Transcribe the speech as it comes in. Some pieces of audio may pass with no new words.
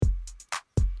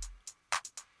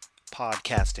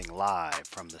Podcasting live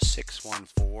from the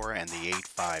 614 and the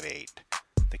 858,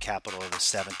 the capital of the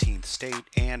 17th state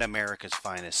and America's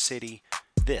finest city.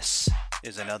 This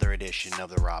is another edition of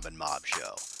the Rob and Mob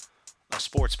Show, a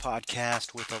sports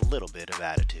podcast with a little bit of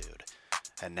attitude.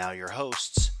 And now your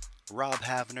hosts, Rob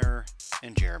Havner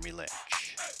and Jeremy Lynch.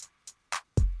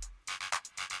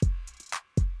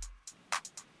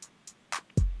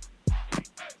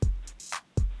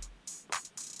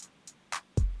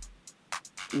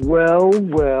 Well.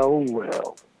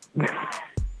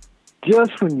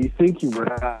 Just when you think you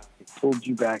were out, it pulled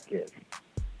you back in.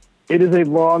 It is a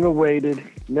long-awaited,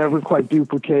 never quite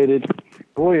duplicated.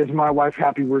 Boy, is my wife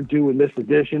happy we're doing this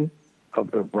edition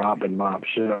of the Rob and Mob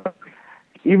Show.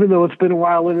 Even though it's been a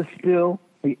while, it is still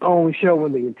the only show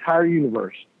in the entire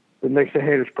universe that makes the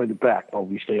haters play the back while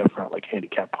we stay up front like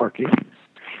handicap parking.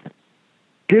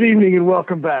 Good evening and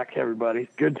welcome back, everybody.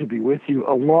 Good to be with you,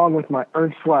 along with my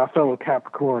erstwhile fellow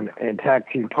Capricorn and tag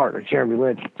team partner, Jeremy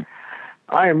Lynch.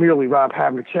 I am merely Rob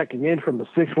Havner checking in from the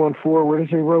 614, where it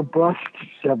is a robust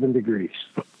 7 degrees.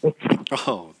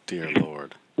 Oh, dear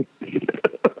Lord.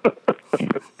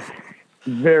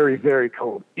 Very, very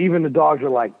cold. Even the dogs are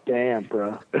like, damn,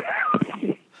 bro.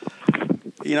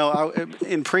 You know,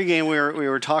 in pregame we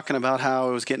were talking about how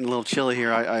it was getting a little chilly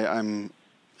here. I'm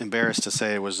embarrassed to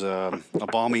say it was a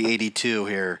balmy 82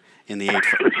 here in the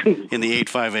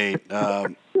 858.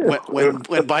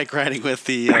 When bike riding with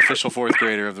the official fourth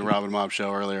grader of the Rob and Mob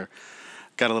Show earlier,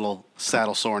 got a little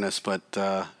saddle soreness, but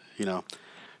you know,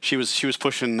 she was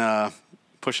pushing a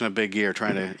big gear,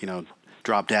 trying to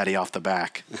drop Daddy off the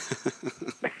back.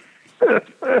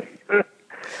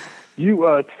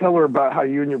 You tell her about how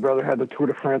you and your brother had the Tour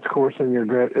de France course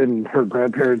in her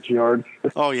grandparents' yard.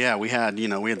 Oh yeah, we had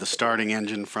the starting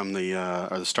engine from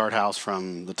the start house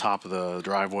from the top of the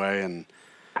driveway, and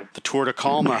the Tour de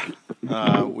Calma,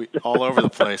 all over the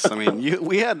place. I mean,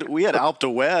 we had Alpe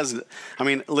d'Huez. I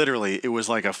mean, literally, it was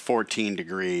like a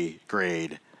 14-degree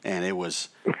grade, and it was.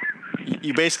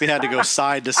 You basically had to go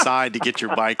side to side to get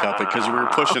your bike up it because we were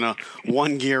pushing a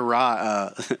one-gear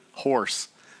horse.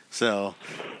 So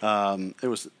it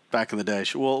was back in the day.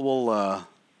 We'll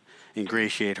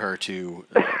ingratiate her to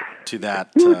that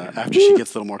after she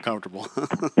gets a little more comfortable.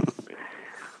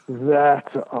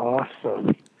 That's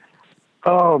awesome.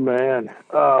 Oh man,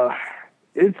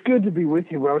 it's good to be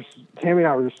with you. Tammy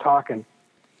and I were just talking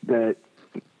that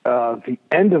the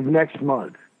end of next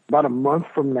month, about a month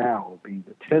from now, will be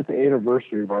the 10th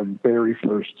anniversary of our very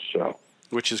first show.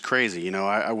 Which is crazy.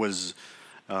 I was.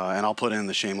 And I'll put in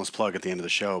the shameless plug at the end of the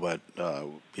show, but,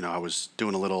 I was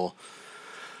doing a little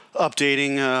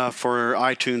updating for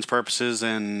iTunes purposes,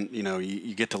 and,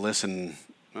 you get to listen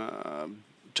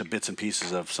to bits and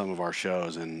pieces of some of our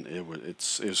shows, and it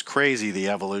was crazy, the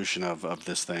evolution of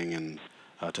this thing, and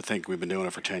to think we've been doing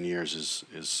it for 10 years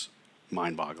is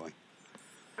mind-boggling.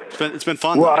 It's been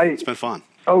fun, well, it's been fun.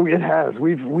 Oh, it has.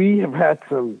 We have had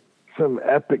some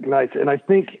epic nights, and I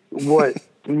think what...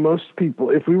 most people,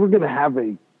 if we were going to have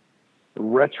a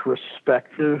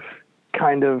retrospective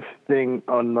kind of thing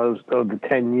on those of the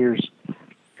 10 years,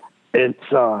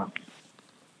 it's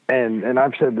and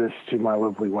I've said this to my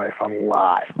lovely wife a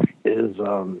lot, is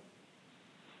the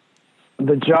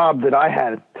job that I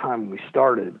had at the time we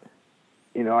started,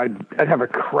 I'd have a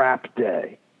crap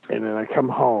day, and then I'd come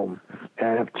home and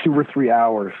I'd have 2 or 3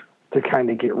 hours to kind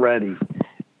of get ready,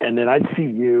 and then I'd see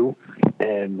you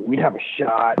and we'd have a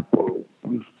shot, or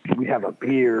we'd have a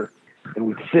beer, and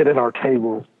we'd sit at our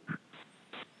table,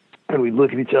 and we'd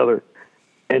look at each other,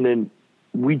 and then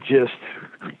we just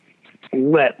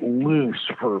let loose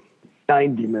for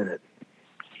 90 minutes.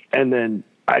 And then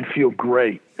I'd feel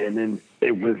great, and then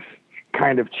it was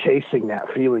kind of chasing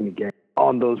that feeling again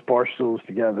on those bar stools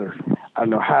together. I don't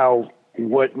know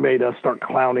what made us start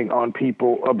clowning on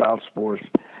people about sports,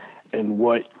 and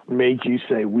what made you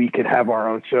say we could have our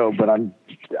own show, but I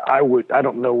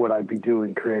don't know what I'd be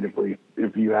doing creatively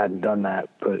if you hadn't done that.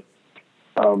 But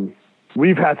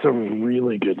we've had some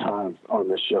really good times on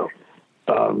this show.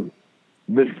 But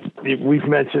we've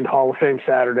mentioned Hall of Fame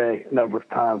Saturday a number of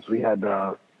times. We had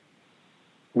the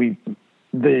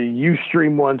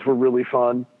Ustream ones were really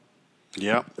fun.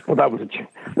 Yeah. Well, that was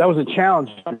a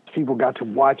challenge. People got to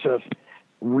watch us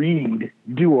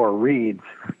do our reads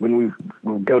when we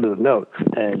would go to the notes,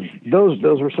 and those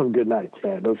were some good nights,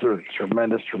 man. Those are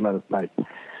tremendous nights.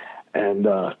 And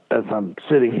as I'm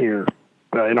sitting here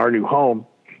in our new home,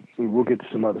 we'll get to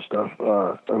some other stuff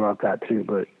about that too,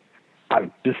 but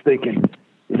I'm just thinking,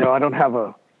 I don't have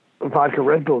a vodka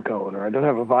Red Bull going, or I don't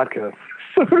have a vodka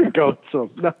soda going,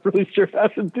 so I'm not really sure how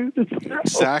to do this show.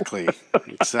 Exactly.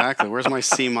 Where's my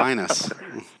C-?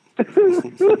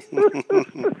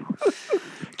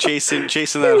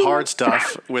 chasing that hard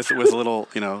stuff with a little,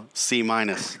 C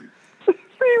minus. C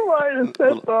minus.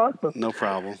 That's awesome. No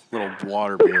problem. Little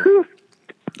water beer.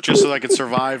 Just so I could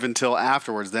survive until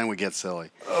afterwards. Then we get silly.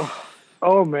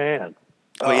 Oh man.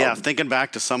 But yeah, thinking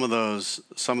back to some of those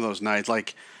nights,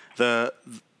 like the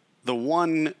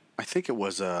one, I think it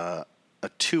was a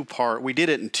 2-part. We did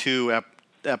it in 2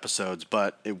 episodes,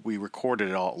 but we recorded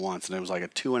it all at once, and it was like a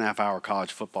 2.5 hour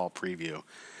college football preview,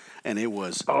 and it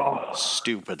was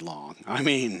stupid long. I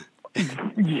mean,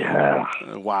 yeah.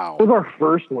 Wow. That was our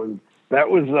first one. That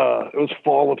was it was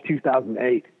fall of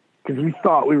 2008 because we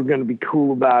thought we were going to be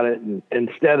cool about it, and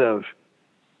instead of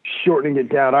shortening it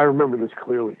down, I remember this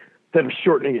clearly. Instead of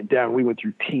shortening it down, we went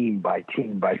through team by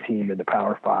team by team in the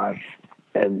Power Five,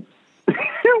 and he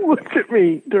looked at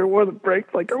me during one of the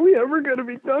breaks like, "Are we ever going to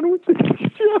be done with this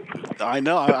show?" I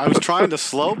know. I was trying to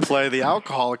slow play the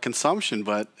alcoholic consumption,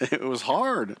 but it was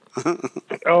hard.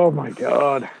 Oh my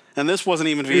God! And this wasn't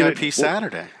even VIP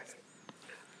Saturday.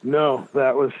 No,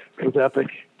 it was epic,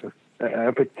 an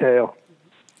epic tale.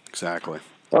 Exactly.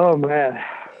 Oh man!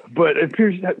 But it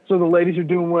appears so. The ladies are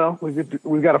doing well.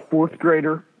 We've got a 4th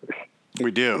grader.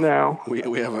 We do. Now we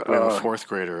have a 4th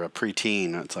grader, a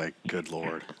preteen. It's like, good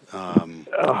Lord.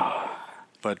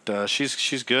 But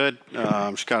she's good.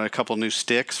 She's got a couple new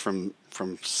sticks from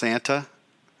Santa,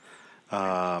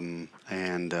 and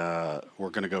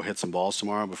we're gonna go hit some balls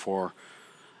tomorrow before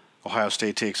Ohio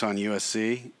State takes on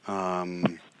USC.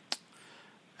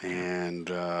 And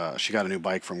she got a new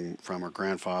bike from her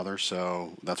grandfather,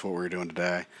 so that's what we were doing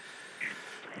today.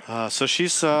 So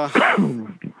she's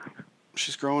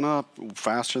growing up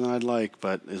faster than I'd like,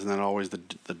 but isn't that always the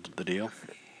deal?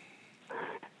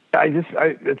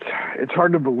 It's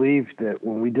hard to believe that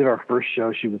when we did our first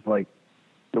show, she was like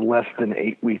less than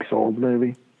 8 weeks old,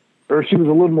 maybe, or she was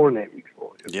a little more than 8 weeks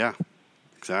old. Yeah,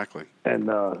 exactly. And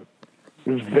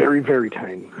it was very, very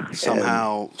tiny.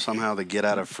 Somehow the get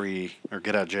out of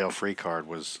jail free card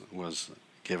was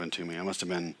given to me. I must have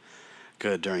been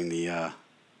good during the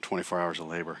 24 hours of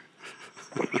labor.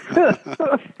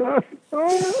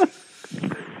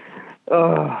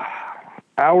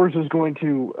 Ours is going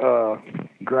to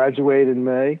graduate in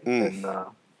May, and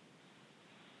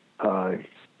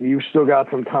you've still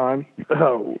got some time.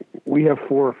 We have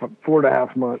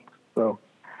 4.5 months, so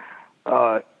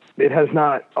it has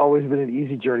not always been an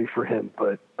easy journey for him,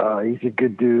 but he's a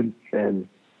good dude, and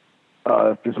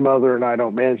if his mother and I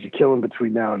don't manage to kill him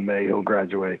between now and May, he'll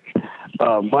graduate.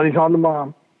 Money's on the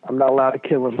mom. I'm not allowed to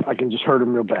kill him. I can just hurt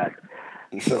him real bad.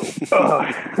 So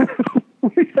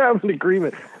we have an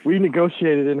agreement. We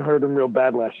negotiated and hurt him real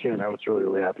bad last year, and I was really,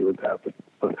 really happy with that.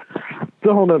 But it's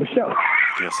a whole nother show.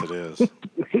 Yes, it is.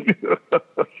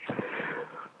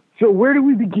 So where do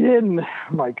we begin,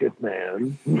 my good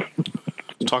man?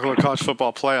 Talk about college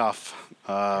football playoff.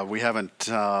 We haven't,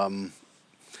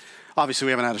 obviously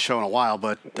we haven't had a show in a while,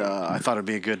 but I thought it'd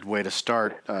be a good way to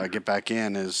start, get back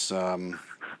in is,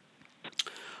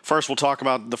 first we'll talk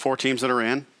about the 4 teams that are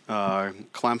in.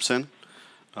 Clemson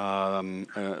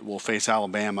will face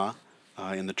Alabama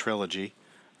in the trilogy,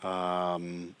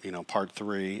 part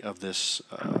 3 of this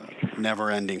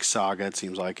never-ending saga, it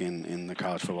seems like, in the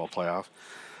college football playoff.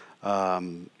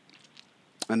 And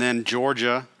then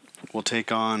Georgia will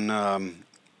take on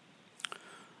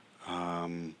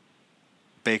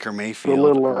Baker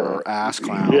Mayfield, or Ass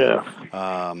Clown. Yeah.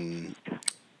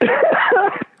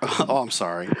 Oh, I'm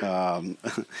sorry.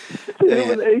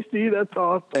 With AC, that's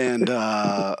awesome. And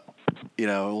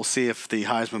we'll see if the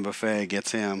Heisman buffet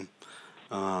gets him.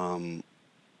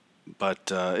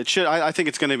 But it should. I think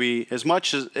it's going to be as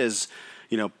much as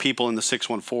people in the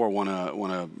 614 want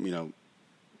to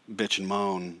bitch and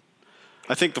moan.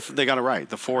 I think they got it right.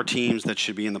 The 4 teams that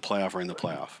should be in the playoff are in the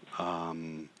playoff.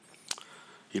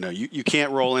 You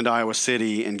can't roll into Iowa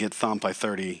City and get thumped by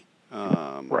 30.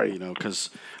 Right. Because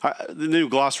the new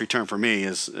glossary term for me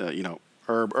is,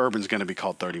 Urban's going to be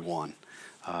called 31.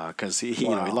 Because he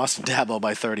lost to Dabo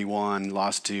by 31,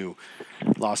 lost in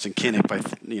Kinnick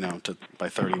by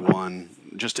 31,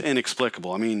 just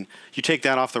inexplicable. I mean, you take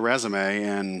that off the resume,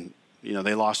 and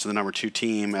they lost to the number 2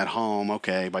 team at home,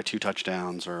 okay, by 2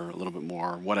 touchdowns or a little bit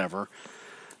more, whatever.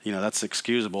 That's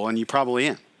excusable, and you probably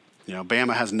in.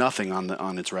 Bama has nothing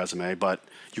on its resume, but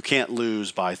you can't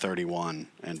lose by 31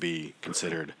 and be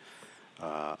considered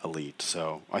elite.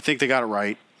 So I think they got it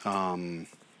right.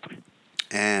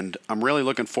 And I'm really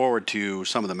looking forward to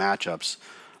some of the matchups.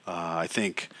 I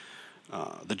think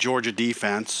the Georgia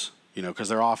defense, because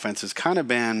their offense has kind of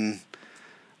been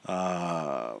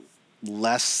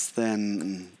less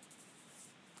than,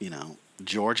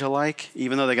 Georgia-like.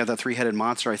 Even though they got that 3-headed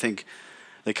monster, I think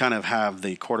They kind of have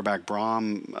the quarterback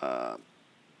Brom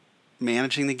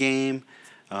managing the game.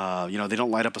 They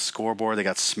don't light up a scoreboard. They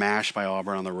got smashed by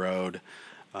Auburn on the road.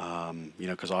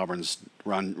 Because Auburn's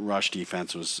rush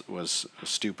defense was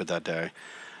stupid that day.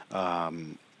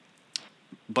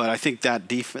 But I think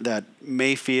that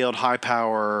Mayfield high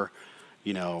power,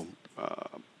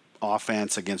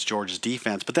 offense against Georgia's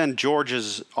defense. But then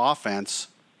Georgia's offense,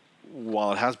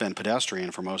 while it has been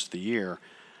pedestrian for most of the year,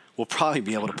 will probably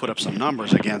be able to put up some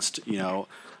numbers against a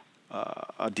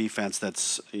defense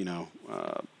that's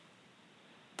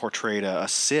portrayed a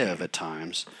sieve at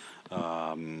times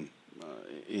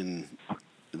in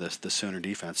the Sooner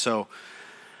defense. So.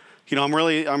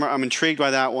 I'm intrigued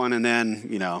by that one, and then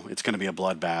it's going to be a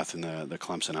bloodbath in the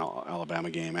Clemson Alabama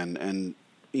game, and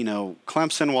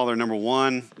Clemson, while they're number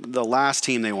one, the last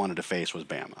team they wanted to face was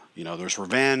Bama. There's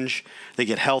revenge. They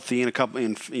get healthy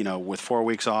with 4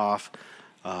 weeks off.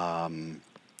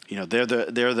 They're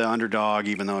the underdog,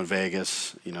 even though in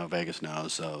Vegas, Vegas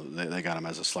knows, so they got them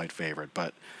as a slight favorite.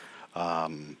 But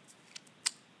I'm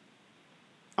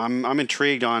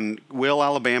intrigued on, will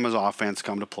Alabama's offense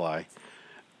come to play?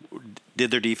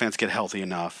 Did their defense get healthy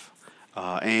enough?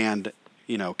 And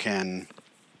can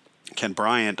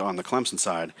Bryant on the Clemson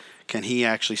side, can he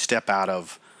actually step out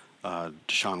of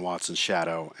Deshaun Watson's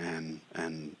shadow and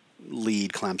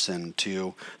lead Clemson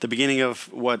to the beginning of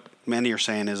what many are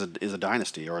saying is a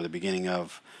dynasty, or the beginning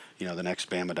of the next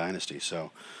Bama dynasty?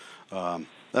 So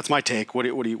that's my take. What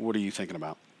are you thinking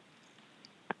about?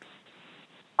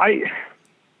 I'm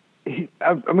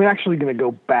actually going to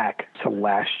go back to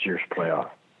last year's playoff.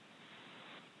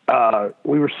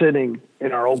 We were sitting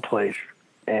in our old place,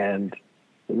 and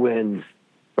when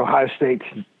Ohio State's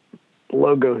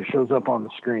logo shows up on the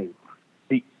screen,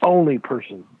 the only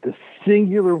person, the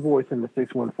singular voice in the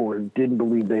 614 who didn't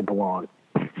believe they belonged,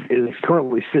 is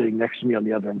currently sitting next to me on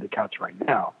the other end of the couch right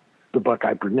now, the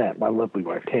Buckeye brunette, my lovely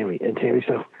wife, Tammy. And Tammy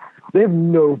says, they have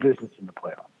no business in the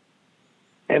playoff.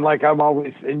 And I'm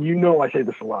always, and I say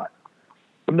this a lot,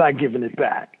 I'm not giving it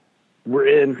back. We're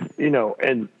in,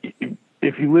 and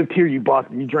if you lived here, you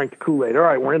drank the Kool-Aid. All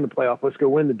right, we're in the playoff. Let's go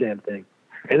win the damn thing.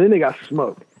 And then they got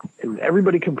smoked. And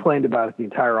everybody complained about it the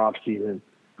entire offseason.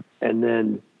 And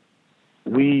then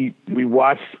we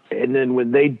watched. And then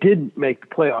when they didn't make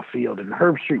the playoff field and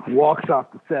Herb Street walks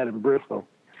off the set in Bristol,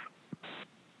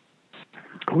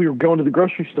 we were going to the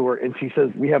grocery store, and she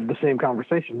says, we have the same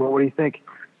conversation. Well, what do you think?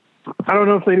 I don't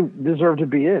know if they deserve to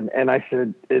be in. And I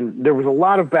said, and there was a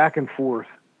lot of back and forth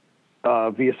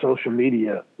via social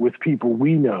media with people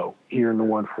we know here in the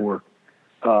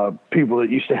 1-4, people that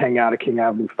used to hang out at King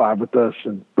Avenue 5 with us,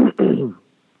 and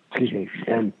excuse me,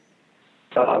 and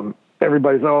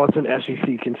everybody's, it's an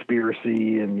SEC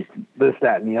conspiracy and this,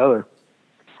 that, and the other.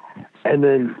 And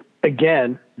then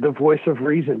again, the voice of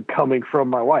reason coming from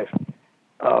my wife,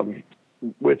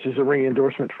 which is a ringing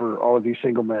endorsement for all of you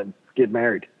single men, get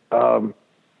married.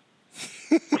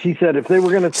 She said if they were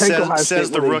going to take Ohio State,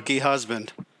 says the rookie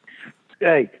husband.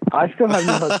 Hey, I still have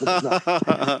no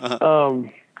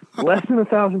husband. Less than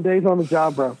 1,000 days on the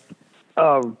job, bro.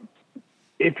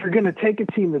 If you're going to take a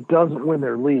team that doesn't win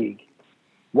their league,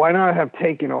 why not have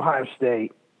taken Ohio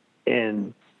State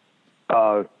in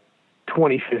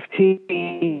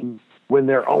 2015 when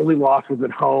their only loss was at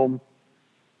home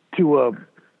to a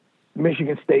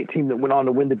Michigan State team that went on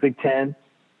to win the Big Ten?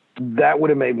 That would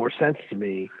have made more sense to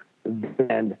me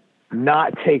than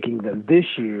not taking them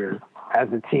this year as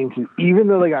a team who, even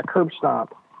though they got curb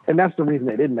stomped, and that's the reason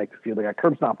they didn't make the field. They got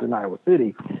curb stomped in Iowa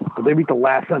City, but they beat the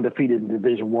last undefeated in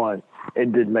Division I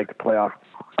and didn't make the playoff.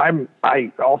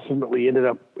 I ultimately ended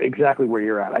up exactly where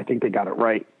you're at. I think they got it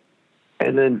right.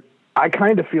 And then I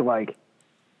kind of feel like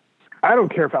I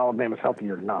don't care if Alabama's healthy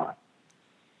or not.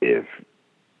 If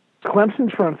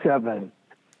Clemson's front seven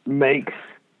makes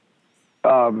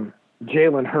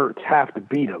Jalen Hurts have to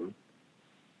beat him,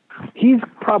 he's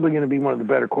probably going to be one of the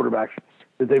better quarterbacks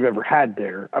that they've ever had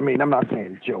there. I mean, I'm not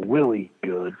saying Joe Willie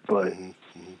good, but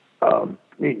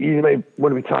you may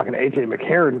want to be talking to A.J.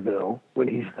 McCarronville when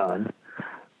he's done.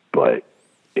 But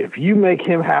if you make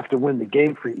him have to win the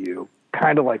game for you,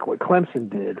 kind of like what Clemson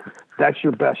did, that's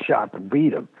your best shot to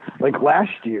beat him. Like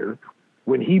last year,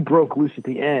 when he broke loose at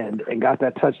the end and got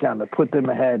that touchdown that put them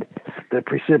ahead, that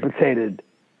precipitated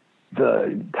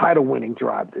the title-winning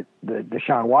drive that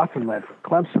Deshaun Watson led for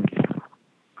Clemson,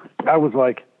 I was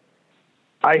like,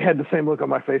 I had the same look on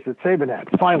my face that Saban had.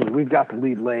 Finally, we've got the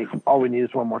lead late. All we need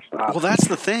is one more stop. Well, that's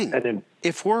the thing. And then,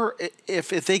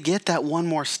 if they get that one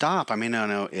more stop, I mean, I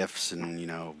know ifs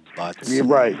and buts. You're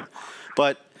right.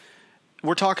 But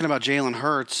we're talking about Jalen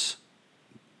Hurts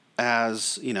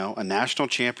as a national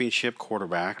championship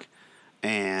quarterback,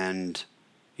 and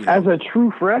As a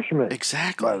true freshman.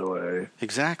 Exactly. By the way.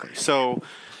 Exactly. So,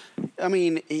 I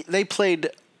mean, they played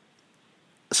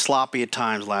sloppy at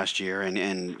times last year and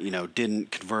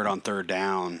didn't convert on third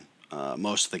down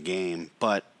most of the game,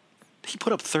 but he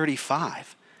put up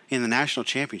 35 in the national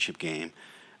championship game.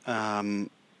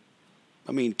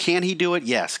 I mean, can he do it?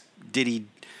 Yes. Did he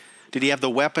have the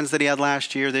weapons that he had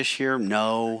last year, this year?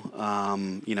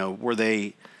 No. Were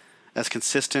they as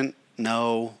consistent?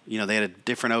 No. They had a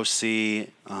different OC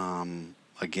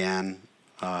again.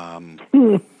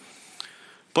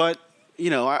 But,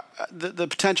 the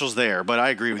potential's there, but I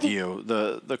agree with you.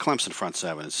 The Clemson front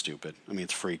seven is stupid. I mean,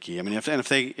 it's freaky. I mean,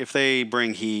 if they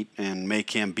bring heat and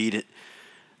make him beat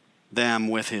them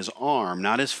with his arm,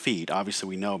 not his feet, obviously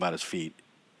we know about his feet,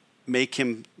 make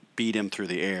him beat him through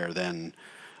the air, then,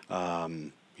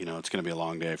 it's going to be a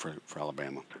long day for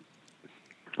Alabama.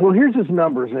 Well, here's his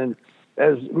numbers, and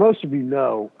as most of you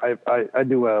know, I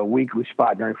do a weekly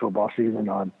spot during football season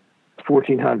on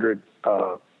 1400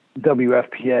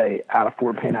 WFPA out of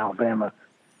Fort Payne, Alabama.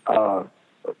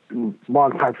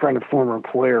 Longtime friend and former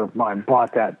employer of mine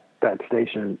bought that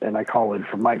station, and I call in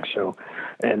for Mike's show.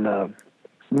 And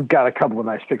we've got a couple of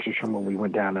nice pictures from when we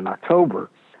went down in October.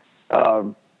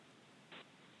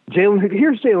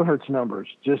 Here's Jalen Hurts' numbers,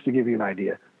 just to give you an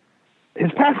idea.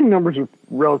 His passing numbers are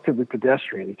relatively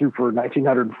pedestrian. He threw for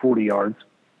 1,940 yards,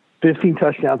 15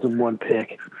 touchdowns and 1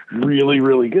 pick. Really,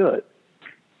 really good.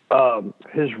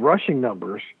 His rushing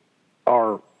numbers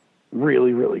are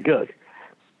really, really good.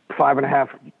 More than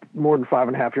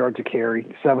 5.5 yards a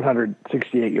carry,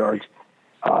 768 yards,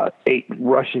 8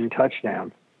 rushing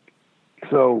touchdowns.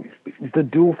 So the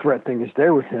dual threat thing is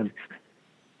there with him.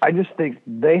 I just think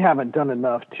they haven't done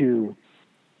enough to,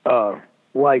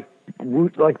 like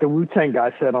the Wu-Tang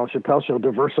guy said on Chappelle's Show,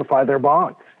 diversify their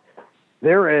bonds.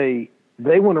 They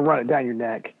want to run it down your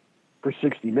neck for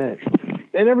 60 minutes.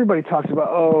 And everybody talks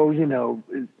about,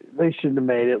 they shouldn't have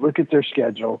made it. Look at their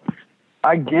schedule.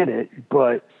 I get it,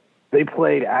 but they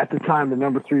played at the time the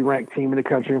number 3 ranked team in the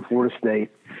country in Florida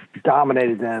State,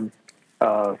 dominated them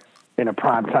in a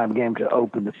primetime game to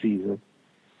open the season.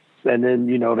 And then,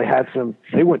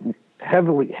 they went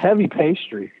heavy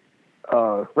pastry,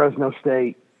 Fresno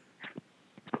State,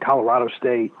 Colorado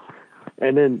State.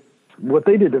 And then what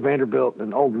they did to Vanderbilt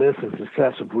and Ole Miss in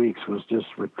successive weeks was just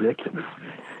ridiculous.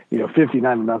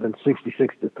 59-0,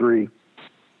 66-3.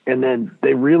 And then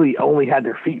they really only had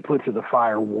their feet put to the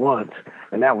fire once,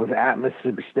 and that was at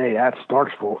Mississippi State, at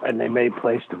Starksville, and they made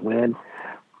plays to win.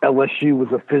 LSU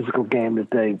was a physical game that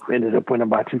they ended up winning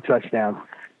by 2 touchdowns.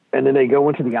 And then they go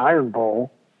into the Iron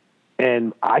Bowl,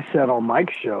 and I said on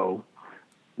Mike's show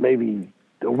maybe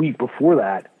a week before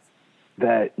that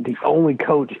the only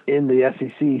coach in the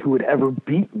SEC who had ever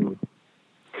beaten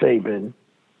Saban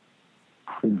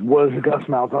was Gus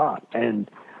Malzahn.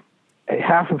 And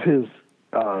half of his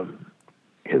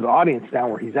audience now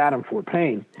where he's at in Fort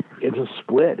Payne, it's a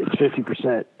split. It's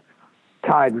 50%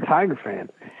 Tide and Tiger fan.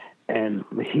 And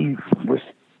he was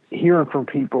hearing from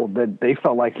people that they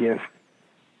felt like if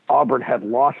Auburn had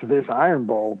lost this Iron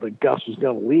Bowl, that Gus was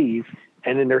going to leave.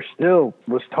 And then there still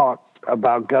was talk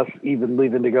about Gus even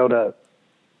leaving to go to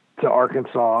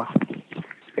Arkansas.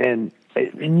 And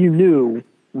you knew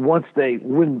when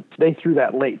they threw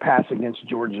that late pass against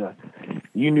Georgia,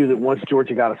 you knew that once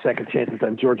Georgia got a second chance,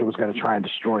 then Georgia was going to try and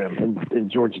destroy them,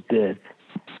 and Georgia did.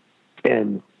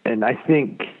 And I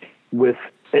think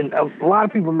and a lot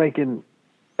of people making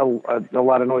a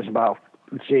lot of noise about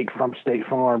Jake from State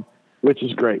Farm, which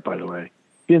is great, by the way.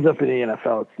 He ends up in the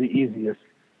NFL. It's the easiest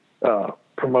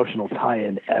promotional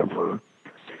tie-in ever.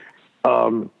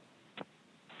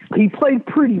 He played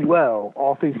pretty well,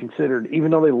 all things considered,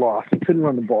 even though they lost. He couldn't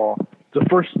run the ball. The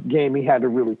first game, he had to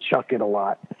really chuck it a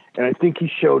lot. And I think he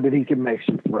showed that he could make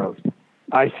some throws.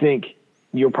 I think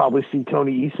you'll probably see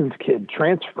Tony Eason's kid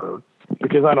transfer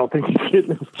because I don't think he's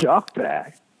getting his job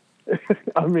back.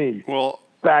 I mean,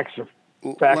 facts are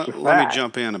facts. Let me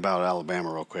jump in about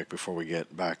Alabama real quick before we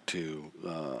get back to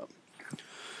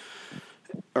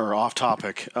or off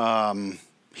topic.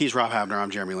 He's Rob Habner. I'm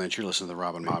Jeremy Lynch. You're listening to the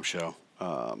Rob and Mob Show.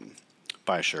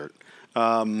 Buy a shirt.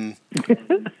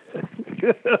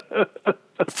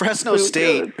 Fresno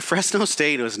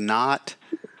State was not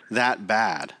that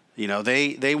bad.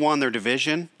 They won their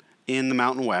division in the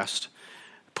Mountain West,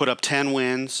 put up 10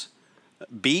 wins,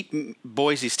 beat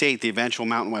Boise State, the eventual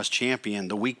Mountain West champion,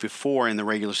 the week before in the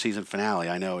regular season finale.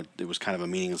 I know it was kind of a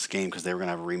meaningless game because they were going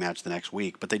to have a rematch the next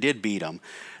week, but they did beat them.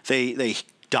 They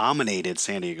dominated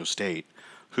San Diego State,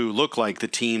 who looked like the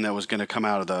team that was going to come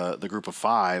out of the group of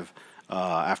 5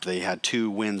 after they had 2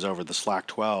 wins over the Slack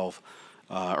 12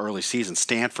 early season.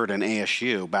 Stanford and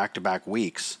ASU back-to-back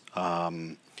weeks.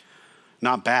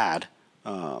 not bad.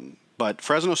 But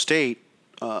Fresno State,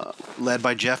 led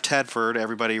by Jeff Tedford,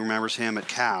 everybody remembers him at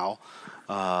Cal,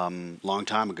 long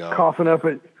time ago. Coughing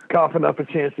up a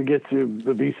chance to get to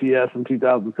the BCS in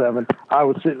 2007. I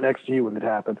was sitting next to you when it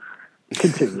happened.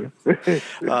 Continue.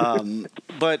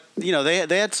 But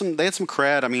they had some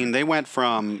cred. I mean, they went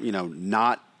from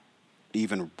not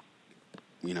even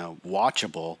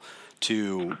watchable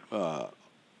to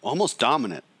almost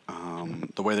dominant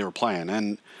the way they were playing,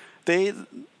 and they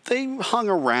hung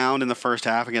around in the first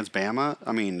half against Bama.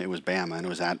 I mean, it was Bama and it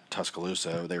was at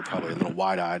Tuscaloosa. They were probably a little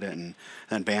wide-eyed, and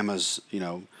then Bama's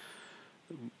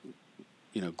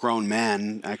grown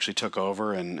men actually took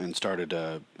over and started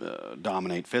to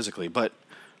dominate physically. But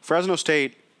Fresno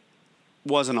State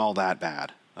wasn't all that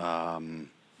bad.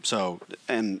 So,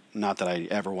 and not that I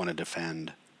ever want to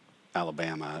defend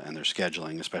Alabama and their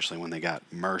scheduling, especially when they got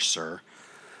Mercer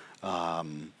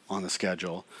on the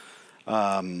schedule.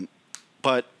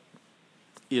 But,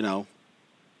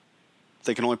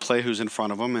 they can only play who's in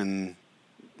front of them. And,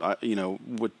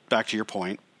 back to your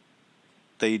point,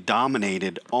 they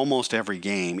dominated almost every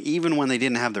game, even when they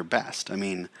didn't have their best. I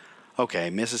mean, okay,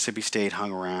 Mississippi State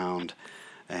hung around,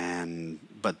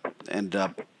 but ended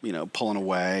up, pulling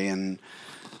away. And,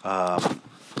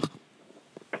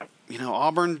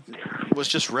 Auburn was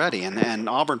just ready, and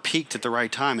Auburn peaked at the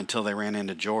right time until they ran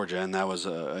into Georgia, and that was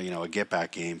a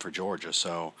get-back game for Georgia.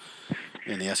 So,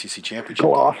 in the SEC championship.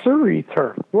 Glossary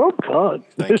term. Well done.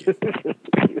 Thank you.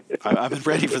 I've been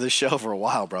ready for this show for a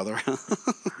while, brother.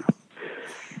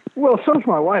 Well, so's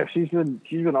my wife. She's been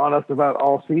honest about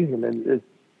all season, and it's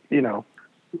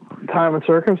time and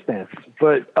circumstance.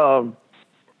 But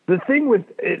the thing with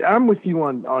it, I'm with you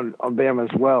on Bama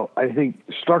as well. I think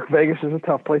Stark Vegas is a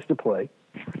tough place to play,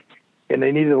 and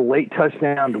they needed a late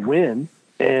touchdown to win.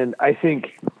 And I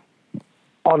think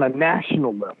on a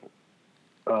national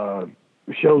level,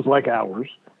 shows like ours,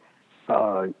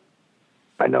 I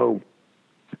know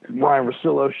Ryan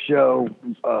Russillo's show,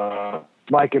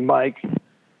 Mike and Mike,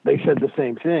 they said the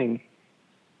same thing,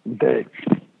 that,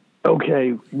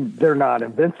 okay, they're not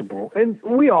invincible. And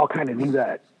we all kind of knew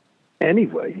that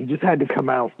anyway. You just had to come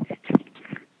out.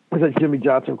 What's that Jimmy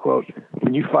Johnson quote?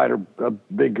 When you fight a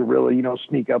big gorilla, you don't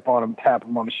sneak up on him, tap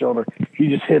him on the shoulder. You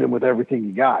just hit him with everything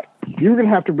you got. You're going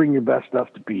to have to bring your best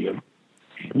stuff to beat him.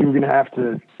 You're going to have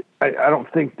to – I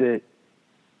don't think that –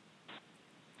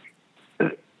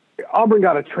 Auburn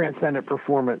got a transcendent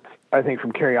performance, I think,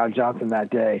 from Kerryon Johnson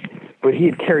that day, but he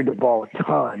had carried the ball a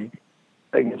ton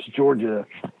against Georgia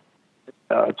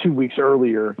 2 weeks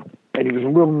earlier, and he was a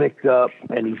little nicked up,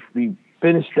 and he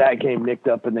finished that game nicked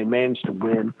up, and they managed to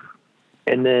win.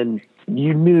 And then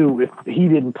you knew if he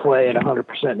didn't play at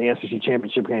 100% in the SEC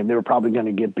championship game, they were probably going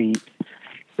to get beat.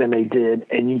 Than they did,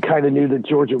 and you kind of knew that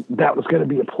Georgia, that was going to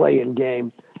be a play-in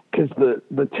game, because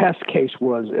the test case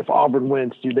was, if Auburn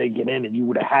wins, do they get in? And you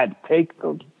would have had to take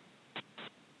them.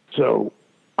 So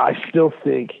I still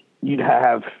think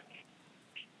Ohio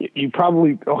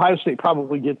State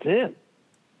probably gets in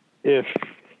if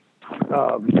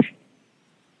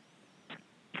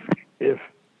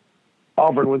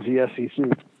Auburn wins the SEC.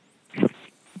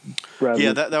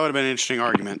 Yeah, that would have been an interesting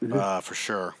argument for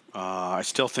sure. I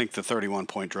still think the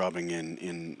 31-point drubbing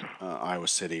in Iowa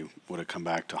City would have come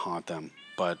back to haunt them.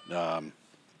 But the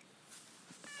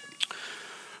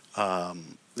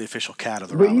official cat of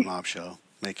the Rob and Mob show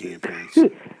making an appearance.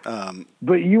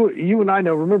 But you and I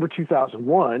know, remember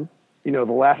 2001, the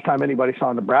last time anybody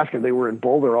saw Nebraska, they were in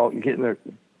Boulder all getting their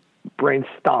brains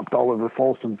stomped all over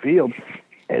Folsom Field.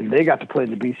 And they got to play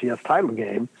the BCS title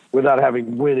game without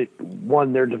having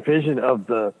won their division of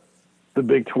the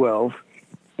Big 12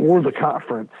 or the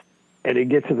conference. And they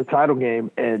get to the title game,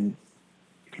 and,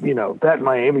 that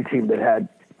Miami team that had,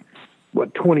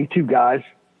 22 guys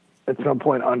at some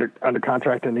point under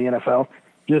contract in the NFL,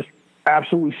 just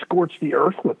absolutely scorched the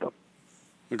earth with them.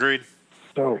 Agreed.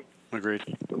 So, agreed.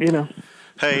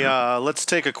 Hey, let's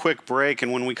take a quick break,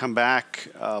 and when we come back,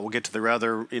 we'll get to the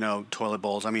other,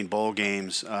 bowl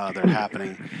games that are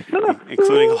happening,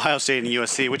 including Ohio State and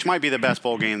USC, which might be the best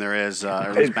bowl game there is, or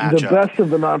at least matchup. The best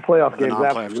of the non-playoff games,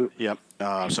 absolutely. Yep.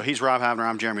 So he's Rob Havner,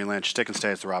 I'm Jeremy Lynch. Stick and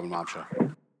stay, it's the Rob and Mob Show.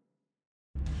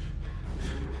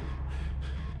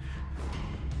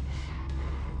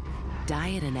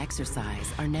 Diet and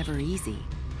exercise are never easy.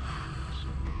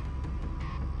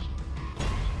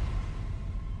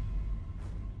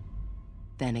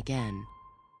 Then again,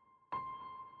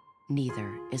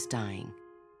 neither is dying.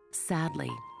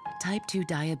 Sadly, type 2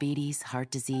 diabetes,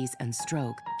 heart disease, and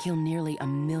stroke kill nearly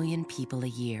 1 million people a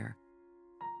year.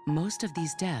 Most of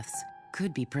these deaths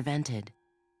could be prevented.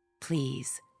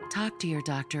 Please, talk to your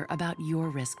doctor about your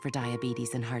risk for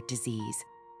diabetes and heart disease.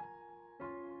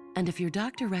 And if your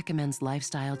doctor recommends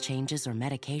lifestyle changes or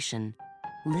medication,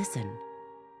 listen.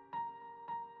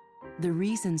 The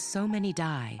reason so many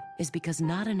die is because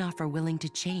not enough are willing to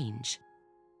change.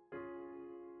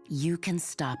 You can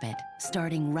stop it,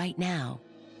 starting right now.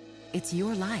 It's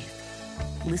your life.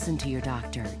 Listen to your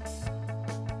doctor.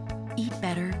 Eat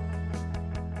better.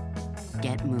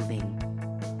 Get moving.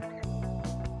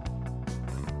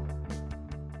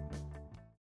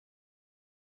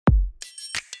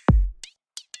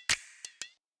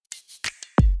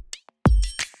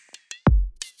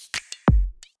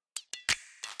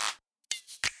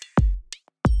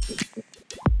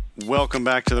 Welcome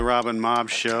back to the Robin Mob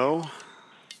Show.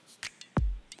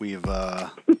 We've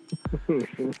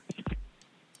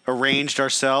arranged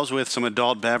ourselves with some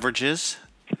adult beverages.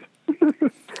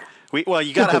 You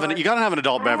gotta have an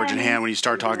adult beverage in hand when you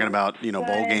start talking about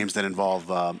bowl games that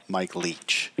involve Mike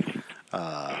Leach,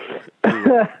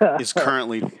 who is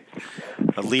currently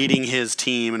leading his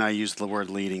team, and I use the word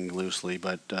leading loosely,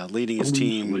 but leading his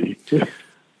team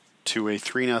to a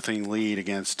 3-0 lead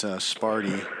against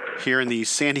Sparty here in the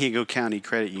San Diego County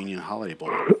Credit Union Holiday Bowl.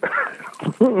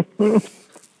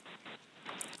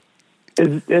 Are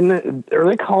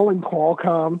they calling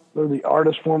Qualcomm, or the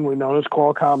artist formerly known as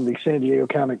Qualcomm, the San Diego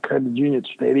County Credit Union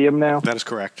Stadium now? That is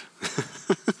correct.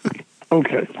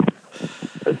 Okay.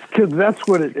 Because that's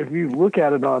what it, if you look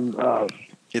at it on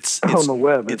it's on the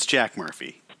web. It's Jack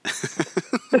Murphy.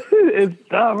 It's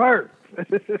diverse.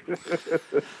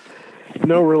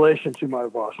 No relation to my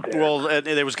boss, Dan. Well,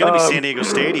 there was going to be San Diego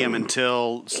Stadium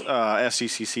until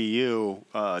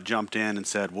SCCCU jumped in and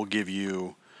said, we'll give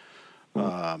you,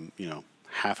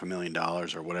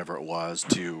 $500,000 or whatever it was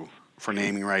for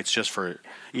naming rights just for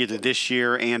either this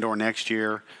year and or next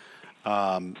year,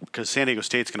 because San Diego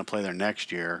State's going to play there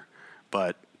next year,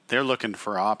 but they're looking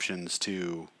for options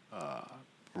to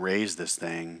raise this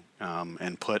thing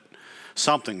and put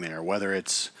something there, whether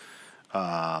it's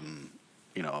a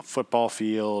football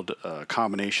field, a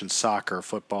combination soccer,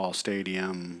 football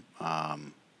stadium.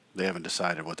 They haven't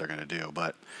decided what they're going to do.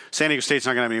 But San Diego State's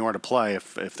not going to have anywhere to play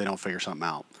if they don't figure something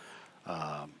out,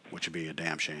 which would be a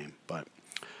damn shame. But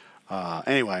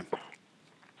anyway,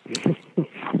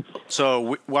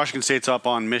 so Washington State's up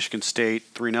on Michigan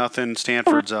State 3-0.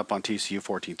 Stanford's up on TCU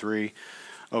 14-3.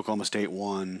 Oklahoma State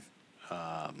won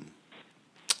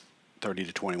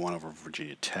 30-21 over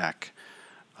Virginia Tech.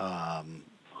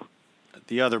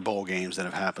 The other bowl games that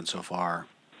have happened so far,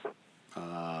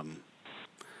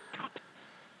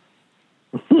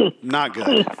 not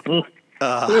good.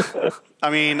 I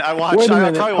mean, I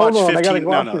probably watched 15. I got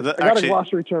a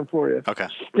glossary term for you. Okay.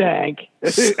 Stank.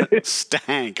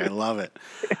 Stank. I love it.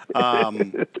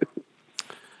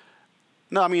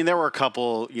 No, I mean, there were a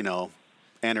couple,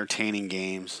 entertaining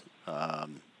games.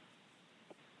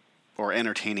 Or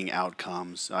entertaining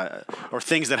outcomes, or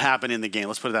things that happen in the game.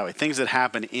 Let's put it that way. Things that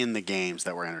happen in the games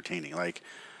that were entertaining, like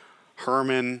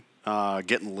Herman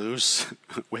getting loose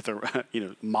with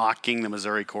mocking the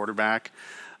Missouri quarterback.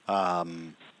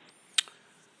 Who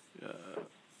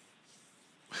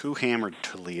hammered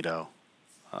Toledo?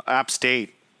 App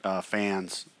State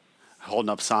fans holding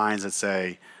up signs that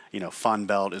say, Fun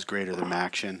Belt is greater than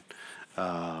Maction.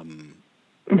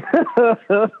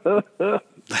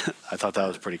 I thought that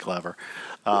was pretty clever.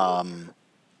 Army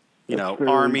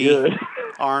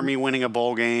winning a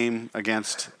bowl game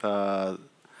against the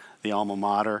alma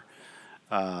mater.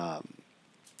 But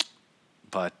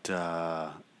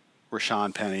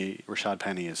Rashad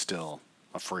Penny is still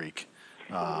a freak.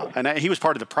 And he was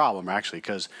part of the problem, actually,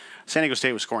 because San Diego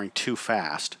State was scoring too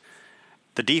fast.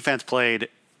 The defense played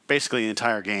basically the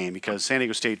entire game because San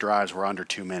Diego State drives were under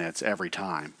 2 minutes every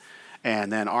time.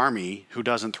 And then Army, who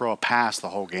doesn't throw a pass the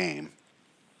whole game,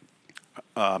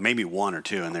 maybe one or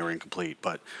two, and they were incomplete.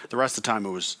 But the rest of the time it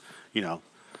was, the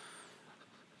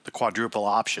quadruple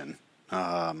option.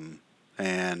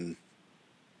 And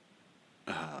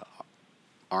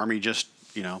Army just,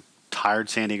 tired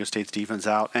San Diego State's defense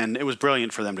out. And it was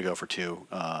brilliant for them to go for two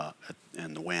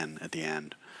and the win at the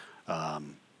end.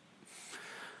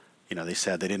 They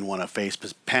said they didn't want to face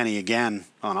Penny again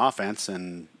on offense,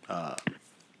 and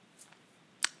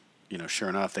sure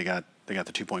enough, they got the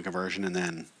 2-point conversion, and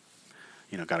then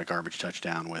got a garbage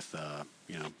touchdown with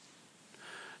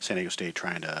San Diego State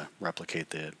trying to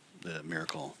replicate the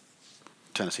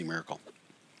Tennessee Miracle.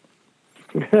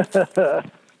 The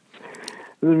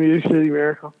Music City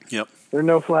Miracle. Yep. There are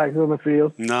no flags on the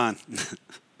field. None.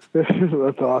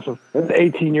 That's awesome. That's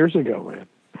 18 years ago, man.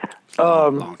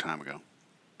 Long time ago.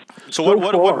 So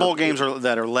what bowl games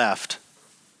that are left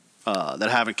that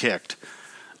haven't kicked?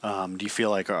 do you feel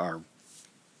like are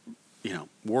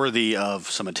worthy of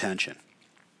some attention?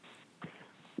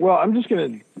 Well, I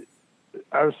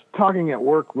was talking at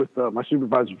work with my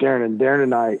supervisor, Darren, and Darren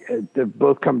and I have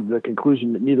both come to the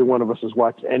conclusion that neither one of us has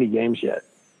watched any games yet.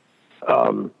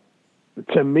 To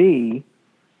me,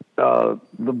 the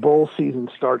bowl season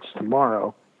starts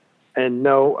tomorrow. And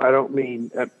no, I don't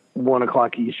mean at 1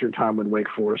 o'clock Eastern time when Wake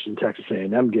Forest and Texas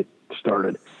A&M get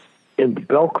started in the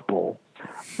Belk Bowl.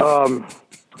 I'm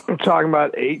talking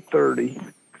about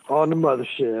 8:30 on the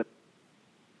mothership,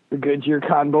 the Goodyear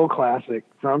Cotton Bowl Classic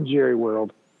from Jerry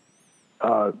World,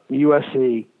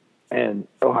 USC and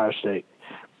Ohio State.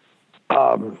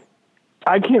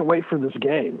 I can't wait for this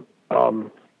game.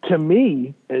 To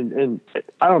me, and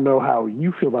I don't know how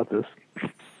you feel about this,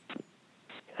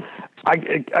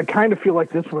 I kind of feel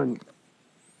like this one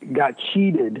got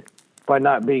cheated by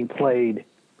not being played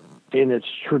in its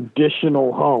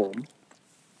traditional home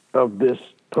of this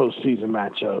postseason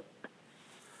matchup.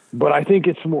 But I think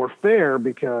it's more fair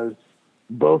because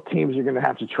both teams are going to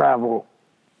have to travel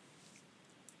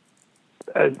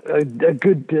a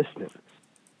good distance.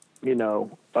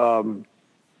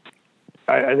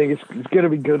 I think it's going to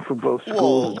be good for both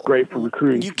schools. It's great for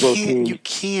recruiting both teams. You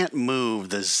can't move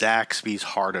the Zaxby's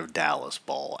Heart of Dallas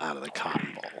Bowl out of the Cotton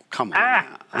Bowl. Come on.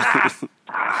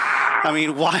 I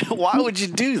mean, why would you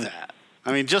do that?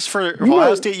 I mean, just for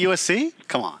Ohio State USC?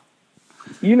 Come on.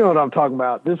 You know what I'm talking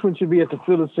about. This one should be at the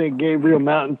foot of St. Gabriel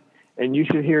Mountain, and you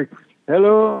should hear,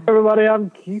 "Hello, everybody, I'm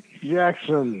Keith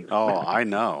Jackson." Oh, I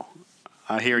know.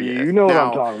 I hear you. You know what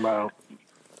I'm talking about.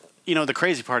 The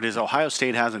crazy part is Ohio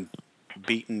State hasn't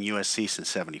beaten USC since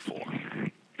 '74.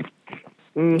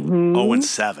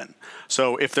 0-7.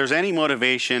 So if there's any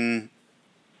motivation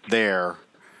there,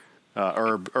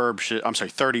 Herb should. I'm sorry,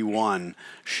 31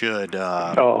 should.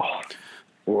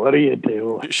 What do you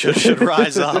do? Should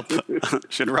rise up.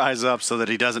 Should rise up so that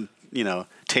he doesn't,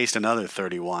 taste another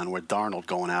 31 with Darnold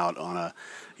going out on a,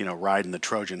 riding the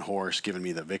Trojan horse, giving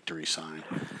me the victory sign.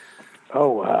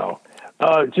 Oh wow.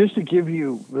 Just to give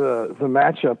you the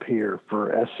matchup here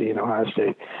for SC and Ohio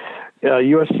State,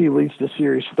 USC leads the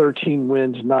series 13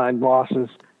 wins, 9 losses,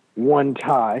 1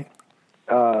 tie,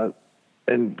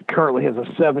 and currently has a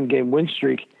 7-game win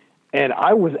streak. And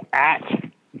I was at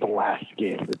the last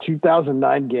game. The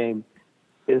 2009 game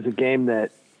is a game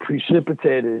that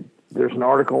precipitated. There's an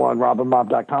article on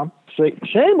robinmob.com,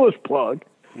 shameless plug,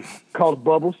 called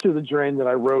Bubbles to the Drain that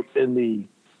I wrote in the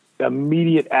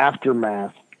immediate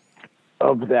aftermath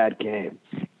of that game.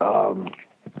 I've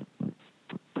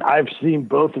seen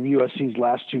both of USC's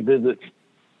last 2 visits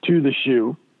to the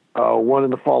Shoe, one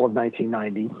in the fall of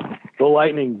 1990, the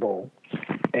Lightning Bowl,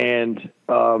 and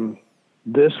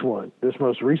this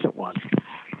most recent one.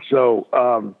 So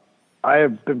I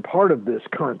have been part of this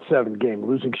current 7-game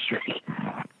losing streak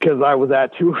because I was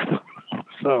at 2 of them.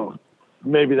 So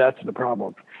maybe that's the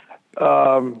problem.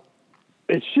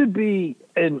 It should be,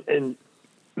 and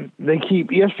they keep,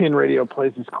 ESPN Radio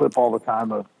plays this clip all the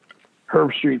time of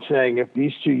Herb Street saying, if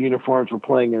these 2 uniforms were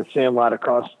playing in a sandlot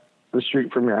across the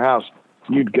street from your house,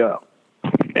 you'd go.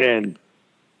 And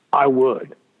I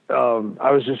would.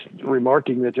 I was just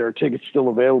remarking that there are tickets still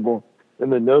available in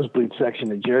the nosebleed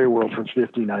section at Jerry World for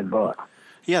 $59.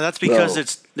 Yeah, that's because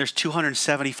there's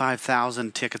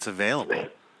 275,000 tickets available.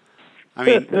 I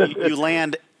mean, you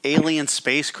land alien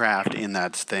spacecraft in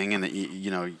that thing, and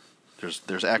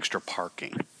there's extra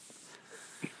parking.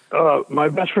 My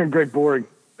best friend Greg Borg,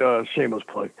 shameless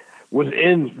plug, was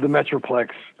in the Metroplex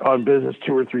on business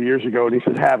 2 or 3 years ago, and he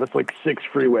said, it's like 6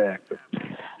 freeway exits.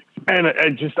 And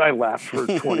I laughed for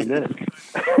 20 minutes.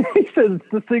 He said it's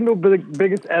the single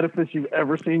biggest edifice you've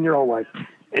ever seen in your whole life,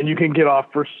 and you can get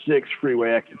off for 6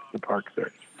 freeway exits to park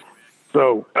there.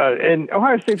 So, and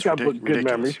Ohio State's got good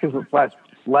memories because the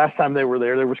last time they were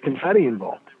there was confetti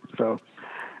involved. So,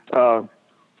 and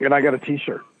I got a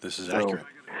T-shirt. This is accurate.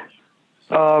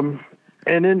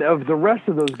 And then of the rest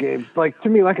of those games, to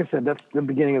me, like I said, that's the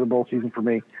beginning of the bowl season for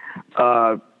me.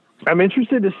 I'm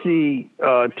interested to see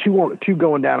 2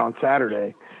 going down on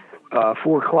Saturday,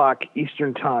 4 o'clock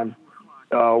Eastern time.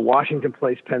 Washington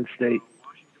plays Penn State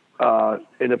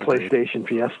in the PlayStation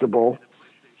Fiesta Bowl.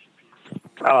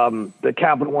 The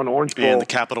Capital One Orange Bowl. And the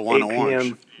Capital One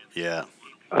Orange. Yeah.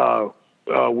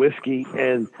 Whiskey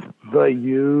and the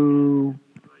U.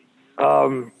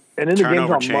 And then the game's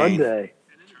on Monday.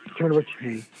 Turnover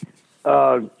chain.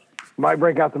 Might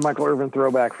break out the Michael Irvin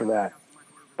throwback for that.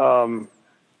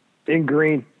 In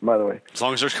green, by the way. As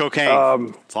long as there's cocaine.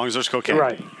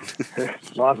 Right.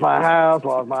 Lost my house,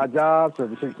 lost my job,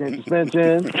 76-game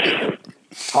suspension,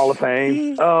 Hall of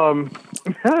Fame. I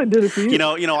did it for you.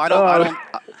 I don't.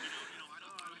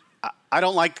 I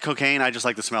don't like cocaine. I just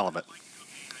like the smell of it.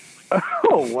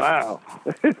 Oh, wow.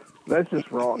 That's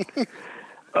just wrong.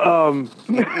 I'm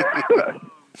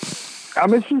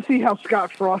interested to see how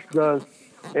Scott Frost does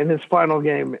in his final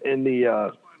game in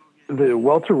the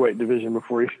welterweight division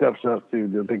before he steps up to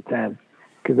the Big Ten,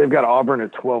 because they've got Auburn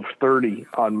at 12:30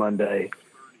 on Monday.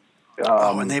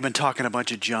 And they've been talking a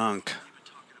bunch of junk,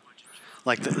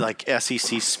 like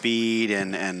SEC speed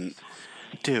and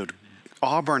dude,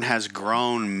 Auburn has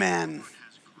grown men,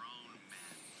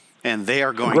 and they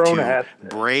are going to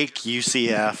break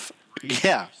UCF,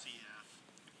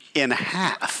 in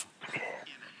half.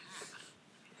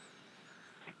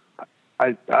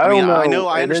 I don't know.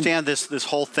 I understand this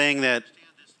whole thing that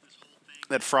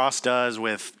Frost does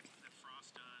with,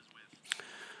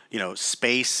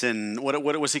 space and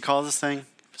what was he call this thing?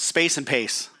 Space and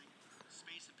pace,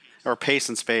 or pace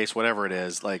and space, whatever it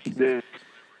is. Like,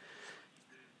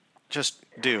 just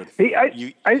dude, I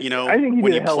think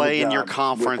when you play in your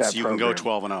conference, you can go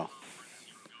 12-0.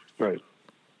 Right.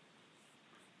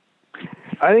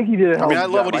 I think he did a hell of a job. I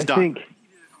love what he's done.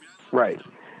 Right.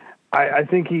 I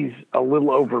think he's a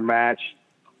little overmatched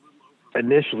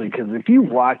initially, because if you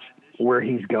watch where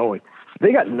he's going,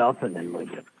 they got nothing in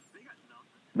Lincoln.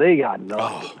 They got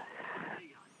nothing. Oh.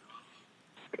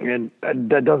 And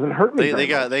that doesn't hurt me. They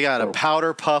got a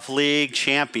powder puff league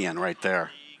champion right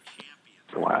there.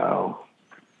 Wow.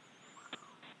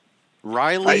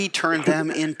 Riley turned them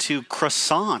into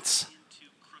croissants.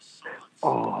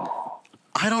 Oh.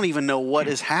 I don't even know what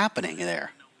is happening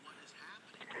there.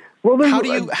 Well, how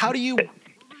do you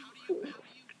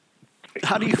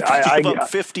give up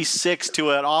 56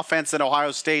 to an offense in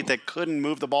Ohio State that couldn't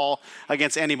move the ball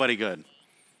against anybody good?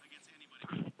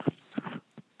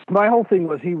 My whole thing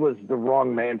was he was the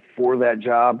wrong man for that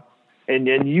job, and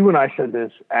you and I said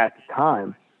this at the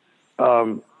time.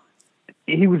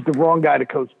 He was the wrong guy to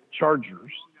coach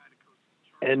Chargers,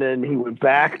 and then he went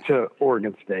back to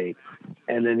Oregon State,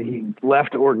 and then he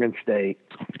left Oregon State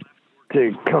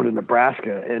to come to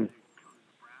Nebraska, and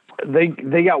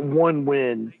they got one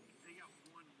win.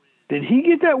 Did he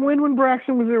get that win when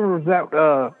Braxton was there, or was that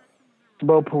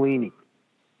Bo Pelini?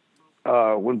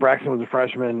 When Braxton was a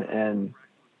freshman and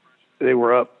they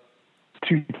were up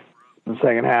 2 in the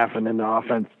second half, and then the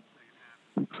offense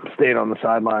stayed on the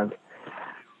sidelines.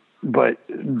 But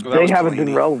they haven't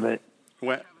been relevant.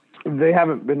 What? They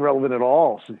haven't been relevant at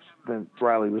all since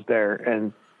Riley was there.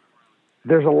 And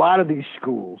there's a lot of these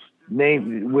schools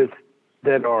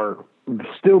that are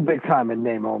still big time in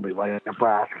name only, like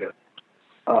Nebraska.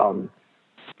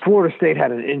 Florida State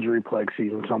had an injury-plagued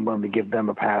season, so I'm willing to give them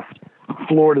a pass.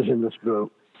 Florida's in this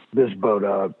boat.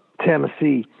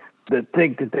 Tennessee, that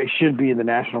think that they should be in the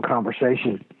national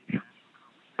conversation.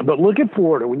 But look at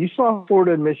Florida. When you saw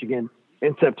Florida and Michigan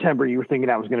in September, you were thinking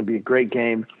that was going to be a great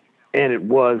game, and it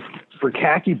was for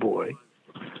Khaki Boy.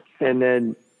 And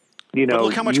then, but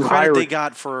look how much credit they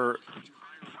got for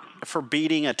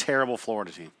beating a terrible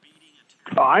Florida team.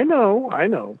 Oh, I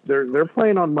know. They're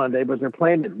playing on Monday, but they're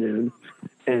playing at noon,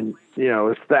 and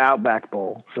it's the Outback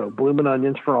Bowl. So blooming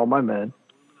onions for all my men.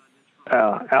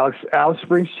 Alex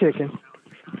Springs chicken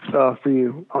for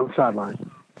you on the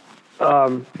sideline.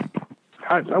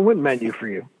 I wouldn't menu for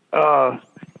you.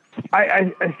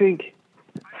 I think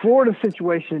Florida's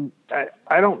situation,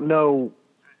 I don't know.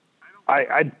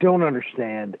 I don't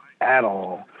understand at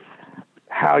all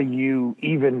how you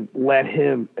even let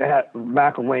him.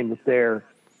 McElwain was there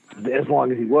as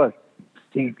long as he was.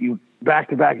 You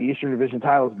back-to-back Eastern Division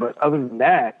titles, but other than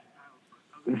that,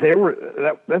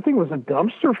 that thing was a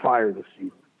dumpster fire this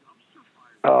season.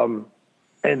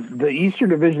 And the Eastern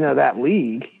Division of that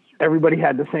league, everybody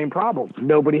had the same problem.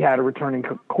 Nobody had a returning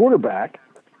quarterback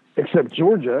except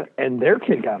Georgia, and their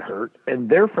kid got hurt, and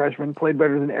their freshman played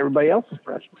better than everybody else's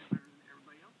freshman.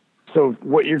 So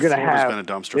what you're going to have... Florida's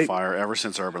been a dumpster fire ever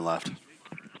since Urban left.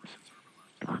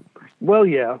 Well,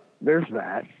 yeah, there's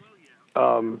that.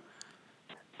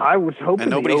 I was hoping...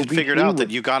 And nobody's figured out that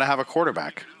you got to have a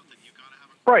quarterback.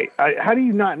 Right. How do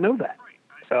you not know that?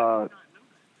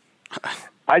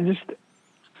 I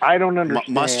don't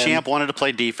understand. Muschamp wanted to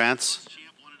play defense.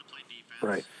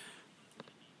 Right.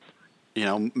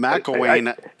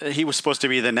 McElwain, he was supposed to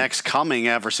be the next coming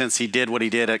ever since he did what he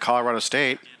did at Colorado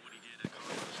State.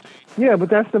 Yeah, but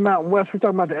that's the Mountain West. We're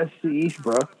talking about the SEC East,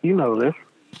 bro. You know this.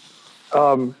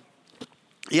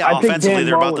 Yeah, offensively,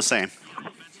 they're about the same.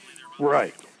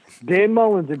 Right. Dan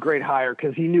Mullen's a great hire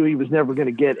because he knew he was never going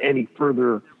to get any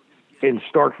further in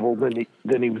Starkville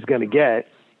than he was going to get.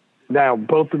 Now,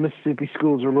 both the Mississippi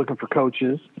schools are looking for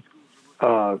coaches.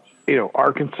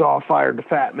 Arkansas fired the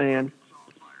fat man.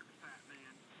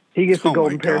 He gets the Oh,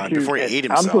 golden my God, parachute. before he and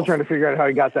ate I'm still himself. trying to figure out how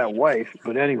he got that waist,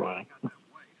 but anyway.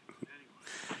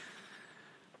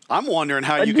 I'm wondering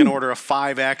how you can order a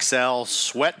 5XL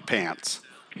sweatpants.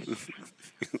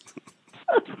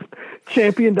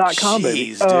 Champion.com,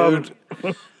 baby. Jeez,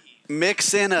 dude.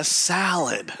 Mix in a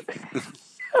salad.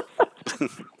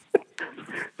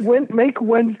 Make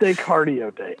Wednesday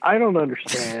cardio day. I don't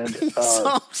understand.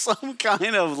 Some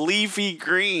kind of leafy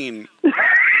green.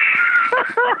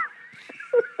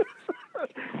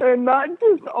 And not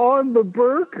just on the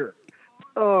burger.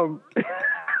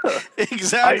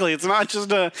 Exactly. It's not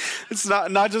just a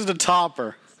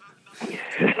topper.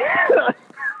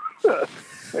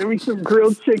 Maybe some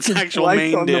grilled chicken actual sliced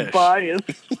main on dish. the bias.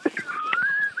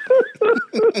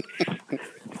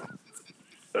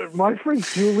 My friend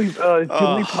Julie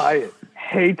Pyatt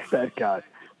hates that guy.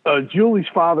 Julie's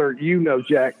father,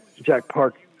 Jack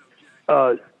Park.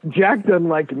 Jack doesn't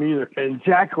like him either, and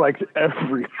Jack likes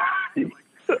everybody.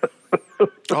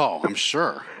 Oh, I'm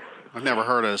sure. I've never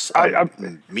heard a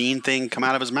mean thing come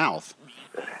out of his mouth.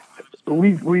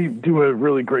 We do a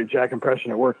really great Jack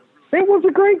impression at work. It was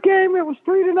a great game. It was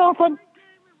 3-0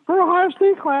 for Ohio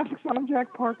State Classics. I'm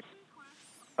Jack Parks.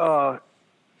 But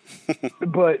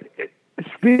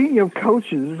speaking of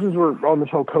coaches, this is we're on this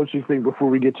whole coaching thing before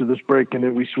we get to this break, and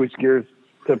then we switch gears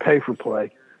to pay for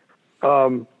play.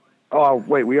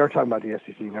 Wait, we are talking about the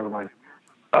SEC. Never mind.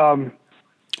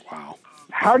 Wow.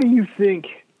 How do you think?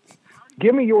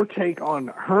 Give me your take on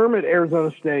Herm at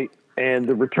Arizona State and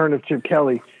the return of Chip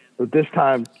Kelly, but this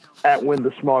time at When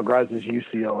the Smog Rises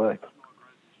UCLA.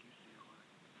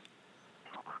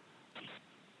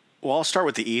 Well, I'll start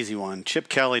with the easy one. Chip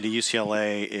Kelly to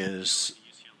UCLA is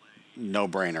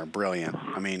no-brainer, brilliant.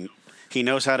 I mean, he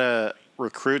knows how to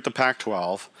recruit the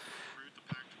Pac-12.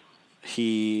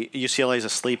 UCLA is a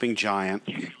sleeping giant.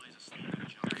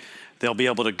 They'll be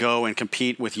able to go and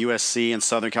compete with USC in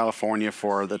Southern California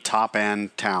for the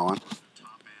top-end talent.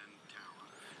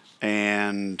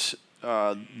 And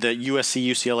the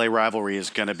USC-UCLA rivalry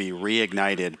is going to be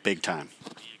reignited big time.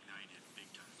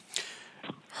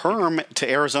 Herm to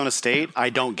Arizona State,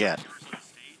 I don't get.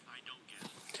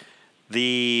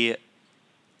 The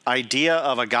idea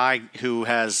of a guy who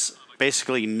has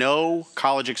basically no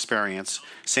college experience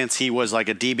since he was like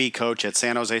a DB coach at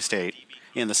San Jose State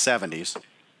in the 70s.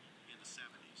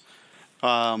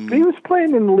 He was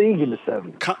playing in the league in the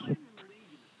 70s.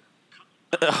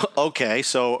 Okay,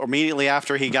 so immediately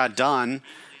after he got done,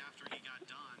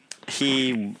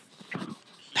 he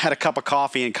had a cup of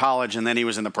coffee in college, and then he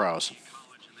was in the pros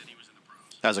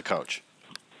as a coach.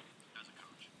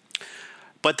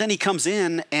 But then he comes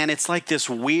in, and it's like this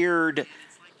weird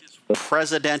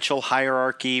presidential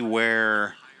hierarchy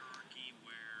where,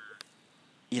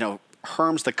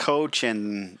 Herm's the coach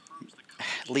and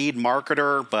lead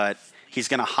marketer, but he's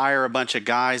going to hire a bunch of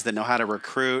guys that know how to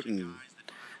recruit and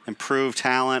improve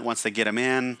talent once they get them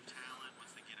in.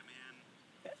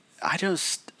 I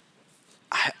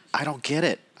don't get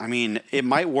it. I mean, it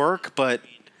might work, but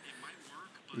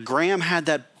Graham had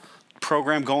that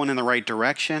program going in the right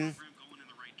direction.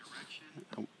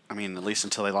 I mean, at least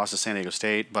until they lost to San Diego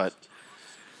State, but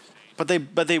they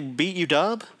beat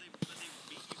UW,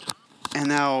 and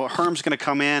now Herm's going to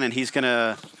come in and he's going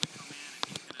to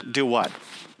do what?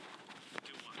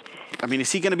 I mean,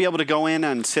 is he going to be able to go in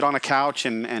and sit on a couch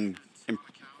and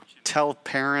tell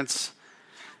parents,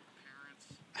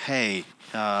 hey,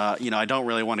 I don't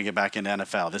really want to get back into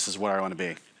NFL. This is where I want to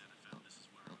be.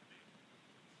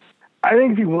 I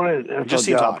think if you want an NFL Just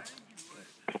seems job,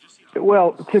 odd.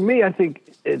 Well, to me, I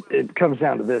think it comes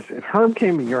down to this. If Herm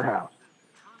came to your house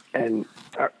and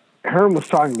Herm was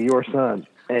talking to your son,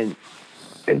 and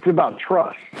it's about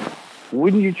trust,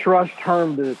 wouldn't you trust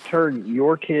Herm to turn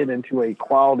your kid into a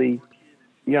quality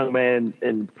young man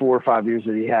in 4 or 5 years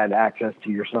that he had access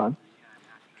to your son?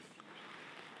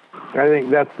 I think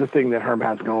that's the thing that Herm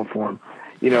has going for him.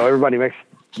 Everybody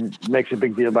makes a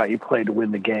big deal about you play to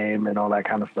win the game and all that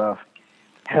kind of stuff.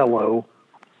 Hello.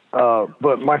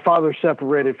 But my father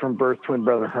separated from birth twin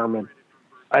brother Herman.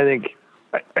 I think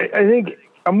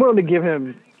I'm willing to give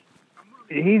him.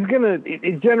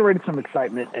 It generated some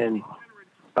excitement and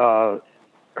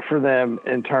for them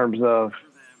in terms of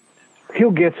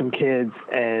he'll get some kids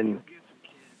and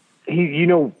he's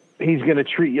going to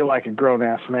treat you like a grown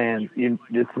ass man.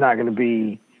 It's not going to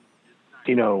be,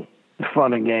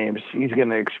 fun and games. He's going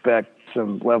to expect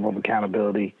some level of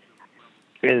accountability.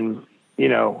 And,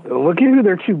 look at who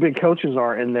their two big coaches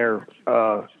are in their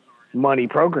money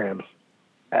programs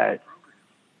at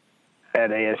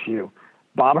ASU.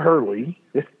 Bob Hurley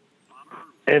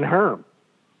and Herm.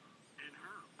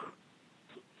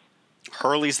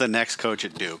 Hurley's the next coach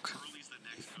at Duke.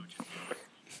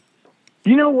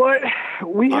 You know what?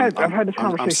 I've had this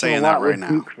conversation I'm saying a lot that right with now.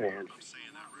 Duke fans.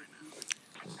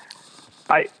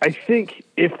 I think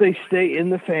if they stay in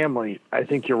the family, I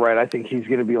think you're right. I think he's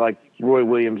going to be like Roy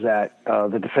Williams at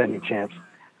the defending champs.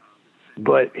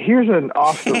 But here's an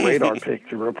off-the-radar pick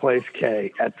to replace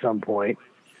K at some point.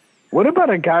 What about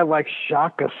a guy like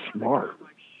Shaka Smart?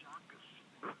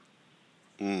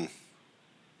 I'm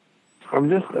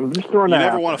just throwing You that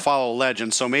never out want there. to follow a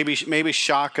legend, so maybe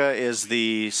Shaka is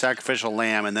the sacrificial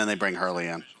lamb, and then they bring Hurley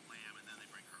in.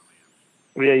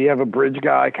 Yeah, you have a bridge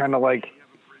guy, kind of like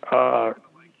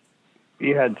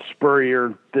you had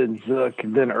Spurrier, then Zook,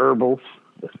 then Herbals.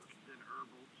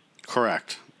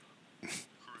 Correct.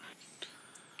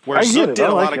 Where get Zook it. did I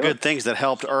a like lot of it. good things that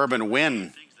helped Urban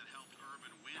win,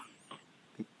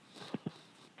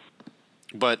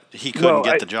 but he couldn't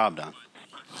get the job done.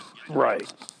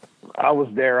 Right. I was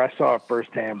there. I saw it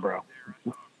firsthand, bro.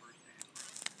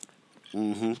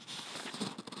 Mm-hmm.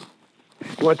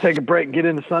 You want to take a break and get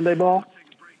into Sunday ball?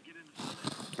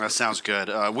 That sounds good.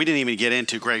 We didn't even get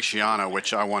into Greg Schiano,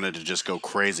 which I wanted to just go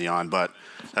crazy on, but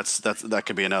that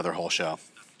could be another whole show.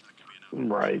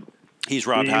 Right. He's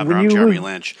Rob When Havner. I'm you Jeremy lose-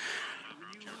 Lynch.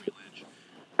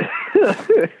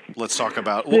 Let's talk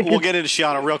about. We'll get into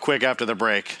Schiano real quick after the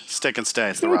break. Stick and stay.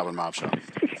 It's the Rob and Mob Show.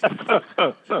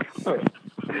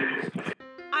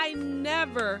 I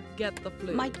never get the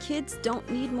flu. My kids don't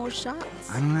need more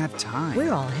shots. I don't have time.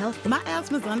 We're all healthy. My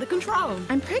asthma's under control.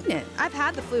 I'm pregnant. I've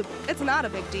had the flu. It's not a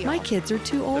big deal. My kids are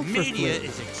too old for flu.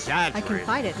 is exaggerating. I can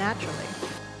fight it naturally.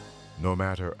 No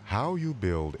matter how you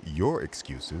build your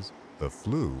excuses, the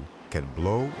flu can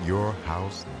blow your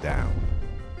house down.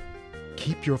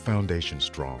 Keep your foundation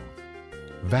strong.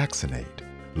 Vaccinate.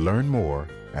 Learn more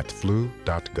at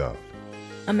flu.gov.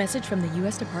 A message from the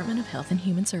U.S. Department of Health and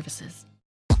Human Services.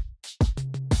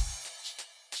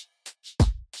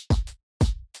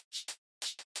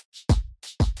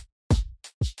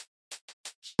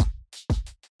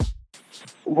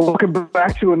 Welcome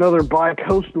back to another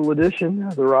bi-coastal edition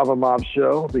of the Rob and Mob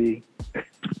Show, the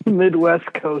Midwest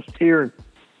Coast here in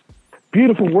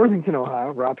beautiful Worthington,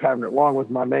 Ohio. Rob Havner, along with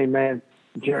my main man,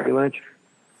 Jerry Lynch.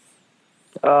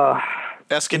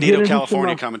 Escondido,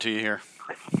 California, coming to you here.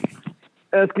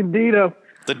 Escondido.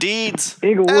 The Deeds.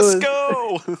 Inglewood.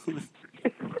 Esco.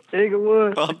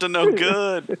 Inglewood. Up to no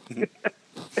good.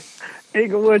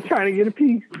 Inglewood trying to get a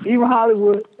piece. Even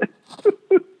Hollywood.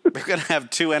 We're going to have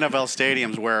two NFL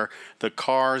stadiums where the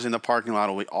cars in the parking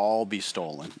lot will all be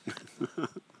stolen.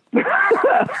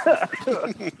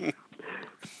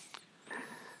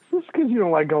 Just because you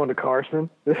don't like going to Carson.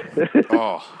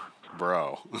 Oh,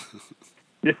 bro.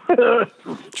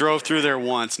 Drove through there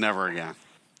once, never again.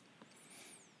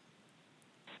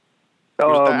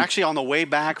 Actually, on the way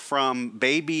back from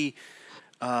baby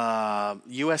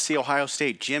USC Ohio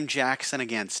State, Jim Jackson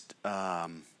against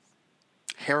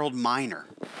Harold Miner.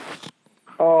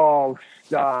 Oh,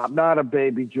 stop. Not a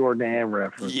baby Jordan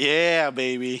reference. Yeah,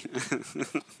 baby.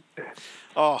 That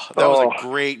was a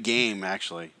great game,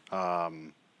 actually.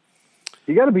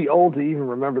 You got to be old to even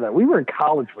remember that. We were in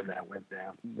college when that went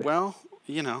down. Well,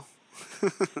 you know.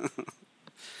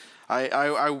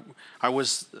 I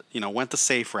was, went the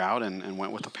safe route and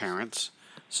went with the parents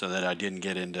so that I didn't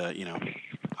get into,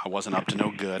 I wasn't up to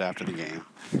no good after the game.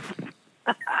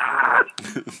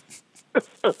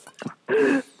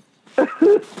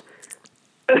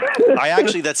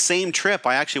 That same trip,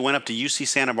 I actually went up to UC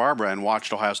Santa Barbara and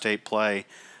watched Ohio State play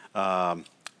the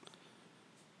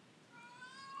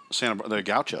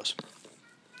Gauchos.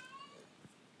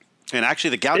 And actually,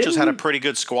 the Gauchos had a pretty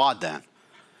good squad then.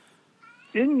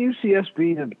 Didn't UCS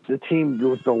be the team that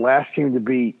was the last team to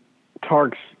beat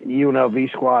Tark's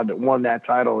UNLV squad that won that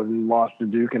title and lost to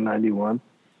Duke in 91?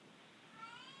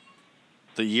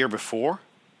 The year before?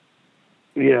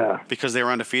 Yeah. Because they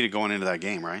were undefeated going into that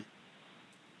game, right?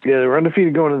 Yeah, they were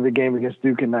undefeated going into the game against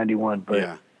Duke in 91. But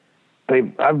yeah.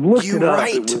 I've looked it up.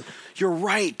 Right. You're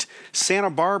right. Santa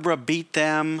Barbara beat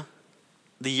them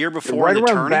the year before right in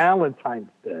the around tourney? Valentine's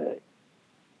Day.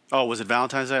 Oh, was it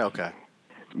Valentine's Day? Okay.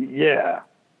 Yeah.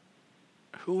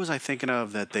 Who was I thinking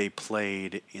of that they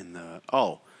played in the...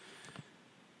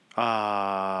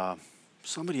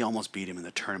 somebody almost beat him in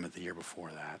the tournament the year before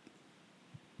that.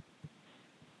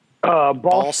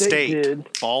 Ball State did.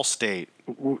 Ball State.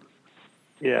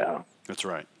 Yeah. That's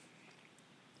right.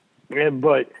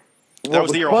 But that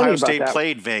was the year Ohio State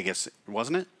played Vegas,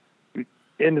 wasn't it?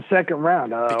 In the second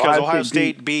round. Because Ohio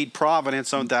State beat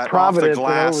Providence on that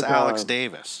off-the-glass Alex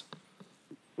Davis.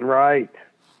 Right.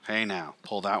 Hey, now.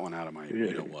 Pull that one out of my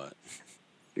you-know-what.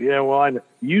 Yeah, well, I know.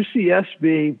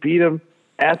 UCSB beat them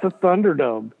at the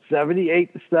Thunderdome,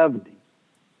 78-70.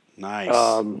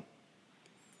 Nice.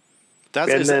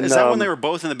 Is that when they were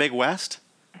both in the Big West?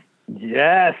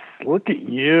 Yes. Look at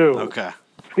you. Okay.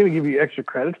 I'm going to give you extra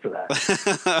credit for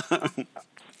that.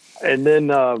 And then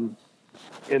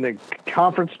in the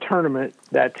conference tournament,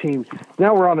 that team.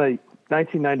 Now we're on a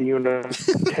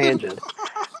 1990 tangent.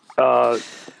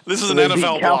 This is an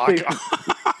NFL block.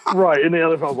 Right, in the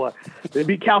NFL block. They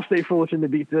beat Cal State Fullerton. They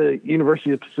beat the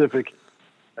University of Pacific.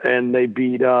 And they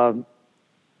beat Long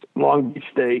Beach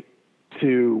State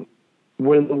to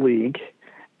win the league.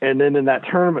 And then in that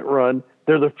tournament run,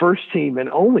 they're the first team and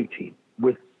only team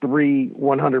with 3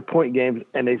 100-point games,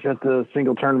 and they set the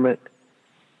single tournament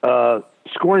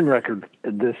scoring record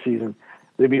this season.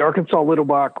 They beat Arkansas Little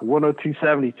Rock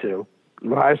 102-72,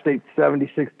 Ohio State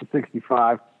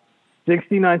 76-65,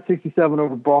 69-67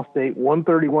 over Ball State,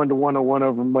 131-101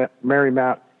 over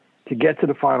Marymount to get to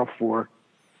the Final Four.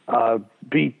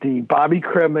 Beat the Bobby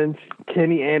Crimmins,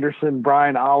 Kenny Anderson,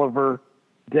 Brian Oliver,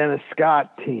 Dennis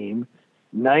Scott team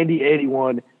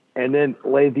 90-81, and then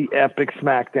laid the epic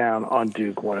smackdown on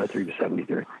Duke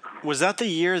 103-73. Was that the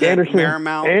year that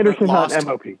Marymount lost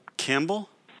MOP. Kimball?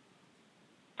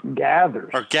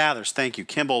 Gathers. Thank you.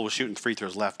 Kimball was shooting free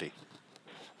throws lefty.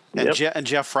 And, and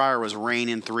Jeff Fryer was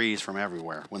raining threes from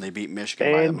everywhere when they beat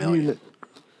Michigan by 1 million.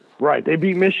 Right. They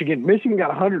beat Michigan. Michigan got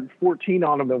 114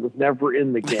 on them that was never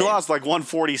in the game. They lost like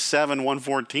 147,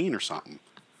 114 or something.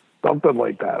 Something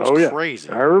like that. It was crazy.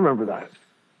 I remember that.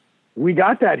 We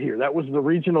got that here. That was the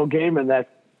regional game in that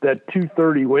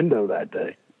 2:30 window that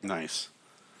day. Nice.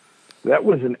 That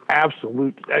was an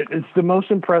absolute – it's the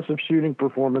most impressive shooting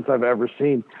performance I've ever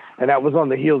seen, and that was on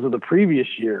the heels of the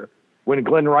previous year when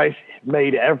Glenn Rice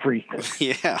made everything.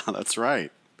 Yeah, that's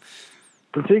right.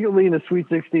 Particularly in the Sweet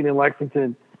 16 in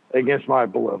Lexington against my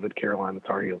beloved Carolina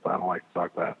Tar Heels. I don't like to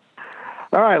talk that.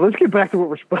 All right, let's get back to what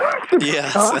we're supposed to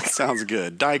Yes, that sounds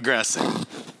good. Digressing.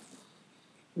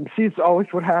 See, it's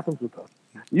always what happens with us.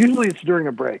 Usually it's during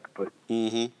a break, but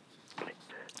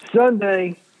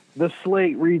Sunday – the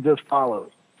slate reads as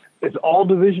follows. It's all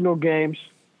divisional games,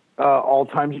 all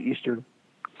times Eastern.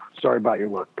 Sorry about your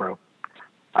luck, bro.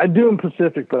 I do them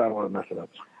Pacific, but I don't want to mess it up.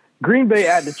 Green Bay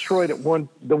at Detroit at 1.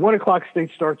 The 1 o'clock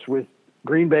state starts with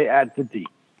Green Bay at the D.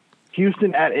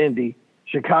 Houston at Indy.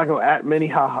 Chicago at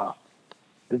Minnehaha.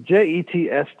 The Jets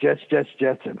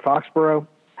in Foxborough.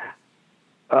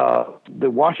 The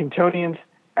Washingtonians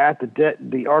at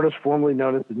the artist formerly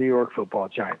known as the New York Football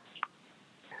Giants.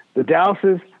 The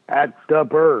Dallases at the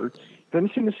Birds,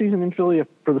 finishing the season in Philly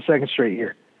for the second straight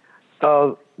year.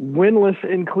 Winless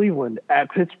in Cleveland at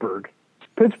Pittsburgh.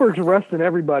 Pittsburgh's arresting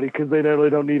everybody because they really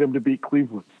don't need them to beat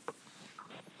Cleveland.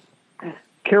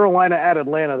 Carolina at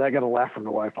Atlanta. I got a laugh from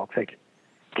the wife. I'll take it.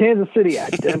 Kansas City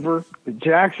at Denver.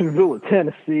 Jacksonville at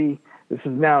Tennessee. This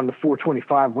is now in the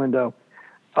 425 window.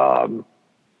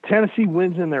 Tennessee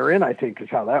wins and they're in, I think, is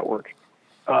how that works.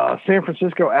 San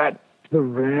Francisco at the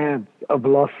Rams of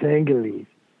Los Angeles.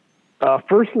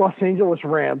 First Los Angeles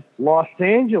Rams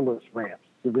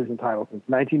division title since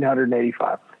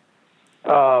 1985.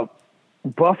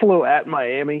 Buffalo at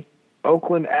Miami.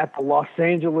 Oakland at the Los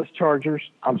Angeles Chargers.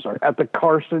 At the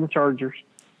Carson Chargers.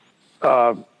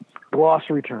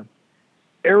 Glossary term.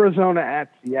 Arizona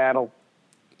at Seattle.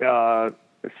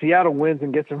 Seattle wins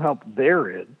and gets some help they're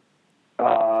in.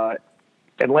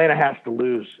 Atlanta has to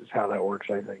lose is how that works,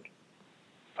 I think.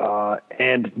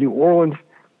 And New Orleans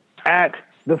at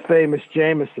the famous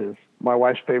Jameses, my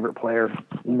wife's favorite player.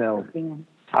 No,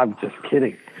 I'm just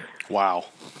kidding. Wow.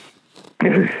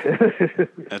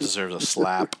 That deserves a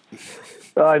slap.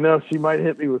 I know. She might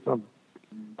hit me with something.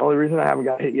 The only reason I haven't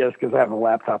got hit yet is because I have a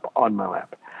laptop on my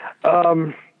lap.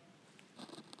 Of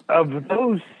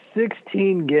those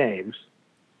 16 games,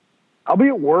 I'll be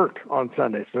at work on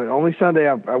Sunday. So the only Sunday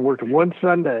I worked one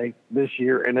Sunday this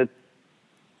year, and it's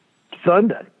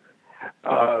Sunday.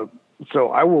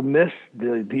 So I will miss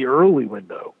the early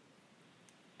window.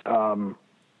 I'm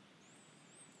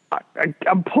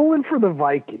pulling for the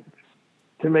Vikings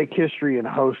to make history and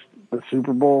host the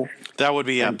Super Bowl. That would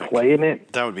be epic. Play in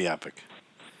it. That would be epic.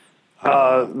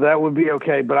 That would be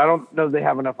okay, but I don't know they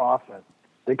have enough offense.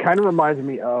 They kind of reminds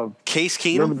me of Case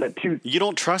Keenum. You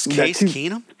don't trust Case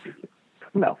Keenum?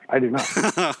 No, I do not.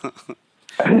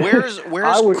 Where's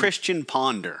Christian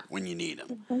Ponder when you need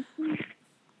him?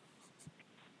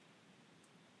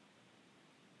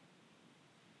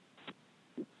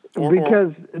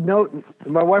 Because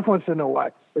my wife wants to know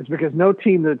why. It's because no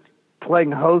team that's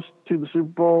playing host to the Super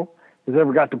Bowl has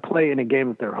ever got to play in a game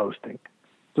that they're hosting.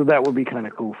 So that would be kind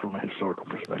of cool from a historical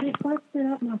perspective.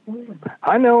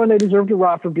 I know, and they deserve to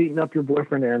rot for beating up your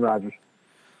boyfriend, Aaron Rodgers.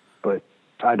 But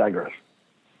I digress.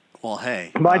 Well,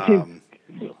 hey, my team,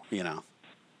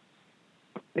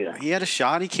 Yeah. He had a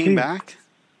shot. He came back.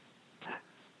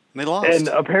 They lost. And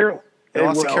apparently, They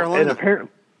lost to Carolina. And apparently,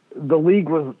 the league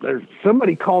was there.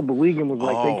 Somebody called the league and was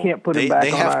like, they can't put him back.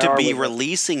 They have on to IR be with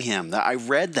releasing him. I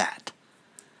read that.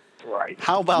 Right.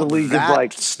 How about the league that is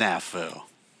like, snafu?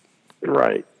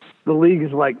 Right. The league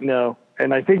is like, no,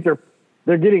 and I think they're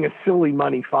getting a silly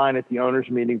money fine at the owners'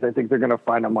 meetings. I think they're going to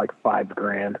fine them like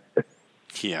 $5,000.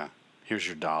 Yeah. Here's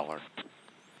your $1.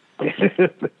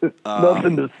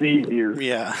 Nothing to see here.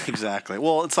 Yeah, exactly.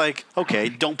 Well, it's like, okay,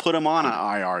 don't put him on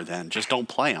an IR then. Just don't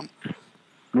play him.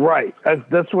 Right.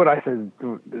 That's what I said.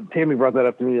 Tammy brought that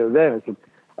up to me the other day. And I said,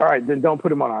 all right, then don't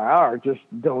put him on IR. Just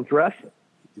don't dress him.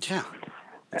 Yeah.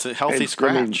 It's a healthy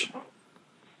scratch.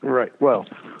 Right. Well,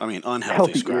 I mean,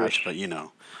 unhealthy scratch, but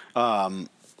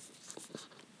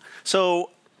So,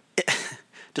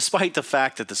 despite the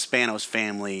fact that the Spanos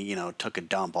family, took a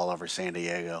dump all over San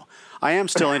Diego, I am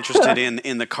still interested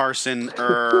in the Carson,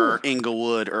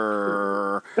 Inglewood,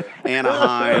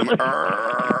 Anaheim,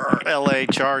 LA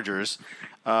Chargers.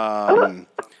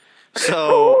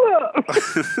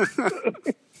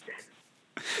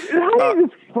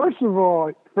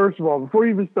 First of all, before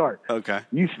you even start, okay,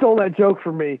 you stole that joke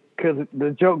from me because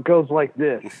the joke goes like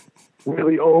this: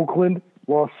 really, Oakland,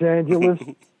 Los Angeles,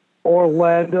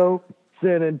 Orlando,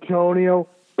 San Antonio,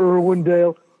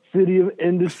 Irwindale, City of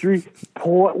Industry,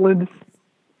 Portland,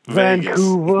 Vegas.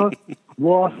 Vancouver,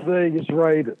 Las Vegas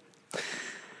Raiders.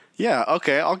 Yeah,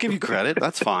 okay, I'll give you credit.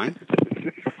 That's fine.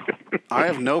 I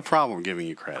have no problem giving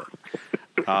you credit.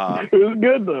 It was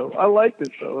good, though. I liked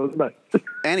it, though. It was nice.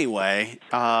 Anyway,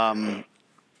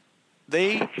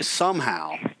 they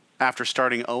somehow, after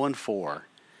starting 0-4,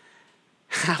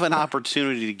 have an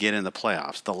opportunity to get in the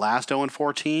playoffs. The last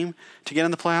 0-4 team to get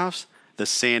in the playoffs, the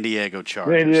San Diego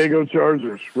Chargers. San Diego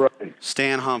Chargers, right.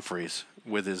 Stan Humphries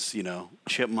with his,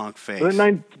 chipmunk face. Was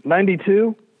it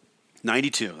 92?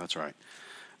 92, that's right.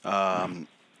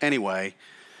 Anyway,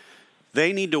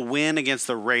 they need to win against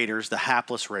the Raiders, the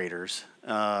hapless Raiders,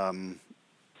 and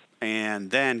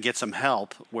then get some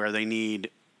help where they need,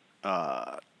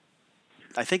 I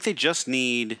think they just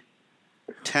need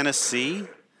Tennessee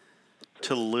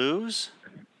to lose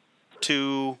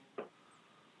to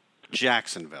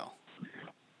Jacksonville.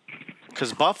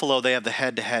 Because Buffalo they have the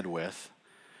head-to-head with,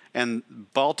 and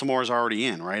Baltimore's already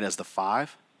in, right, as the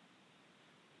 5?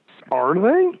 Are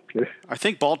they? I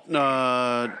think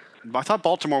I thought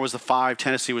Baltimore was the 5,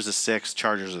 Tennessee was the 6,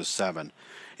 Chargers are the 7.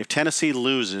 If Tennessee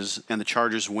loses and the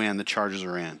Chargers win, the Chargers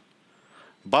are in.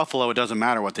 Buffalo, it doesn't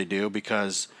matter what they do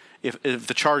because if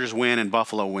the Chargers win and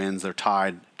Buffalo wins, they're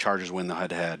tied. Chargers win the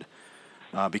head-to-head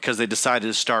because they decided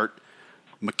to start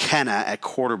McKenna at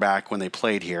quarterback when they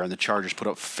played here, and the Chargers put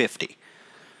up 50.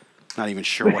 Not even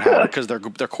sure what happened because their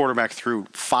quarterback threw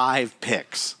 5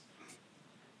 picks.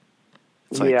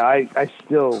 I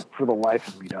still, for the life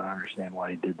of me, don't understand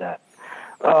why he did that.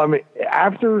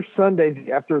 After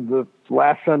the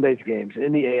last Sunday's games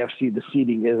in the AFC, the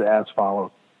seeding is as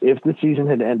follows. If the season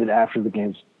had ended after the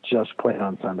games just played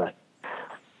on Sunday,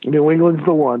 New England's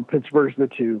the 1, Pittsburgh's the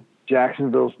 2,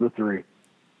 Jacksonville's the 3,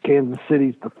 Kansas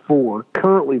City's the 4,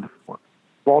 currently the 4,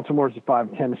 Baltimore's the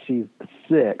 5, Tennessee's the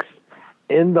 6.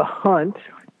 In the hunt,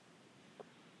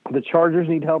 the Chargers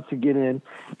need help to get in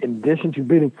addition to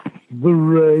beating the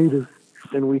Raiders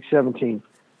in Week 17.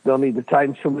 They'll need the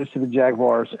Titans to lose to the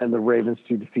Jaguars and the Ravens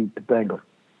to defeat the Bengals.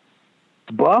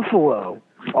 Buffalo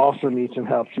also needs some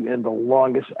help to end the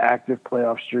longest active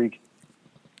playoff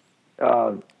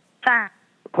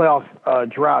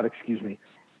drought,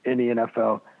 in the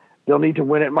NFL. They'll need to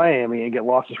win at Miami and get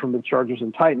losses from the Chargers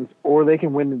and Titans, or they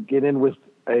can win and get in with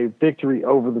a victory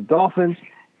over the Dolphins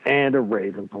and a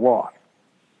Ravens loss.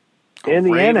 In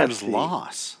the Ravens NFC,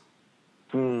 loss.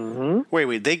 Mm-hmm.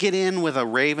 Wait. They get in with a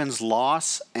Ravens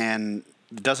loss, and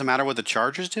it doesn't matter what the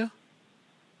Chargers do?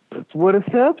 That's what it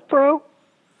says, bro.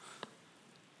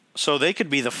 So they could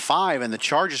be the 5, and the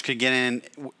Chargers could get in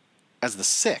as the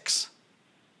 6,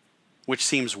 which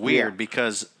seems weird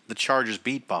because the Chargers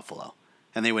beat Buffalo,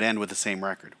 and they would end with the same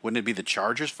record. Wouldn't it be the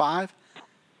Chargers 5?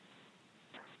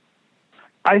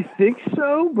 I think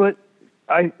so, but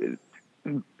I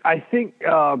think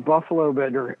Buffalo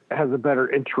has a better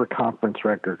intra-conference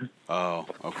record. Oh,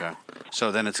 okay.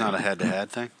 So then it's not a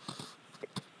head-to-head thing?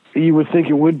 You would think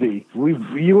it would be.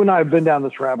 You and I have been down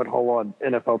this rabbit hole on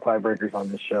NFL tiebreakers on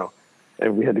this show,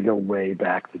 and we had to go way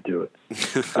back to do it.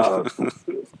 It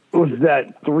was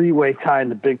that 3-way tie in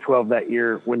the Big 12 that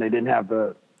year when they didn't have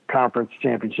the conference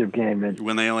championship game. And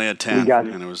when they only had 10,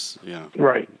 and it was,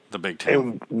 right. The Big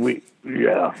 10. And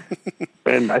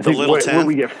and I think little 10. when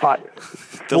we get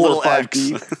 5, the little 5 X.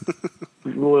 deep, the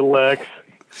little X,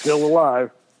 still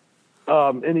alive.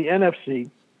 In the NFC,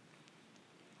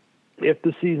 if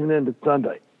the season ended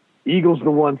Sunday. Eagles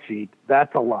the 1 seed.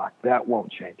 That's a lock. That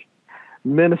won't change.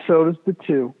 Minnesota's the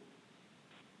 2.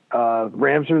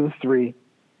 Rams are the 3.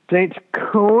 Saints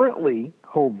currently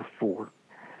hold the 4.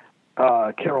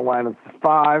 Carolina's the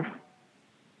 5.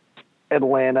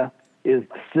 Atlanta is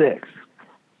the 6.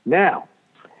 Now,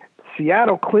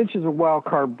 Seattle clinches a wild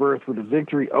card berth with a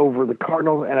victory over the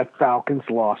Cardinals and a Falcons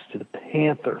loss to the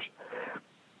Panthers.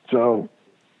 So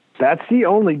that's the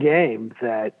only game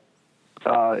that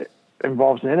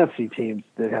involves an NFC team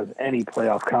that has any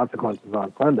playoff consequences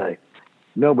on Sunday.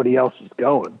 Nobody else is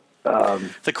going.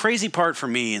 The crazy part for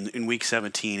me in Week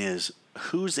 17 is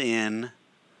who's in,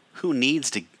 who needs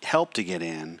to help to get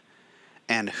in,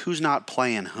 and who's not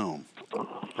playing whom,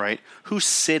 right? Who's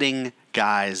sitting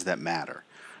guys that matter.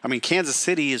 I mean, Kansas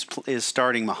City is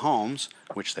starting Mahomes,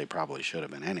 which they probably should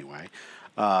have been anyway.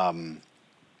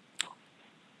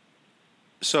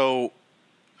 So,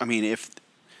 I mean, if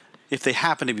they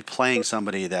happen to be playing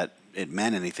somebody that it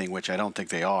meant anything, which I don't think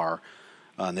they are,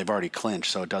 and they've already clinched,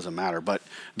 so it doesn't matter. But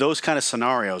those kind of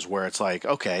scenarios where it's like,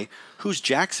 okay, who's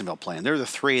Jacksonville playing? They're the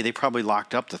 3. They probably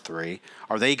locked up the 3.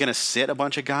 Are they going to sit a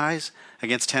bunch of guys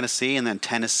against Tennessee, and then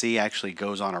Tennessee actually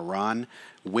goes on a run,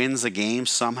 wins the game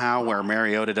somehow where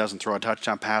Mariota doesn't throw a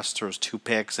touchdown pass, throws 2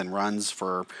 picks, and runs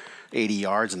for 80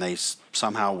 yards, and they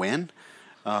somehow win?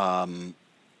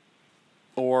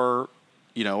 Or,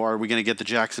 you know, are we going to get the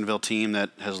Jacksonville team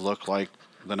that has looked like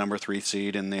the number 3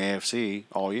 seed in the AFC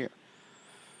all year?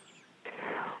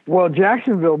 Well,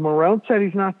 Jacksonville, Marone said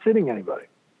he's not sitting anybody.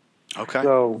 Okay.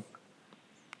 So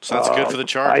that's good for the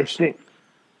Chargers. I think,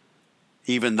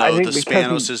 even though the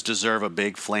Spanoses deserve a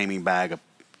big flaming bag of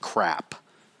crap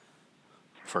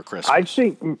for Christmas. I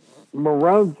think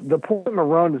Marone, the point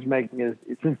Marone is making is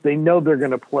since they know they're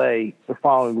going to play the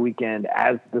following weekend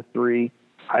as the 3,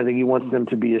 I think he wants them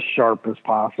to be as sharp as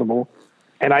possible.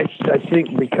 And I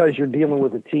think because you're dealing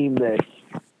with a team that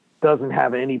doesn't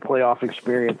have any playoff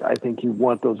experience, I think you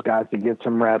want those guys to get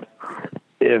some reps.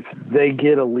 If they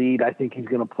get a lead, I think he's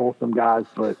going to pull some guys.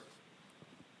 But,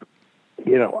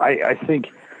 you know, I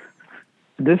think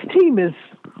this team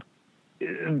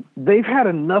they've had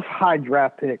enough high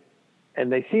draft picks,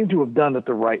 and they seem to have done it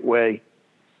the right way,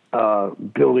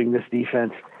 building this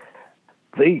defense.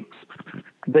 They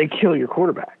kill your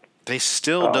quarterback. They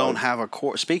still don't have a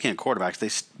speaking of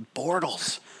quarterbacks,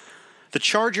 Bortles. The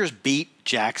Chargers beat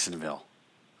Jacksonville,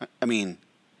 I mean,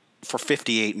 for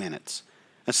 58 minutes.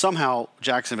 And somehow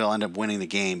Jacksonville ended up winning the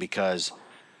game because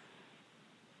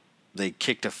they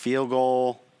kicked a field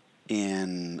goal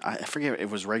in, I forget if it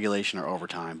was regulation or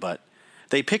overtime, but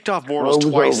they picked off Bortles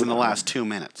twice in the last 2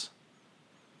 minutes.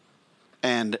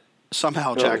 And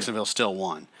somehow Jacksonville still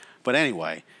won. But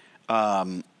anyway,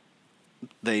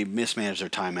 they mismanaged their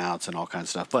timeouts and all kinds of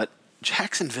stuff. But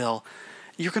Jacksonville,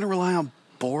 you're going to rely on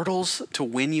Bortles to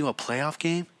win you a playoff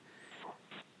game?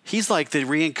 He's like the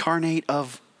reincarnate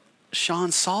of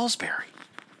Sean Salisbury.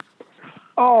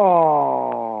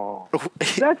 Oh,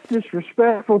 that's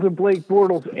disrespectful to Blake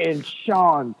Bortles and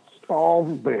Sean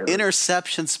Salisbury.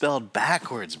 Interception spelled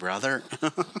backwards, brother.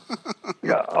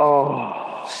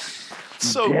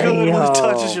 So damn. Good when it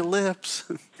touches your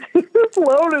lips. It's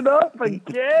loaded up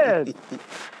again.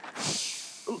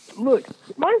 Look,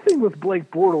 my thing with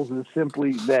Blake Bortles is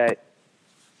simply that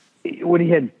when he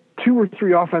had 2 or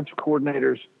 3 offensive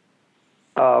coordinators,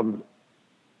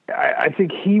 I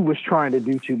think he was trying to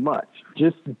do too much.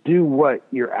 Just do what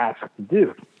you're asked to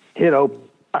do. Hit open.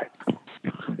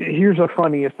 Here's a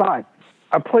funny aside.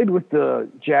 I played with the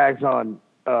Jags on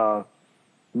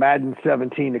Madden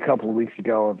 17 a couple of weeks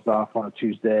ago. I was off on a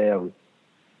Tuesday. I was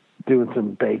doing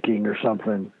some baking or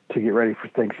something to get ready for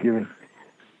Thanksgiving.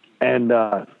 And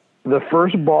the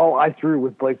first ball I threw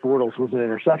with Blake Bortles was an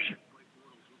interception.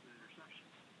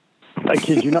 I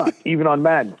kid you not. Even on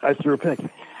Madden, I threw a pick.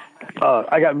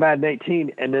 I got Madden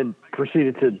 18 and then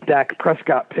proceeded to Dak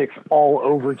Prescott picks all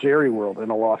over Jerry World in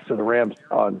a loss to the Rams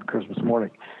on Christmas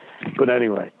morning. But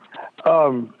anyway,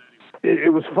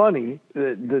 it was funny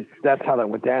that's how that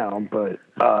went down. But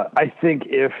I think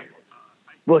if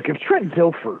Trent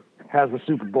Dilfer has a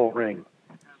Super Bowl ring,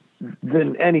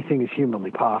 then anything is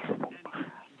humanly possible.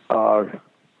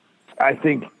 I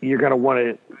think you're going to want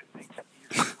to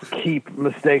keep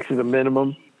mistakes at a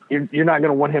minimum. You're not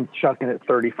going to want him chucking it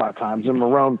 35 times. And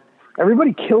Marone,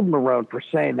 everybody killed Marone for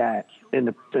saying that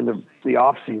in the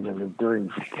off season during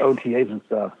OTAs and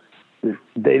stuff.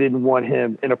 They didn't want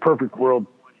him in a perfect world.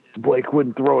 Blake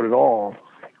wouldn't throw it at all,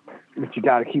 but you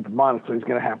got to keep him on it. So he's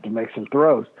going to have to make some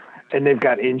throws. And they've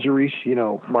got injuries. You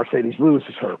know, Mercedes Lewis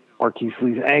is hurt. Marquise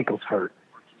Lee's ankle's hurt.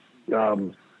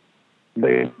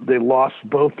 They lost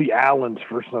both the Allens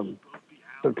for some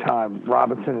some time,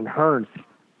 Robinson and Hearns,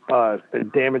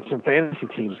 damaged some fantasy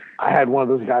teams. I had one of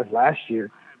those guys last year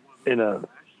in a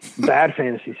bad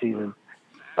fantasy season.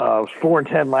 Was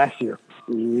 4-10 last year,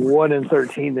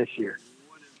 1-13 this year.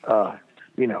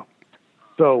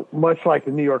 So much like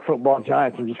the New York Football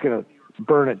Giants, I'm just going to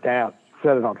burn it down,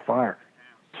 set it on fire.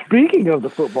 Speaking of the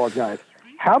Football Giants,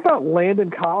 how about Landon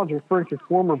Collins referring to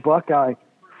former Buckeye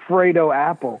Fredo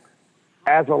Apple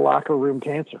as a locker room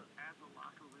cancer?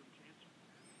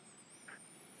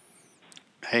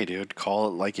 Hey, dude, call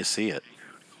it like you see it.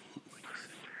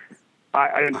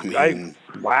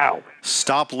 Wow.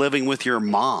 Stop living with your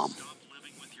mom.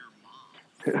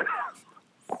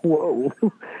 Whoa.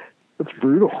 That's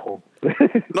brutal.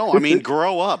 No, I mean,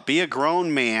 grow up. Be a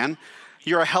grown man.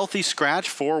 You're a healthy scratch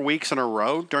 4 weeks in a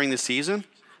row during the season.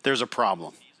 There's a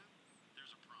problem.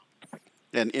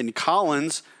 And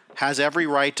Collins has every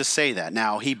right to say that.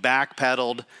 Now, he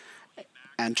backpedaled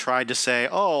and tried to say,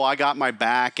 oh, I got my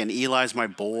back and Eli's my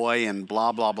boy and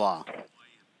blah, blah, blah.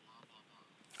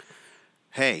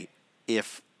 Hey,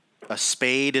 if a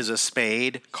spade is a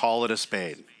spade, call it a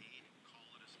spade.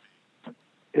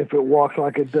 If it walks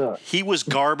like a duck. He was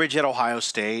garbage at Ohio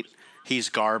State. He's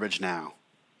garbage now.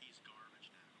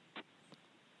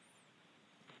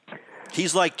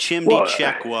 He's like Chimdi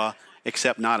Chekwa,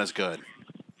 except not as good.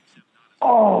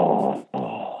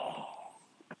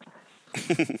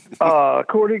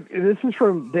 This is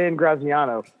from Dan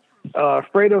Graziano.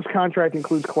 Fredo's contract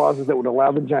includes clauses that would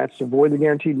allow the Giants to void the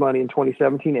guaranteed money in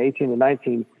 2017, 18, and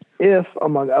 19 if,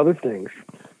 among other things,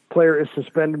 player is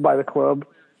suspended by the club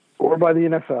or by the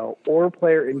NFL, or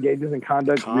player engages in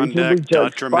conduct reasonably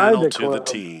judged by the club to the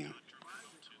team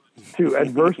to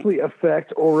adversely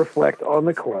affect or reflect on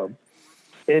the club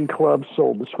in club's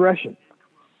sole discretion.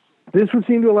 This would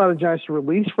seem to allow the Giants to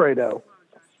release Fredo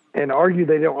and argue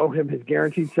they don't owe him his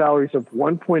guaranteed salaries of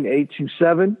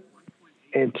 $1.827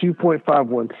 and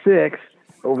 $2.516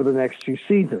 over the next two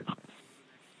seasons.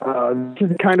 This is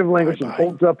the kind of language that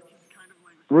holds up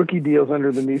rookie deals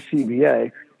under the new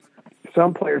CBA.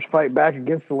 Some players fight back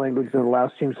against the language that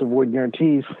allows teams to avoid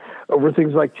guarantees over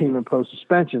things like team-imposed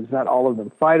suspensions. Not all of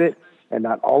them fight it, and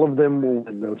not all of them will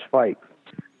win those fights.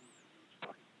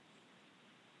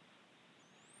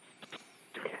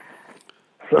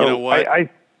 So you know what?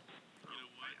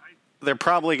 They're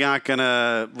probably not going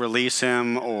to release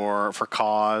him or for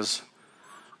cause.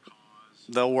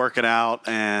 They'll work it out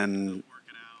and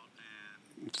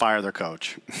fire their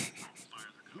coach.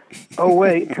 Oh,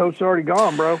 wait. Coach's already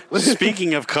gone, bro.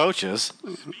 Speaking of coaches,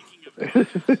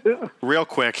 real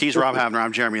quick, he's Rob Havner.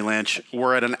 I'm Jeremy Lynch.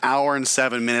 We're at 1 hour and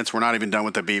 7 minutes. We're not even done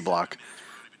with the B block.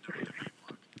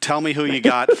 Tell me who you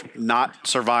got not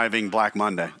surviving Black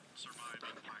Monday.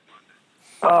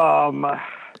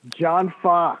 John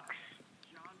Fox.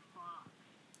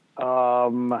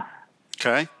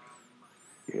 Okay.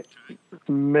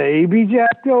 Maybe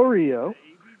Jack Del Rio.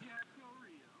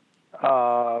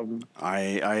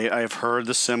 I've heard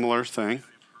the similar thing.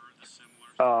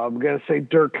 I'm going to say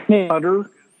Dirk Cutter.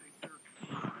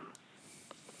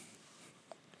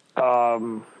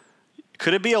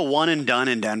 Could it be a one and done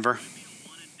in Denver?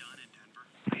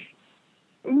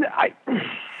 The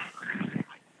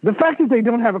fact that they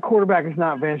don't have a quarterback is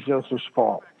not Vance Joseph's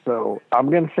fault. So I'm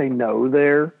going to say no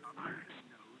there.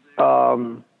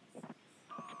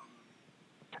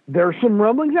 There's some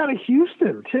rumblings out of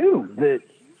Houston, too, that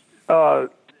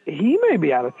he may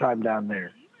be out of time down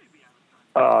there.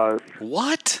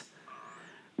 What?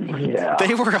 Yeah.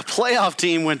 They were a playoff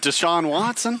team with Deshaun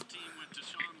Watson.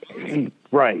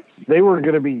 Right. They were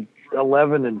going to be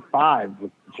 11-5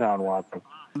 with Deshaun Watson.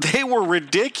 They were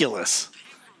ridiculous.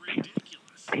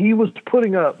 He was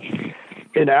putting up,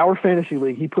 in our fantasy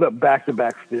league, he put up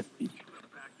back-to-back 50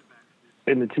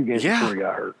 in the 2 games before he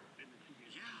got hurt.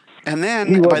 And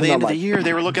then, by the end of the year,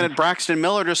 they were looking at Braxton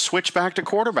Miller to switch back to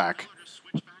quarterback.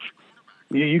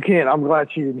 You can't. I'm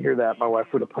glad she didn't hear that. My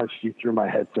wife would have punched you through my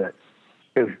headset.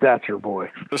 Because that's her boy.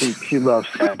 She loves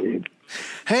that dude.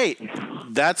 Hey,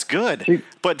 that's good.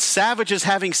 But Savage is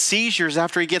having seizures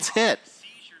after he gets hit.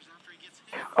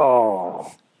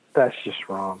 Oh, that's just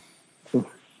wrong.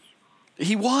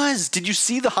 He was. Did you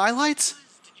see the highlights?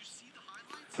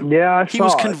 Yeah, he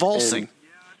was convulsing.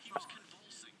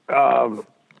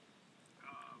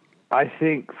 I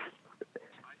think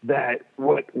that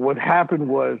what happened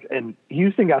was, and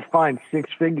Houston got fined 6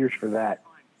 figures for that.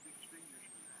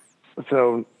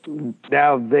 So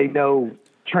now they know,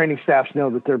 training staffs know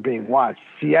that they're being watched.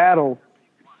 Seattle.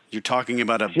 You're talking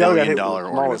about $1 billion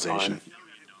organization.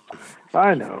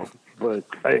 I know, but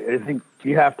I think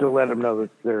you have to let them know that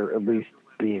they're at least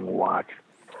being watched.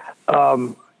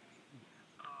 I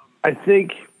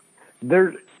think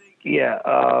maybe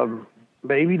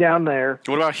down there.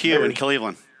 What about Hugh in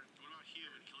Cleveland?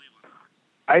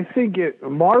 I think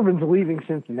Marvin's leaving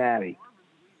Cincinnati,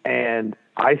 and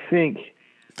I think.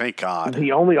 Thank God.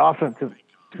 The only offensive.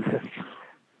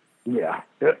 Yeah.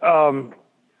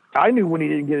 I knew when he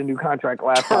didn't get a new contract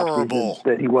last offseason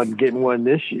that he wasn't getting one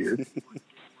this year.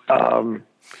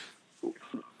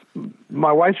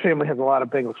 My wife's family has a lot of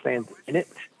Bengals fans in it.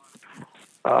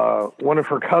 One of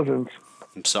her cousins,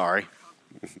 I'm sorry,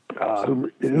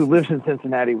 who lives in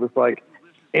Cincinnati, was like,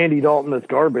 Andy Dalton is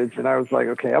garbage. And I was like,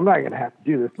 okay, I'm not going to have to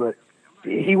do this. But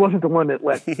he wasn't the one that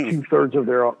let 2/3 of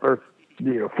their, or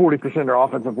 40% of their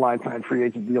offensive line sign free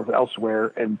agent deals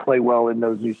elsewhere and play well in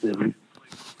those new cities.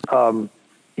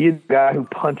 He's the guy who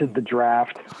punted the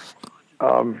draft.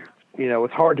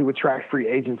 It's hard to attract free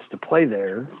agents to play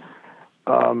there.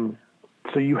 So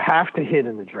you have to hit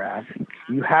in the draft.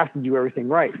 You have to do everything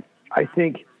right. I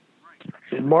think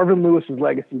Marvin Lewis's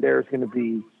legacy there is going to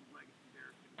be,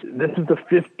 this is the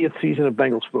 50th season of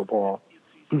Bengals football.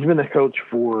 He's been the coach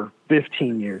for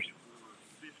 15 years.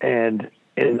 And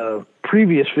in the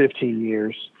previous 15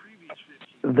 years,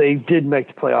 they did make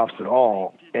the playoffs at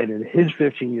all. And in his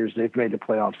 15 years, they've made the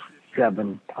playoffs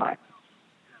 7 times.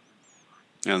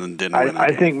 And then didn't win.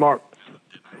 I think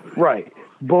right.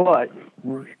 But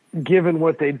given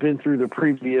what they've been through the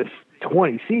previous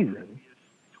 20 seasons,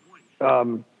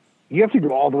 you have to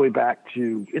go all the way back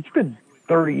to, it's been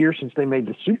 30 years since they made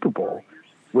the Super Bowl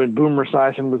when Boomer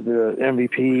Esiason was the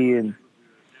MVP and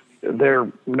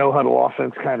their no-huddle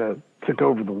offense kind of took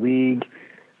over the league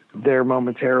there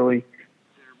momentarily.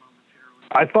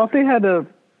 I thought they had a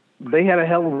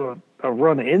hell of a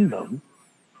run in them.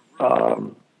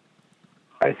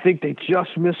 I think they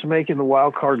just missed making the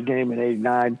wild card game in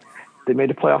 '89. They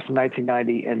made the playoffs in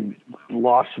 1990 and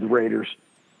lost to the Raiders,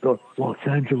 the Los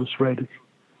Angeles Raiders.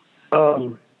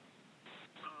 And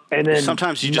then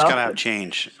sometimes you just got to have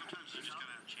change.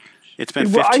 It's been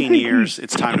 15 years.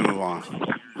 It's time to move on.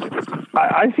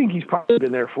 I think he's probably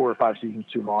been there 4 or 5 seasons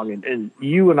too long, and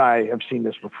you and I have seen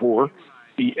this before.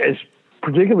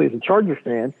 Particularly as a Chargers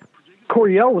fan,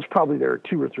 Coryell was probably there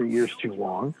 2 or 3 years too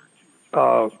long.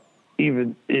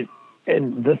 And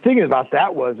the thing about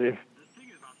that was, if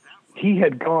he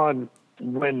had gone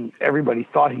when everybody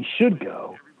thought he should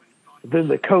go, then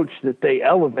the coach that they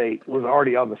elevate was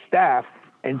already on the staff,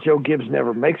 and Joe Gibbs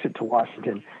never makes it to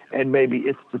Washington, and maybe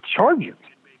it's the Chargers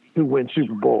who win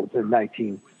Super Bowls in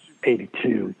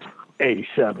 1982,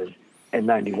 87, and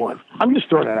 91. I'm just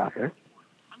throwing that out there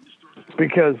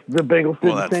because the Bengals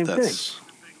did the same thing.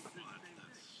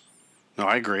 No,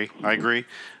 I agree.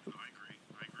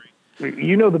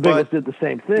 You know the Bengals did the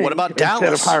same thing. What about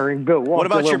Dallas? Instead of hiring Bill Walsh. What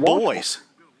about your boys?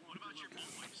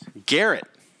 Garrett.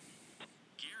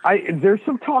 There's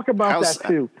some talk about that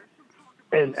too.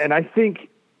 And I think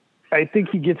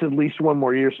he gets at least 1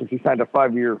 more year since he signed a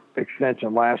 5-year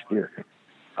extension last year.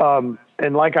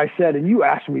 And like I said, and you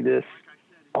asked me this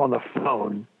on the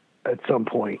phone at some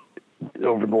point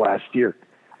over the last year,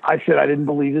 I said I didn't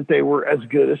believe that they were as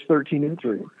good as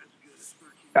 13-3.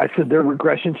 I said their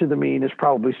regression to the mean is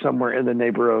probably somewhere in the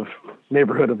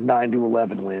neighborhood of 9 to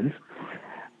 11 wins.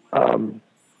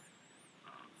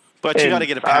 But you got to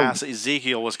get a pass.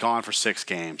 Ezekiel was gone for 6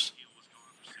 games.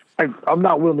 I'm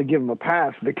not willing to give him a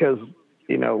pass because,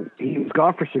 he was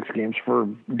gone for 6 games for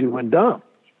doing dumb.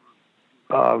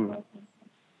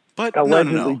 But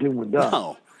allegedly doing dumb.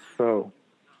 No. So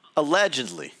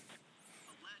allegedly.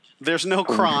 There's no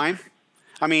crime.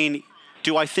 I mean,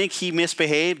 do I think he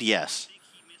misbehaved? Yes.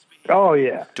 Oh,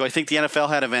 yeah. Do I think the NFL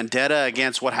had a vendetta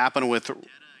against what happened with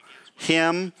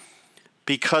him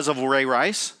because of Ray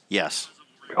Rice? Yes.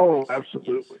 Oh,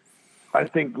 absolutely. I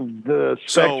think the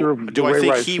specter of do the I Ray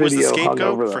think Rice he was the video hung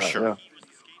scapegoat? over For that, sure.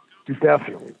 Yeah.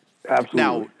 Definitely. Absolutely.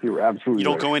 Now, You're absolutely you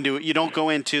don't right. go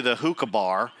into the hookah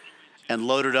bar and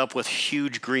load it up with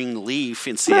huge green leaf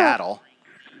in Seattle.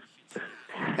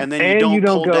 And then you don't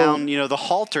pull down, the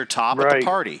halter top at the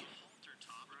party.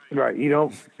 Right. You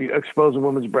don't expose a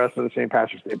woman's breast at the St.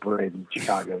 Patrick's Day parade in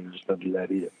Chicago. You just don't do that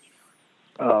either.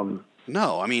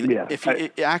 No, I mean, if you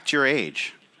act your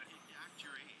age.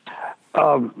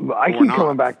 I keep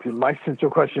coming back to my central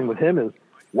question with him is,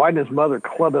 why did his mother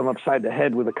club him upside the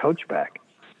head with a coach bag?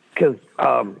 Because,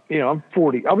 I'm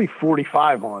 40. I'll be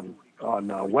 45 on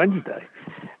Wednesday.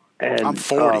 And I'm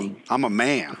 40. I'm a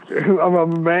man. I'm a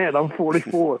man. I'm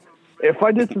 44. If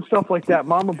I did some stuff like that,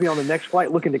 Mom would be on the next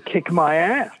flight looking to kick my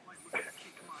ass.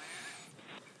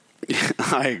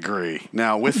 I agree.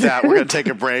 Now, with that, we're going to take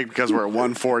a break because we're at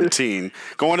 1:14.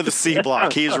 Going to the C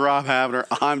block. He's Rob Havner.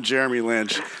 I'm Jeremy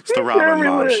Lynch. It's the Rob and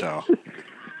Mom Show.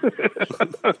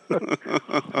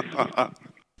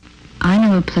 I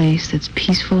know a place that's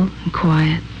peaceful and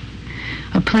quiet,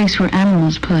 a place where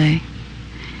animals play.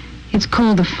 It's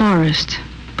called the forest,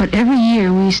 but every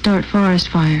year we start forest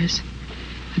fires.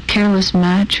 A careless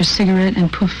match or cigarette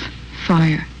and poof,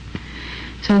 fire.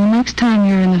 So the next time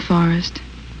you're in the forest,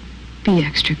 be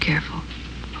extra careful,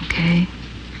 okay?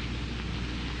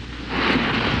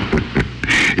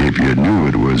 If you knew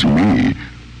it was me,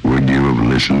 would you have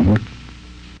listened?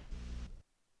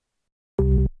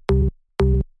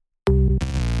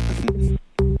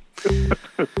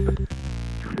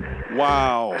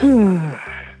 Wow.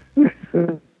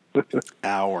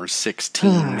 Hour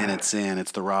 16 minutes in.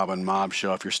 It's the Rob and Mob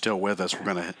Show. If you're still with us,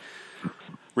 we're going to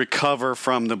recover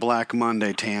from the Black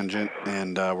Monday tangent,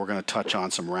 and we're going to touch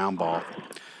on some round ball.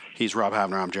 He's Rob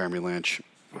Havner. I'm Jeremy Lynch.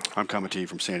 I'm coming to you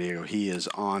from San Diego. He is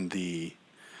on the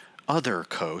other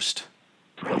coast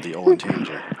of the Olin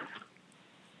tangent.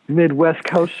 Midwest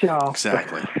Coast Show.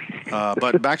 Exactly.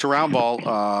 But back to round ball.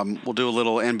 We'll do a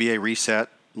little NBA reset,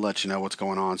 let you know what's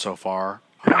going on so far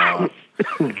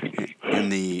in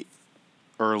the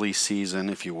early season,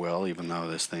 if you will, even though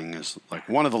this thing is like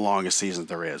one of the longest seasons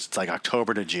there is. It's like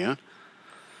October to June.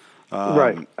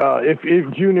 Right. If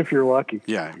June, if you're lucky.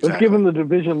 Yeah, exactly. Let's give them the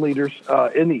division leaders.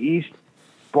 In the East,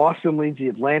 Boston leads the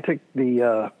Atlantic.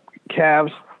 The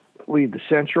Cavs lead the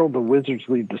Central. The Wizards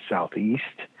lead the Southeast.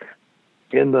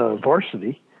 In the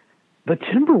varsity, the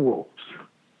Timberwolves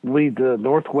lead the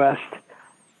Northwest.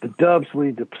 The Dubs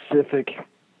lead the Pacific.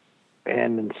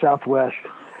 And in the Southwest,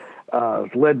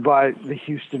 led by the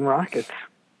Houston Rockets.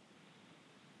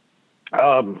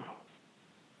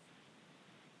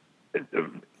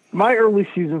 My early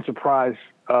season surprise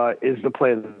is the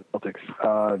play of the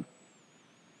Celtics.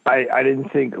 I didn't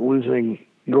think losing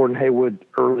Gordon Hayward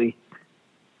early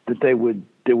that they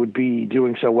would be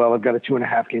doing so well. They've got a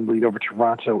 2.5 game lead over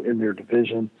Toronto in their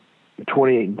division,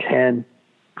 28-10.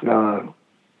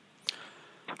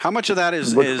 How much of that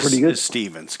is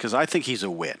Stevens? Because I think he's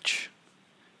a witch.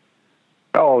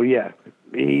 Oh yeah,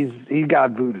 he's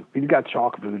got voodoo. He's got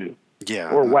chalk voodoo.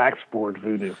 Yeah, or wax board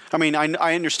voodoo. I mean,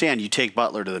 I understand you take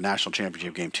Butler to the national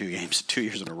championship game 2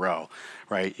 years in a row,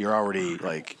 right? You're already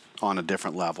like on a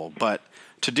different level. But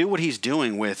to do what he's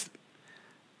doing with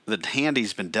the hand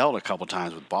he's been dealt a couple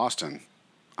times with Boston,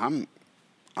 I'm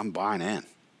buying in.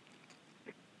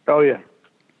 Oh yeah,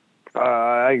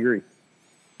 I agree.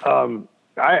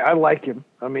 I like him.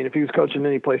 I mean, if he was coaching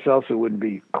any place else, it wouldn't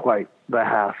be quite the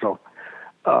hassle.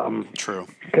 True.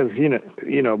 Because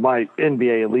you know, my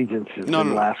NBA allegiance is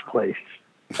in last place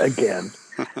again.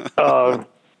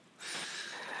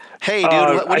 Hey, dude,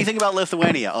 what do you think about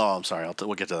Lithuania? Oh, I'm sorry.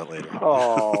 We'll get to that later.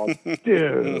 Oh,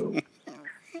 dude.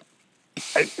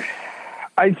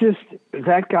 I just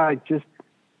that guy just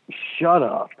shut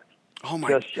up. Oh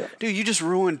my, dude, you just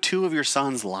ruined 2 of your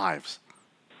sons' lives.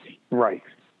 Right.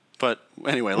 But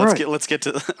anyway, let's get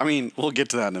to. I mean, we'll get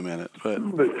to that in a minute. But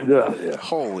yeah.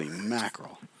 Holy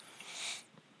mackerel!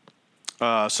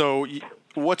 So,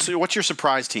 what's your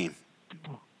surprise team,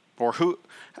 or who?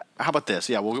 How about this?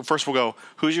 Yeah, we'll go.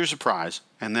 Who's your surprise,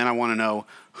 and then I want to know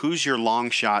who's your long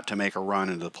shot to make a run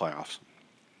into the playoffs.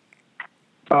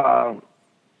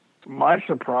 My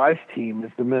surprise team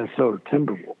is the Minnesota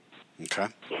Timberwolves. Okay.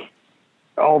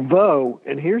 Although,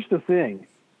 and here's the thing.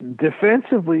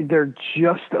 Defensively, they're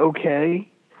just okay,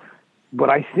 but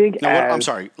I think I'm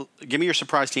sorry. Give me your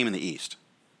surprise team in the East.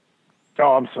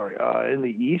 Oh, I'm sorry. In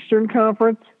the Eastern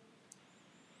Conference,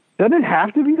 doesn't it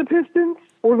have to be the Pistons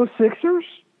or the Sixers?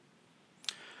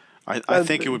 I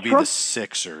think it would be the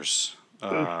Sixers.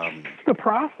 The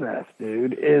process,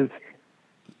 dude, is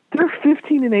they're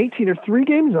 15-18 or 3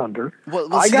 games under. Well,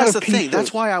 that's the thing.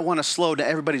 That's why I want to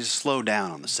everybody to slow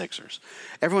down on the Sixers.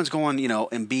 Everyone's going,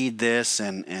 Embiid this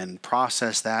and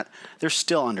process that. They're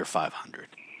still under 500.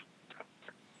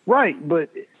 Right, but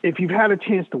if you've had a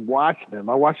chance to watch them,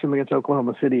 I watched them against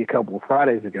Oklahoma City a couple of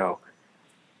Fridays ago,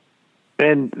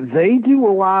 and they do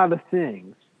a lot of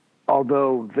things,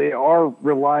 although they are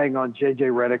relying on J.J.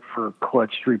 Redick for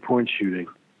clutch 3-point shooting.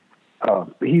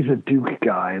 He's a Duke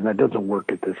guy, and that doesn't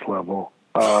work at this level.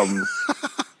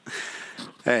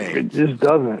 Hey, it just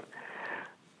doesn't.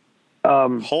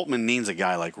 Holtman needs a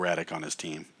guy like Redick on his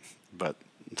team, but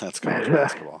that's college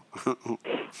basketball.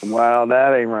 Wow,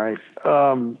 that ain't right.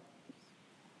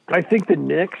 I think the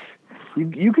Knicks,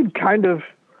 you could kind of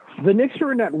 – the Knicks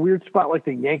are in that weird spot like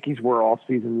the Yankees were all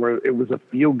season where it was a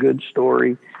feel-good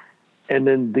story, and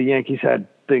then the Yankees had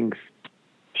things –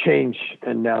 change,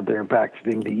 and now they're back to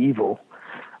being the evil.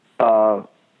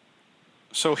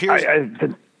 So here's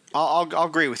I'll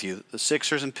agree with you. The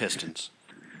Sixers and Pistons,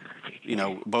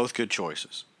 both good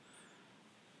choices.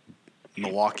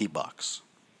 Milwaukee Bucks.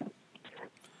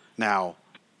 Now,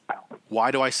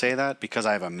 why do I say that? Because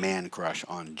I have a man crush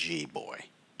on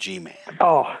G-Man.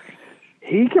 Oh,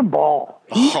 he can ball.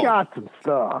 He's got some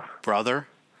stuff. Brother,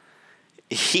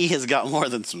 he has got more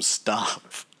than some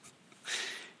stuff.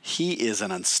 He is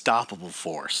an unstoppable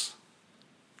force.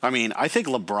 I mean, I think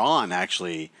LeBron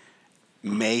actually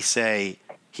may say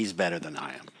he's better than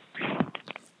I am.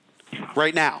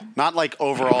 Right now. Not like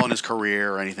overall in his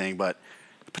career or anything, but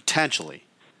potentially.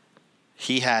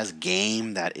 He has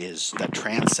game that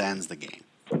transcends the game.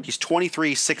 He's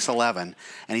 23, 6'11", and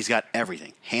he's got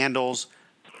everything. Handles,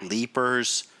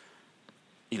 leapers,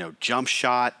 jump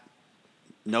shot,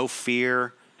 no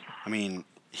fear. I mean,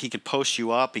 he could post you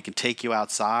up. He can take you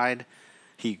outside.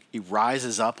 He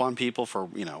rises up on people for,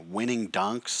 winning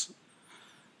dunks.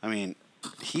 I mean,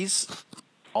 he's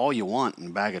all you want in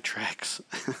a bag of tricks.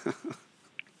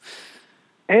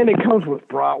 And it comes with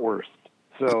bratwurst.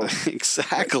 So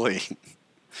exactly.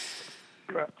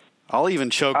 I'll even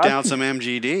choke down some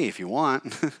MGD if you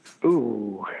want.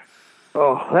 Ooh.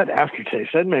 Oh, that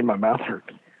aftertaste. That made my mouth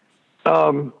hurt.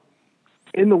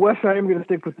 In the West, I am going to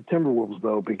stick with the Timberwolves,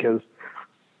 though, because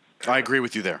I agree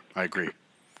with you there. I agree.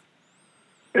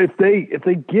 If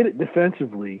they get it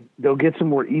defensively, they'll get some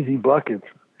more easy buckets.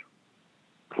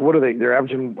 What are they? They're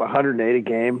averaging 108 a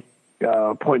game,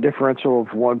 point differential of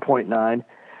 1.9.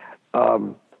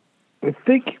 I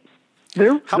think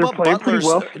they're playing pretty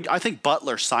well. I think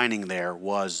Butler signing there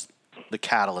was the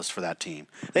catalyst for that team.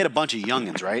 They had a bunch of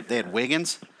youngins, right? They had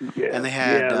Wiggins, and they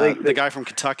had the guy from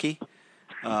Kentucky.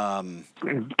 Carl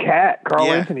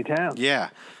Anthony Towns. Yeah.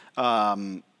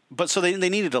 But so they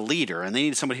needed a leader, and they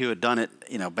needed somebody who had done it,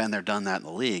 been there, done that in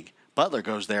the league. Butler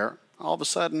goes there. All of a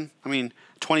sudden,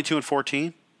 22 and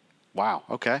 14. Wow.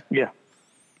 Okay. Yeah.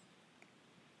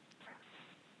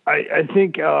 I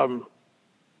think,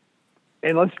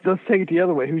 and let's take it the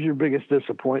other way. Who's your biggest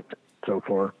disappointment so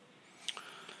far?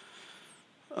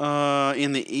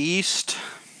 In the East,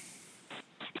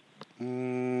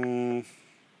 it's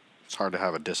hard to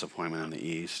have a disappointment in the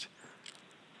East.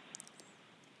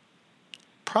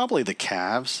 Probably the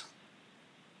Cavs.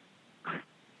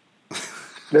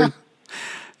 They're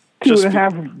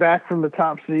 2.5 back from the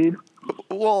top seed.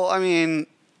 Well,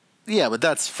 yeah, but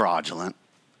that's fraudulent.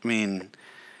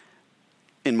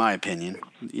 In my opinion,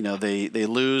 they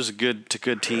lose good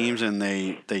teams and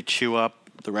they chew up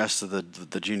the rest of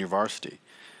the junior varsity.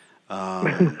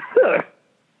 But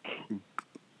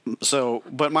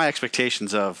my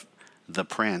expectations of the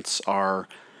Prince are,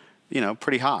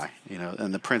 pretty high.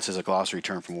 And the Prince is a glossary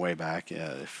term from way back.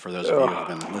 For those of you who have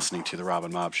been listening to the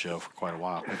Robin Mobb Show for quite a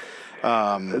while.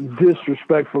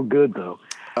 Disrespectful good though.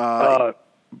 How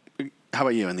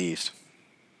about you in the East?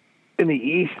 In the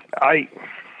East, I'm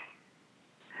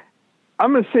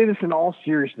going to say this in all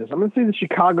seriousness. I'm going to say the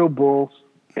Chicago Bulls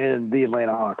and the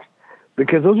Atlanta Hawks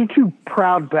because those are two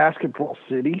proud basketball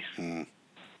cities. They're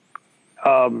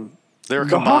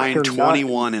combined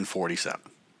 21 and 47.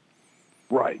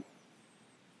 Right.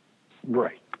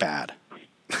 Bad.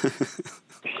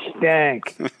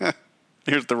 Stank.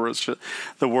 Here's the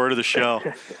word of the show.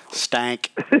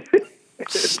 Stank.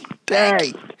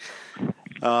 Stank.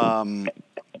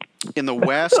 In the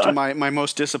West, my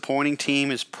most disappointing team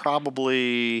is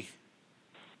probably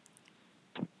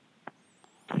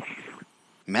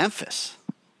Memphis.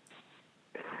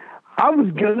 I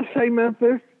was going to say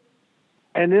Memphis,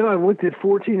 and then I looked at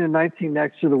 14 and 19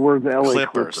 next to the words LA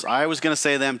Clippers. I was going to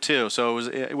say them too, so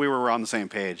we were on the same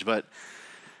page. But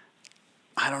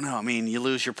I don't know. You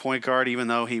lose your point guard, even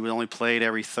though he only played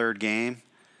every third game.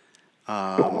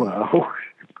 Wow.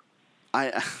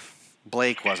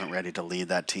 Blake wasn't ready to lead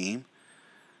that team.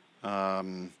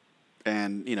 And,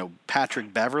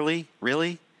 Patrick Beverly,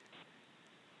 really?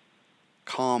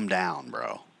 Calm down,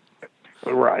 bro.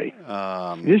 Right.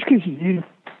 Just because you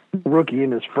rookie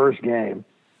in his first game,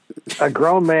 a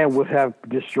grown man would have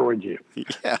destroyed you.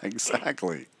 Yeah,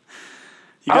 exactly.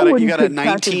 You got a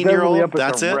 19-year-old,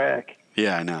 that's it? Wreck.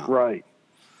 Yeah, I know. Right.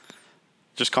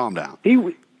 Just calm down.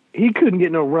 He couldn't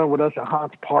get no run with us at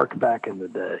Hans Park back in the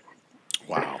day.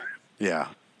 Wow. Yeah.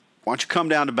 Why don't you come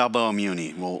down to Balboa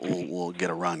Muni? We'll get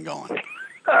a run going.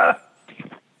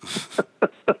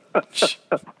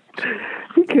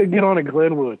 He couldn't get on a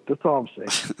Glenwood. That's all I'm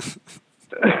saying.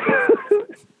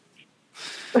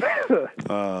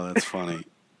 Oh, that's funny.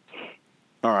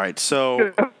 All right,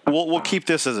 so we'll keep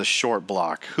this as a short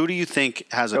block. Who do you think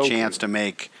has a chance to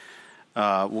make?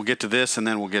 We'll get to this, and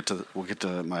then we'll get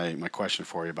to my question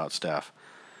for you about Steph.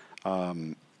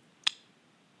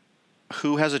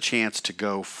 Who has a chance to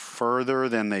go further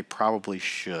than they probably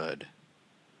should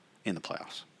in the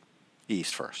playoffs?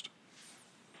 East first.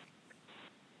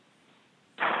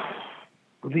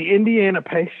 the Indiana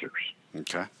Pacers.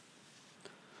 Okay.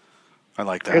 I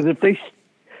like that. Because if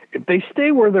they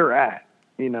stay where they're at,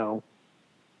 the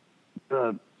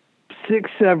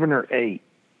 6, 7, or 8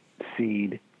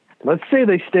 seed. Let's say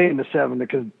they stay in the 7,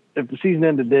 because if the season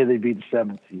ended today, they'd be the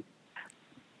 7th seed.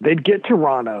 They'd get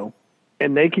Toronto,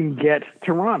 and they can get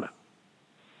Toronto.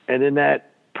 And then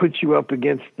that puts you up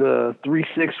against the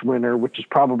 3-6 winner, which is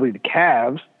probably the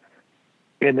Cavs.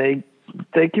 And they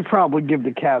could probably give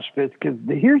the Cavs fits, because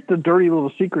here's the dirty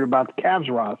little secret about the Cavs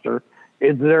roster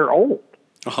is they're old.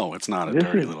 Oh, it's not a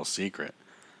dirty little secret.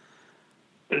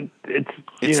 It's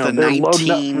the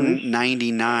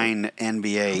 1999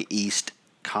 NBA East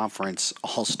Conference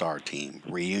All-Star Team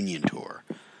reunion tour.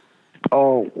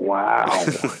 Oh, wow.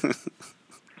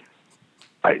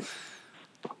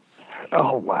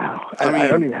 Wow. I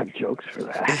don't even have jokes for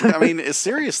that. I mean,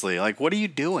 seriously, what are you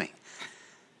doing?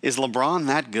 Is LeBron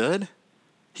that good?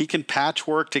 He can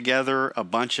patchwork together a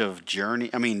bunch of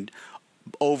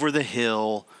over the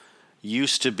hill,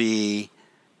 used to be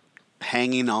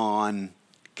hanging on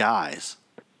guys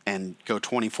and go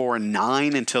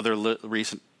 24-9 until their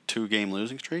recent 2-game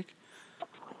losing streak?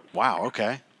 Wow,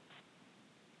 okay.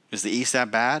 Is the East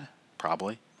that bad?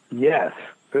 Probably. Yes.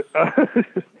 I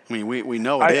mean, we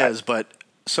know it is, but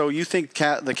so you think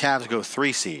the Cavs go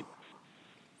 3 seed?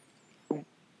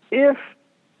 I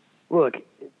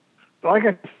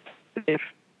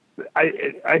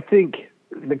think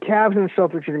the Cavs and the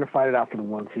Celtics are going to fight it out for the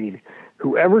 1 seed.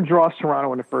 Whoever draws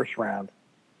Toronto in the first round,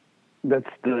 that's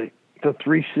the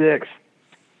 3-6.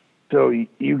 So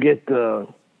you get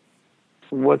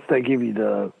what's that give you,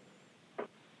 the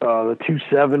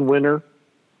 2-7 winner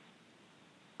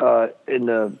in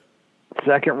the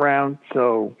second round.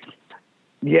 So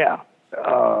yeah,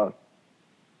 I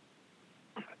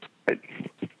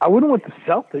wouldn't want the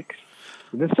Celtics.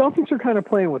 The Celtics are kind of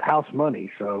playing with house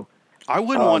money, so I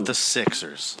wouldn't want the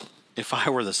Sixers if I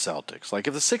were the Celtics.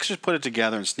 If the Sixers put it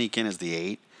together and sneak in as the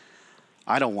 8,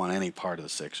 I don't want any part of the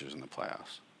Sixers in the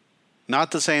playoffs.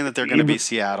 Not to saying that they're going to be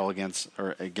Seattle against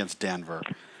Denver.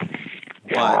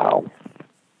 Wow.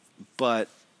 But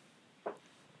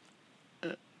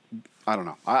I don't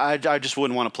know. I just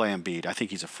wouldn't want to play Embiid. I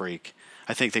think he's a freak.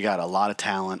 I think they got a lot of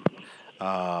talent.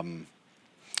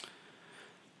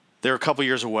 They're a couple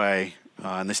years away,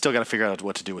 and they still got to figure out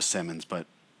what to do with Simmons. But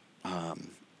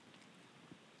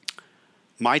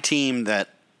my team that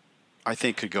I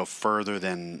think could go further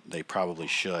than they probably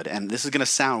should, and this is going to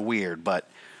sound weird, but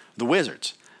the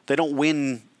Wizards, they don't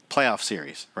win playoff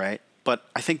series, right? But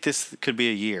I think this could be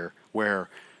a year where,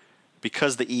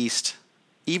 because the East,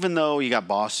 even though you got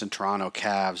Boston, Toronto,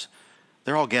 Cavs,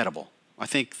 they're all gettable. I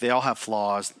think they all have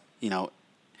flaws.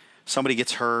 Somebody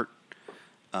gets hurt,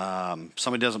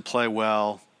 somebody doesn't play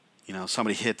well,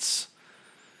 somebody hits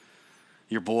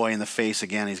your boy in the face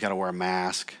again. He's got to wear a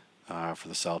mask for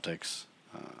the Celtics.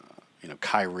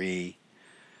 Kyrie.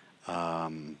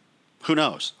 Who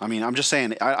knows? I mean, I'm just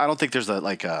saying. I don't think there's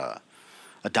a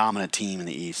dominant team in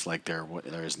the East like there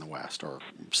is in the West, or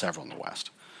several in the West.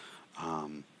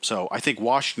 So I think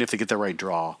Washington, if they get the right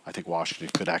draw, I think Washington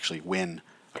could actually win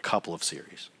a couple of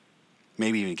series,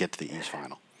 maybe even get to the East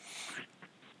final.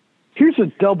 Here's a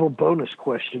double bonus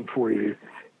question for you.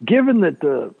 Given that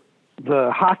the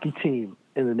hockey team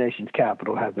in the nation's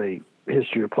capital has a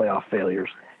history of playoff failures,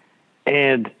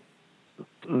 and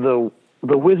the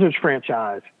Wizards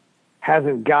franchise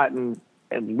hasn't gotten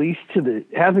to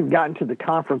the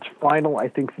conference final, I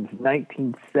think, since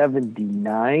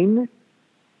 1979,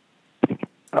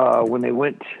 when they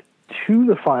went to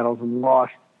the finals and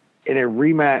lost in a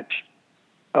rematch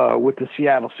with the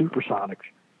Seattle Supersonics.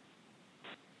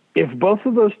 If both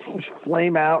of those teams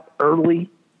flame out early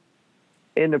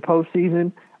in the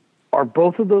postseason, are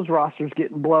both of those rosters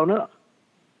getting blown up?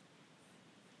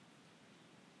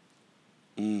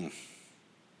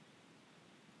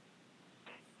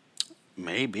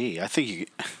 Maybe. I think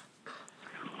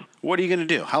what are you going to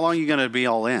do? How long are you going to be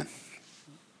all in?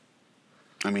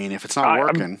 I mean, if it's not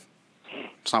working,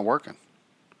 it's not working.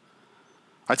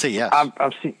 I'd say yes.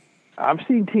 I've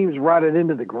seen teams ride it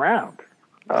into the ground.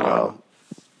 That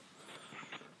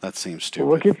seems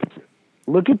stupid.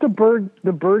 Look at the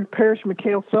Berg Paris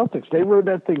McHale Celtics. They rode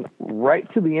that thing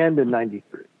right to the end in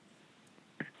 '93.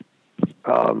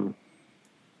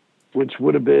 Which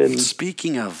would have been.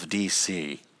 Speaking of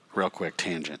DC, real quick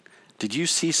tangent. Did you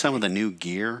see some of the new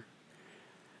gear?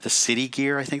 The city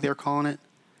gear, I think they were calling it.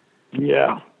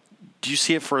 Yeah. Do you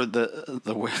see it for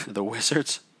the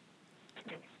Wizards?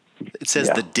 It says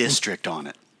the district on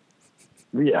it.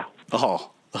 Yeah.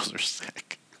 Oh, those are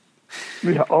sick.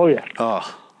 Yeah. Oh yeah.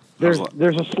 Oh. There's a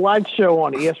slideshow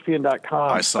on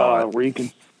ESPN.com I saw it. where you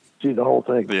can See the whole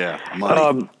thing. Yeah,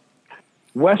 money.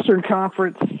 Western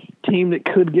Conference team that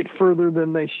could get further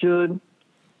than they should.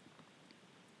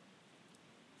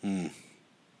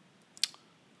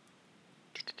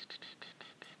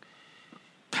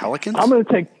 Pelicans? I'm going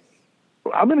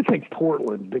to take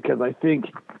Portland because I think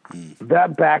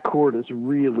that backcourt is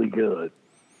really good.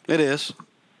 It is.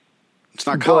 It's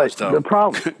not college, though. The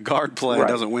problem, guard play right.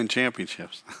 doesn't win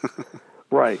championships.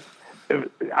 Right.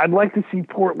 I'd like to see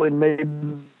Portland maybe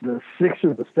the 6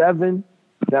 or the 7.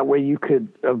 That way you could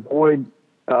avoid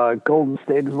Golden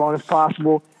State as long as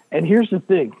possible. And here's the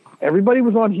thing. Everybody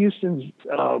was on Houston's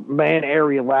man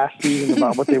area last season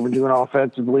about what they were doing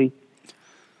offensively.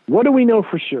 What do we know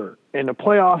for sure? In the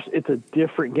playoffs, it's a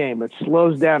different game. It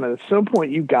slows down, and at some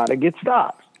point, you got to get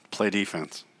stopped. Play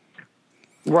defense.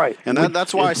 Right. And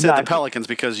that's why I said the Pelicans,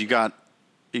 because you got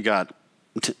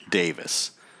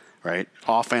Davis, right?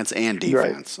 Offense and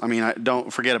defense. Right. I mean,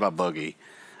 don't forget about Boogie.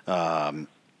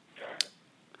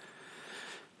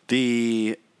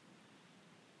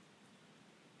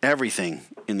 Everything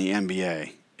in the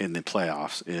NBA in the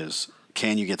playoffs is,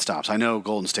 can you get stops? I know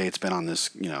Golden State's been on this,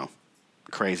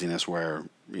 craziness where,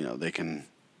 they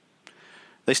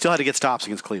still had to get stops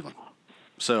against Cleveland.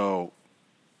 So,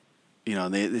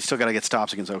 they still got to get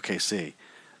stops against OKC.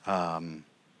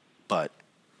 But,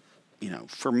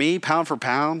 for me, pound for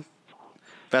pound,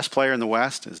 best player in the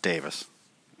West is Davis.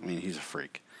 I mean, he's a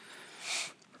freak.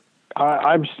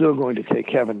 I'm still going to take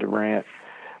Kevin Durant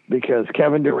because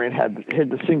Kevin Durant hit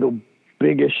the single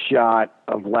biggest shot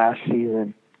of last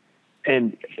season.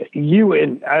 And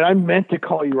I meant to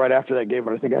call you right after that game,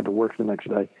 but I think I had to work the next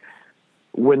day.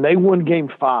 When they won Game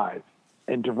 5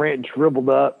 and Durant dribbled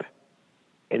up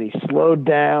and he slowed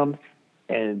down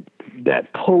and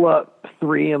that pull-up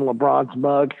 3 in LeBron's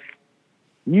mug,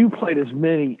 you played as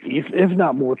many, if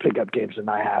not more, pickup games than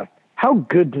I have. How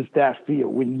good does that feel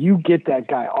when you get that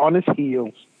guy on his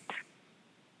heels,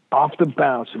 off the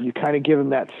bounce, and you kind of give him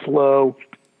that slow,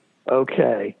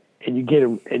 okay, and you get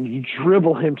him and you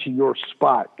dribble him to your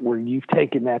spot where you've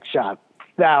taken that shot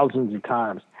thousands of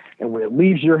times, and when it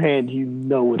leaves your hand, you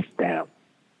know it's down.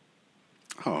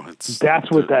 Oh, that's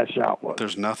what that shot was.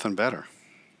 There's nothing better.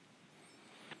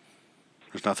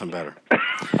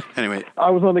 Anyway, I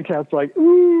was on the couch like,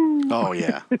 ooh. Oh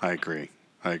yeah, I agree.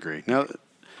 No,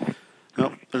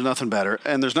 there's nothing better,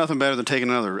 and there's nothing better than taking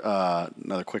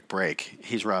another quick break.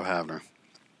 He's Rob Havner.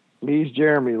 He's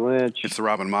Jeremy Lynch. It's the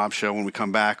Rob and Mob Show. When we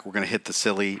come back, we're gonna hit the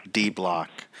silly D block.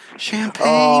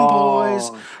 Champagne, boys.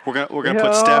 We're gonna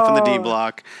put Steph in the D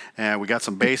block, and we got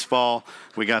some baseball.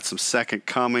 We got some Second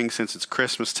Coming since it's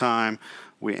Christmas time.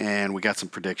 We got some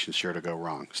predictions sure to go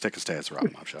wrong. Stick and stay. It's the Rob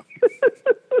and Mob Show.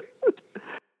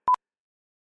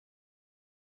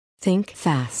 Think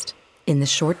fast. In the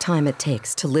short time it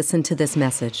takes to listen to this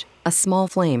message, a small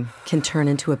flame can turn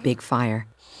into a big fire.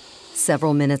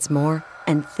 Several minutes more,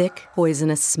 and thick,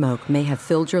 poisonous smoke may have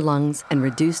filled your lungs and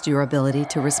reduced your ability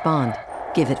to respond.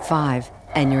 Give it 5,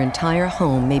 and your entire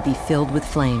home may be filled with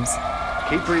flames.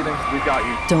 Keep breathing. We've got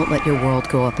you. Don't let your world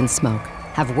go up in smoke.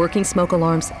 Have working smoke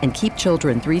alarms and keep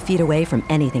children 3 feet away from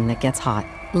anything that gets hot.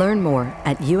 Learn more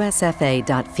at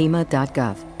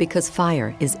usfa.fema.gov, because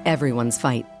fire is everyone's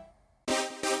fight.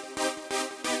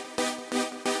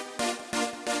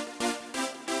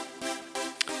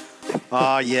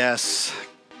 Yes.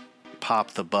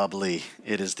 Pop the bubbly.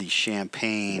 It is the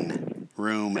champagne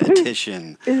room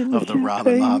edition of the Rob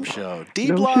and Mob Show.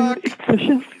 D-Block.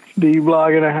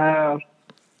 D-Block in the house.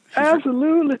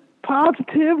 Absolutely.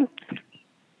 Positive.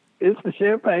 It's the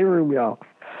champagne room, y'all.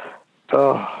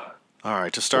 Oh. All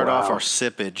right. To start off our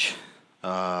sippage,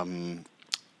 tell me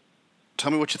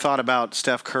what you thought about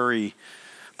Steph Curry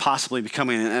possibly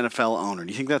becoming an NFL owner.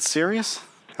 Do you think that's serious?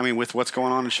 I mean, with what's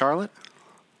going on in Charlotte?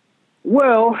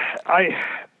 Well, I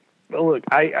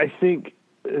think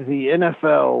the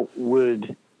NFL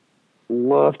would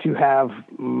love to have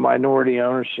minority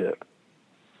ownership.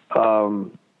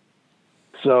 So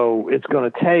it's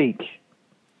going to take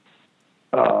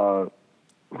a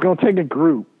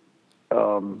group.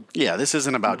 This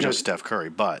isn't about just Steph Curry,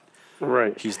 but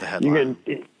he's the headline.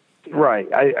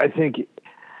 I think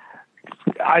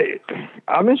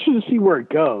I'm interested to see where it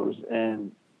goes,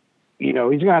 and he's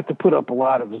going to have to put up a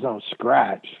lot of his own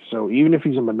scratch. So even if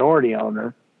he's a minority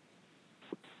owner,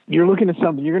 you're looking at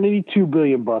something. You're going to need $2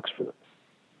 billion for this.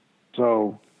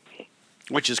 So,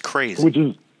 which is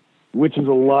crazy. Which is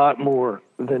a lot more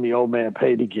than the old man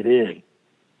paid to get in.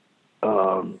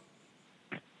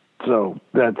 So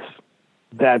that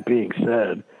being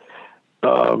said,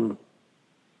 I'm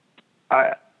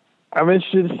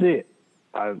interested to see it.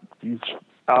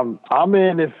 I'm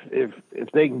in if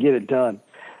they can get it done.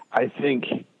 I think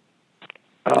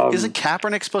Isn't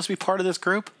Kaepernick supposed to be part of this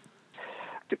group?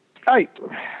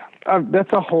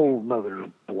 That's a whole nother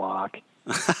block.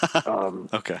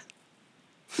 Okay.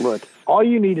 Look, all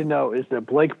you need to know is that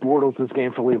Blake Bortles is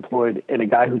gainfully employed, and a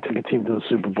guy who took a team to the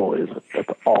Super Bowl isn't. That's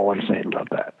all I'm saying about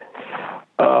that.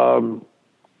 Tom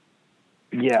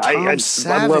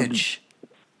Savage.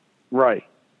 Right.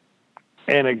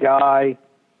 And a guy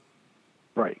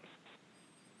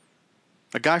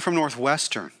from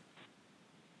Northwestern.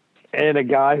 And a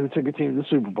guy who took a team to the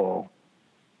Super Bowl.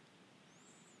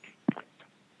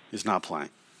 He's not playing.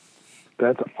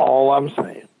 That's all I'm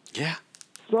saying. Yeah.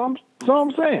 So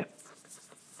I'm saying.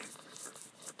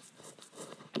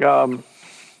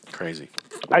 Crazy.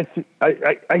 I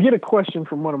get a question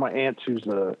from one of my aunts who's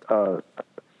a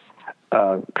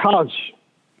college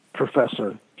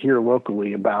professor here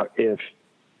locally about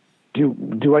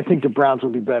do I think the Browns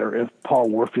would be better if Paul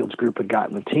Warfield's group had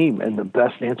gotten the team? And the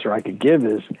best answer I could give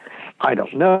is I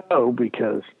don't know,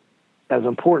 because as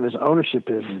important as ownership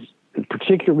is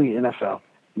particularly NFL,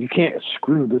 you can't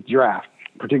screw the draft,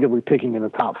 particularly picking in the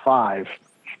top 5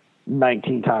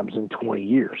 19 times in 20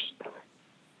 years.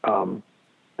 And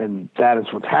that is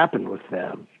what's happened with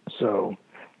them. So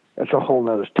that's a whole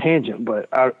nother tangent, but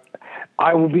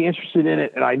I will be interested in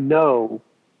it. And I know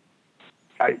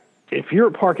if you're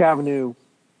at Park Avenue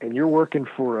and you're working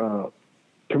for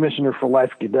Commissioner for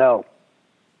Life Goodell,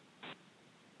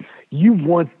 you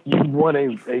want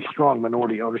a strong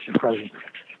minority ownership presence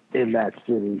in that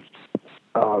city,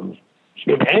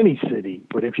 in any city.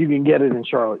 But if you can get it in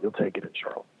Charlotte, you'll take it in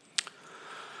Charlotte.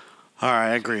 All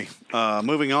right, I agree.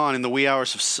 Moving on, in the wee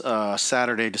hours of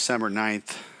Saturday, December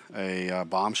 9th, a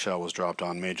bombshell was dropped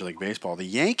on Major League Baseball. The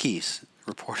Yankees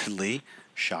reportedly,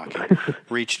 shocking,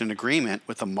 reached an agreement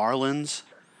with the Marlins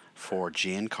for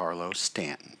Giancarlo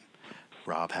Stanton.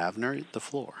 Rob Havner, the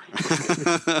floor.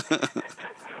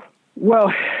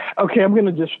 Well, okay, I'm going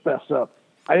to just fess up.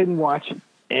 I didn't watch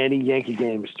any Yankee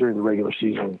games during the regular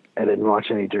season. I didn't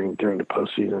watch any during the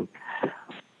postseason.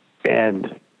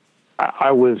 And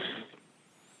I was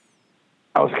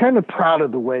kind of proud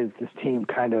of the way that this team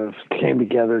kind of came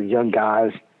together, young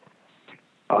guys,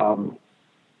 dug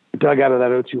out of that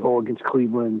 0-2 hole against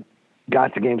Cleveland,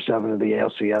 got to Game 7 of the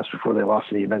ALCS before they lost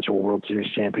to the eventual World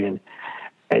Series champion.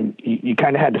 And you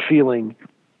kind of had the feeling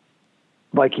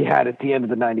like you had at the end of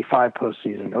the 95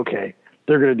 postseason, okay,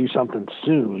 they're going to do something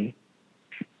soon,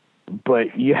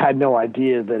 but you had no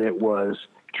idea that it was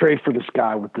trade for this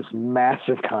guy with this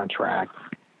massive contract.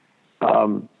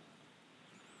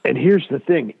 And here's the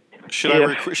thing. Should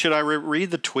I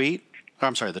read the tweet?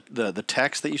 I'm sorry, the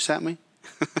text that you sent me?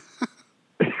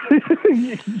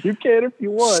 You can if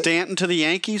you want. Stanton to the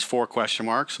Yankees, 4 question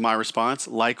marks. My response,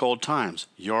 like old times.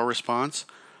 Your response,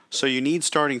 so you need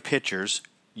starting pitchers,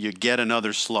 you get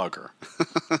another slugger.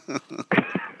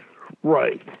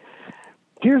 Right.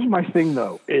 Here's my thing,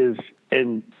 though,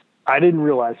 and I didn't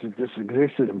realize that this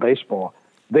existed in baseball.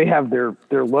 They have their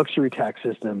luxury tax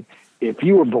system. If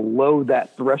you were below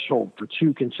that threshold for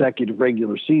 2 consecutive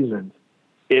regular seasons,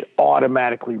 it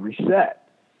automatically reset.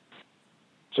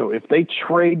 So if they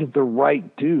trade the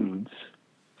right dudes,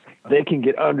 they can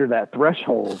get under that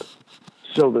threshold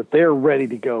so that they're ready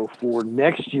to go for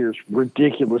next year's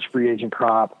ridiculous free agent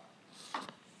crop,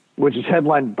 which is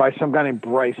headlined by some guy named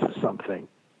Bryce something.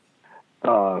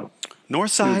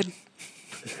 Northside.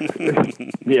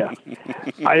 Yeah.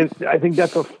 I think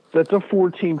that's a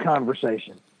 4-team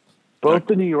conversation. Both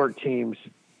the New York teams,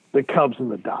 the Cubs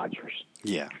and the Dodgers.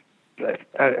 Yeah.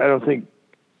 I don't think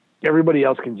everybody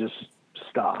else can just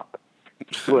stop.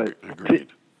 But agreed.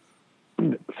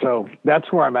 So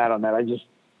that's where I'm at on that.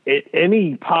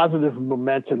 Any positive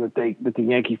momentum that the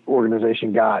Yankee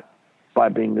organization got by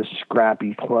being this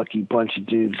scrappy, plucky bunch of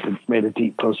dudes that made a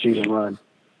deep postseason run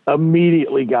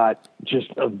immediately got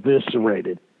just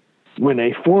eviscerated when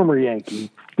a former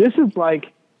Yankee. This is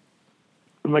like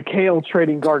McHale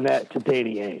trading Garnett to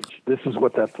Danny Ainge. This is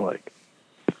what that's like.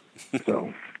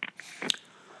 So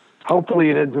hopefully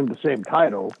it ends in the same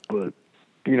title, but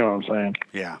you know what I'm saying?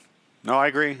 Yeah. No, I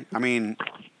agree. I mean,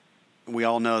 we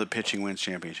all know that pitching wins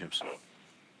championships.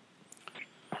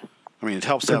 I mean, it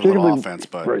helps to have a little offense,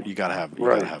 but right. you gotta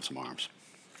have some arms.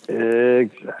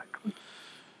 Exactly.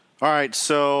 All right,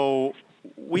 so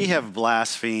we have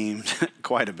blasphemed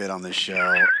quite a bit on this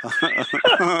show.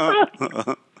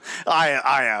 I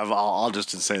have. I'll just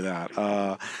say that.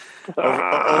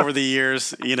 Over the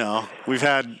years, we've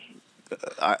had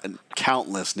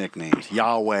countless nicknames: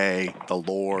 Yahweh, the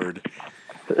Lord,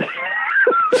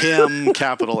 Him,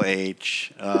 capital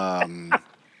H, the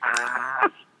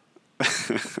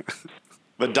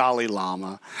Dalai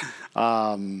Lama,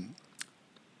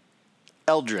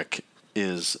 Eldrick,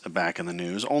 is back in the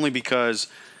news, only because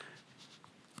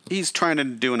he's trying to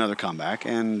do another comeback,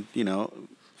 and with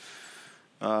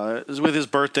his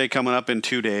birthday coming up in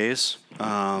 2 days,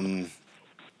 I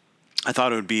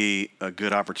thought it would be a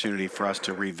good opportunity for us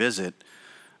to revisit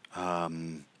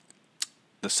the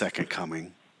second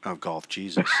coming of Golf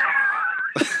Jesus.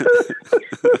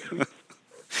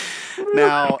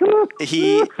 Now,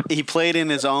 he played in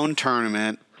his own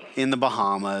tournament in the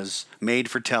Bahamas, made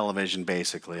for television,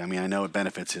 basically. I mean, I know it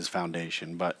benefits his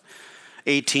foundation, but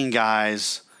 18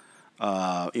 guys,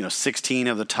 16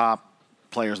 of the top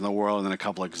players in the world, and then a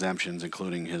couple of exemptions,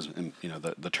 including his,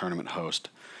 the tournament host.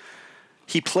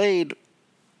 He played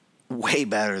way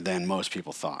better than most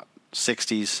people thought.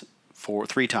 60s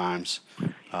 3 times.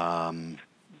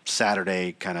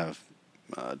 Saturday kind of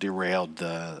derailed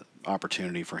the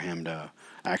opportunity for him to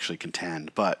actually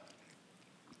contend, but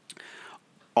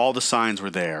all the signs were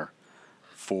there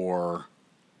for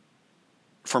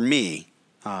me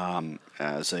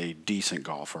as a decent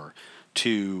golfer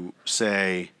to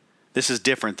say this is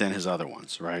different than his other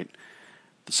ones, right?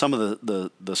 Some of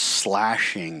the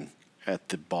slashing at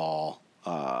the ball,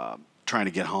 trying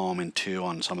to get home in 2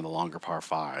 on some of the longer par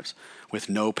 5s with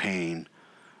no pain,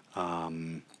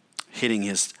 hitting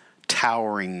his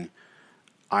towering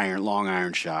long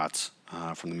iron shots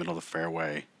from the middle of the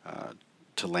fairway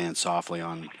to land softly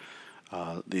on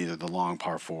either the long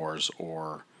par 4s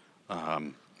or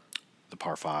the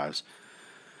par 5s.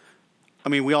 I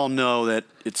mean, we all know that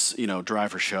it's,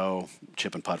 drive for show,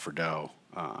 chip and putt for dough,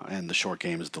 and the short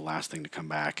game is the last thing to come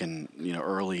back. And,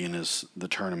 early in the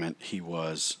tournament, he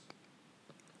was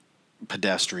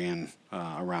pedestrian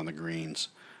around the greens.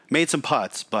 Made some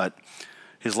putts, but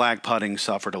his lag putting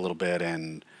suffered a little bit,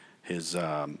 and his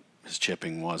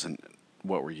chipping wasn't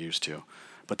what we're used to.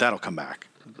 But that'll come back.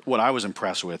 What I was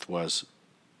impressed with was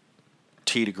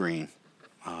tee to green.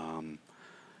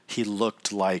 He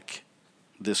looked like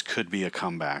this could be a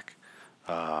comeback,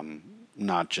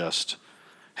 not just,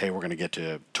 hey, we're going to get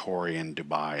to Torrey and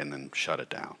Dubai and then shut it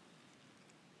down.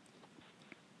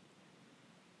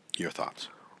 Your thoughts?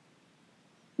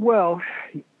 Well,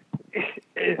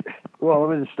 let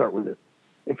me just start with this.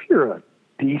 If you're a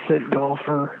decent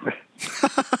golfer,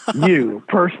 you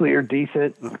personally are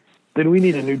decent, then we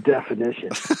need a new definition.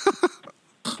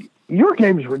 Your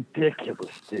game is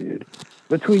ridiculous, dude.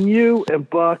 Between you and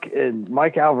Buck and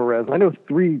Mike Alvarez, I know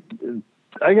 3.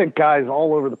 I got guys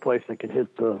all over the place that can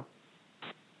hit the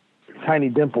tiny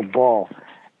dimpled ball,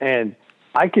 and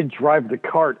I could drive the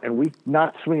cart and we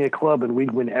not swing a club, and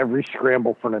we'd win every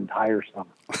scramble for an entire summer.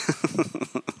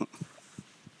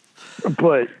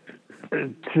 But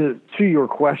to your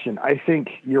question, I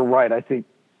think you're right. I think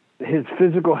his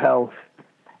physical health,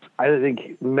 I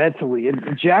think mentally,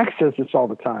 and Jack says this all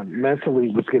the time, mentally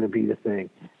was going to be the thing.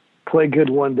 Play good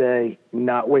one day,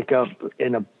 not wake up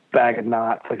in a bag of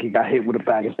knots like he got hit with a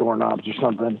bag of doorknobs or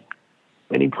something.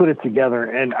 And he put it together.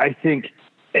 And I think,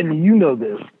 and you know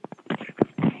this,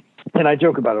 and I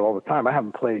joke about it all the time. I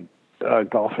haven't played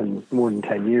golf in more than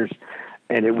 10 years.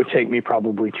 And it would take me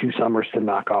probably 2 summers to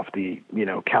knock off the,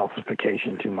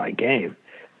 calcification to my game.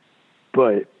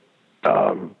 But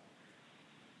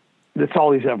that's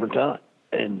all he's ever done.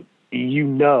 And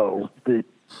that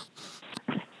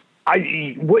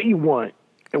what you want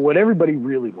and what everybody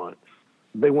really wants,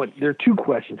 there are 2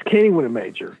 questions. Can he win a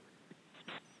major?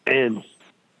 And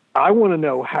I want to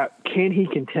know, can he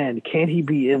contend? Can he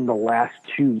be in the last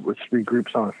 2 or 3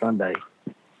 groups on a Sunday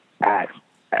at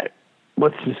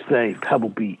let's just say Pebble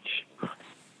Beach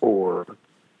or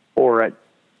at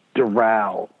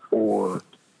Doral or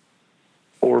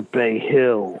Bay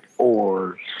Hill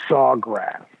or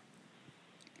Sawgrass?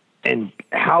 And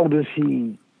how does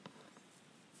he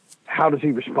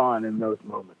respond in those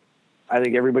moments? I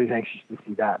think everybody's anxious to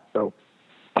see that. So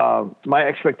my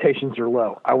expectations are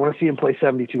low. I want to see him play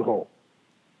 72 holes.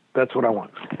 That's what I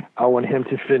want. I want him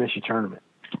to finish a tournament.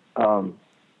 And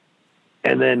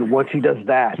then once he does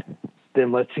that,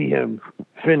 then let's see him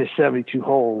finish 72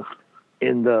 holes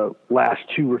in the last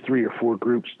 2 or 3 or 4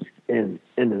 groups in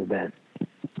an event.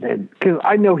 And because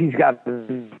I know he's got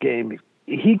this game,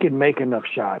 he can make enough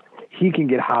shots. He can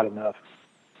get hot enough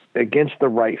against the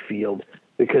right field,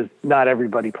 because not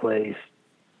everybody plays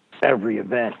every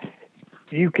event.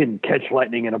 You can catch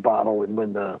lightning in a bottle and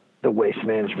win the Waste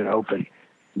Management Open.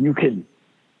 You can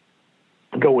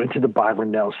go into the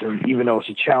Byron Nelson, even though it's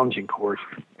a challenging course,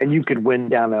 and you could win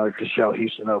down at the Shell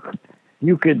Houston Open.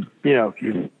 You could,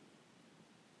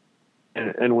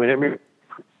 and win it.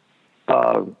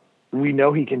 We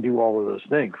know he can do all of those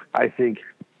things. I think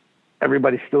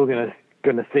everybody's still gonna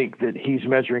think that he's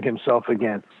measuring himself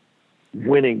against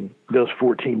winning those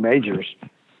 14 majors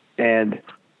And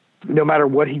no matter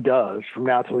what he does from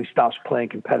now till he stops playing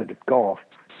competitive golf,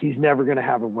 he's never going to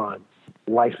have a run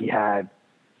like he had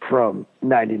from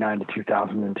 99 to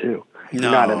 2002. You're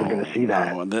not ever going to see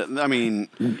that. I mean,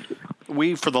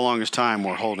 we, for the longest time,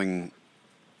 were holding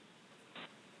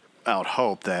out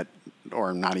hope that,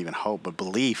 or not even hope, but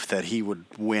belief that he would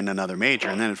win another major.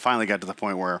 And then it finally got to the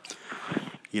point where,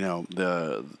 you know,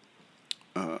 the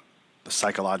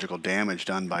psychological damage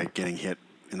done by getting hit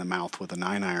in the mouth with a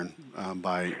 9-iron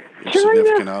by a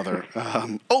significant other.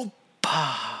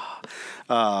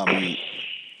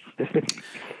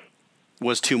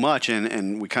 Was too much,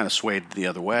 and we kind of swayed the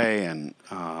other way and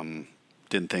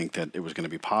didn't think that it was going to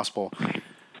be possible.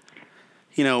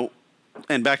 You know,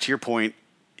 and back to your point,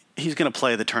 he's going to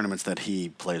play the tournaments that he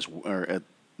plays, or at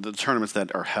the tournaments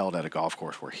that are held at a golf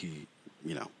course where he,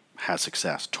 you know, has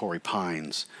success. Torrey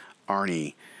Pines,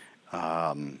 Arnie,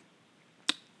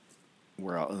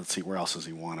 let's see, where else has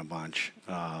he won a bunch?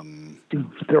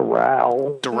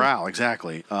 Doral,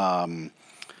 exactly.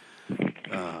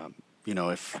 You know,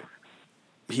 if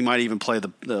he might even play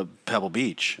the Pebble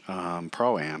Beach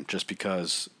Pro-Am just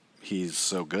because he's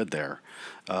so good there.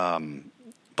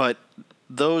 But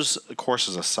those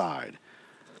courses aside,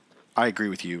 I agree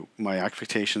with you. My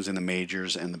expectations in the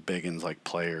majors and the big ones like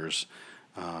Players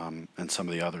and some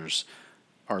of the others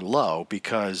are low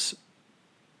because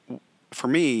for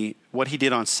me, what he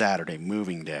did on Saturday,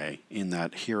 moving day, in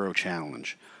that Hero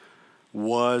Challenge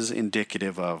was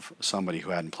indicative of somebody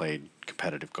who hadn't played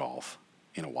competitive golf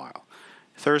in a while.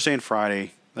 Thursday and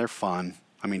Friday, they're fun.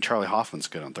 I mean, Charlie Hoffman's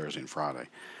good on Thursday and Friday.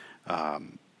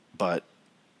 But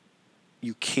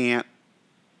you can't,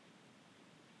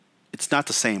 it's not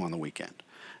the same on the weekend.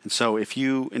 And so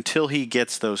until he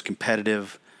gets that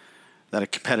competitive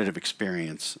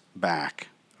experience back,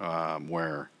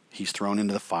 where he's thrown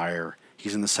into the fire,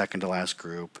 he's in the second to last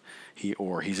group,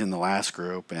 he's in the last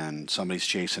group and somebody's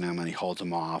chasing him and he holds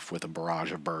him off with a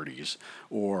barrage of birdies,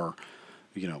 or,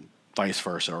 you know, vice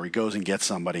versa, or he goes and gets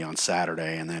somebody on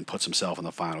Saturday and then puts himself in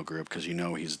the final group because you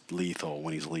know he's lethal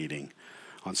when he's leading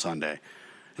on Sunday.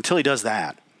 Until he does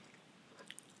that,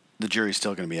 the jury's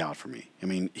still going to be out for me. I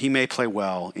mean, he may play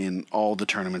well in all the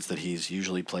tournaments that he's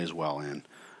usually plays well in,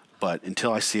 but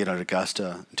until I see it at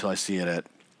Augusta, until I see it at,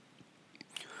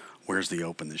 where's the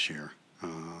Open this year?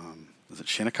 Is it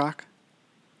Shinnecock?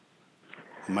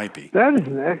 It might be. That is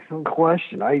an excellent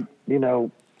question.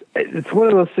 It's one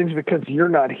of those things because you're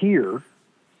not here.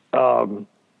 I'm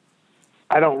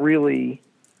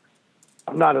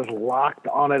not as locked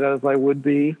on it as I would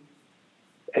be,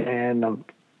 and I'm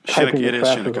typing as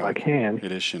fast as I can.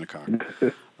 It is Shinnecock.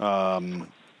 Or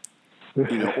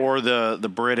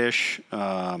the British,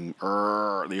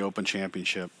 the Open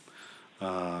Championship.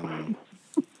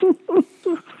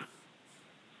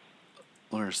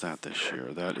 Where's that this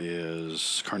year? That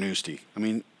is Carnoustie. I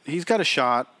mean, he's got a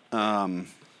shot.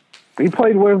 He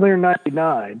played well there in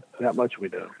 99. That much we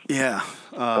know. Yeah.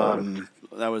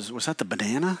 Was that the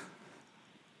Banana?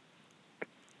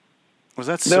 Was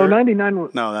that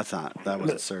 99? No, that's not. That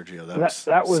wasn't Sergio. That was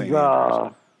St.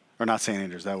 Andrews. Or not St.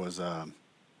 Andrews. That was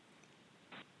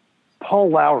Paul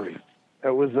Lowry.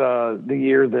 That was the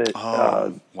year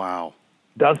that wow.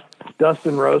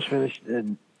 Dustin Rose finished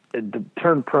and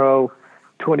turned pro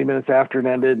 20 minutes after it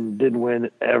ended and didn't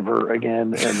win ever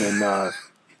again. And then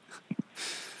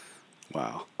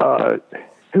wow.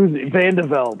 Van de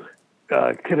Velde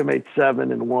could have made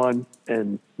 7 and won,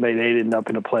 and made 8, ended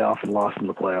up in a playoff and lost in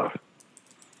the playoff.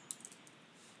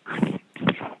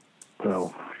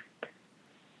 So,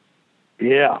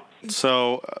 yeah.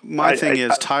 So my thing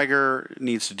is Tiger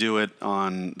needs to do it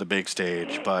on the big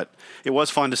stage, but it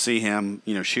was fun to see him,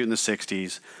 shoot in the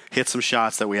 60s, hit some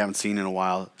shots that we haven't seen in a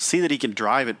while, see that he can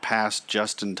drive it past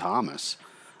Justin Thomas.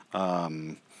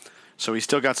 So he's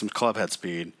still got some club head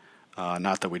speed.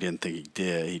 Not that we didn't think he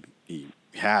did. He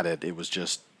had it. It was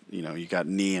just, you got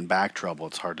knee and back trouble.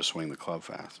 It's hard to swing the club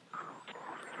fast.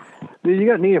 Dude, you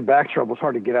got knee and back trouble. It's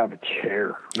hard to get out of a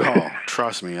chair. Oh,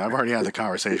 trust me. I've already had the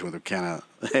conversation with him, Kenna.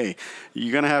 Hey,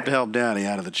 you're going to have to help Daddy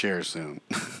out of the chair soon.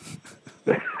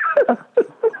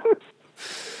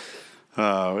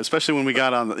 Especially when we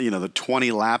got on, the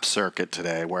 20-lap circuit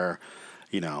today where,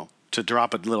 to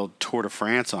drop a little Tour de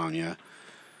France on you,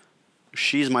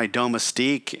 she's my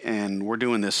domestique, and we're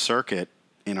doing this circuit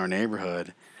in our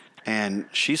neighborhood, and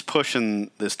she's pushing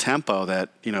this tempo that,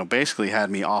 basically had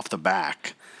me off the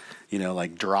back.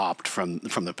 Like dropped from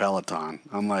the peloton.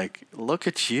 I'm like, look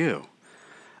at you.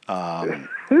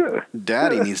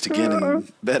 Daddy needs to get in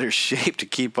better shape to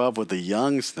keep up with the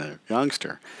youngster.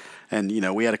 And,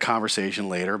 we had a conversation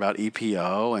later about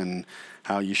EPO and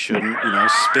how you shouldn't,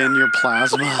 spin your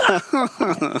plasma.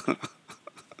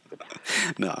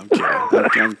 No, I'm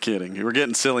kidding. I'm kidding. We're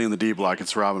getting silly in the D Block.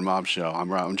 It's Rob and Mob Show.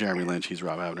 I'm Jeremy Lynch. He's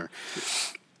Rob Abner.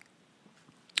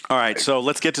 All right, so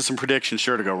let's get to some predictions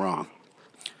sure to go wrong.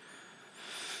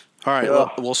 All right,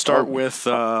 we'll start with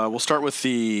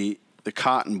the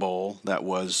Cotton Bowl that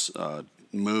was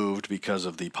moved because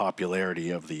of the popularity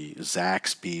of the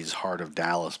Zaxby's Heart of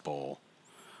Dallas Bowl,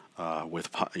 with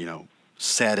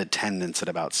said attendance at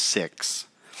about 6.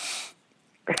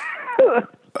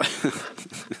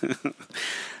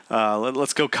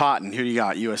 Let's go Cotton. Who do you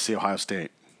got? USC, Ohio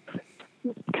State.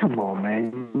 Come on,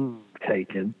 man.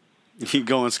 Taken. You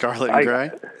going Scarlet and Gray?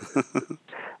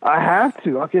 I have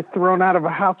to. I'll get thrown out of a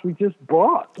house we just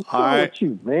bought. What's wrong with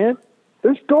you, man?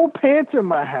 There's gold pants in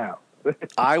my house.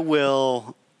 I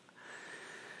will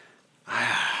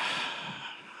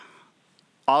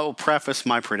preface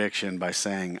my prediction by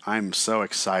saying I'm so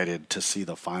excited to see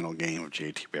the final game of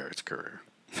JT Barrett's career.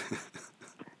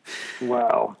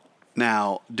 Wow.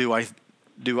 Now, do I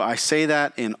say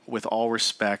that with all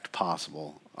respect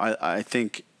possible? I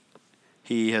think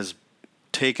he has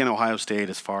taken Ohio State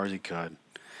as far as he could.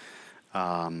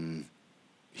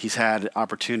 He's had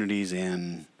opportunities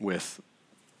with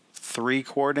 3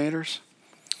 coordinators.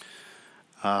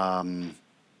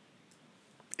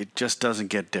 It just doesn't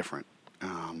get different.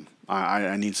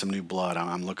 I need some new blood.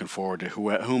 I'm looking forward to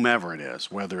whomever it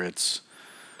is, whether it's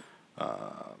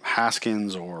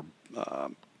Haskins or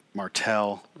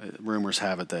Martell. Rumors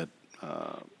have it that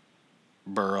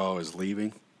Burrow is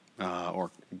leaving,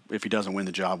 or if he doesn't win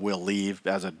the job, will leave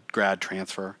as a grad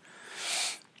transfer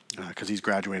because he's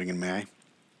graduating in May.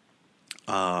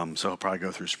 So he'll probably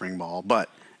go through spring ball, but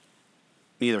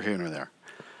neither here nor there.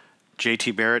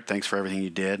 JT Barrett, thanks for everything you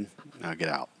did. Now get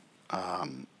out.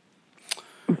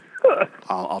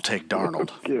 I'll take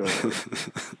Darnold.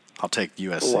 I'll take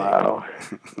USC. Wow.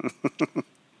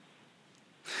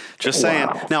 Just saying.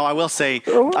 Wow. Now, I will say,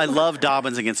 I love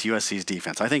Dobbins against USC's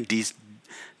defense. I think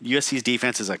USC's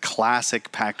defense is a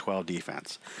classic Pac-12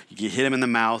 defense. You hit him in the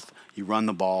mouth, you run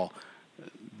the ball,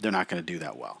 they're not going to do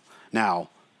that well. Now,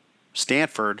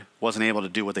 Stanford wasn't able to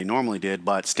do what they normally did,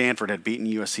 but Stanford had beaten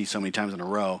USC so many times in a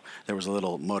row, there was a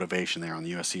little motivation there on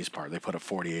the USC's part. They put a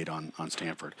 48 on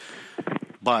Stanford.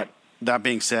 But that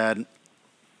being said,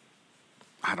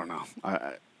 I don't know.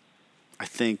 I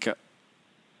think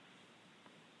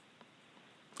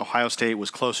Ohio State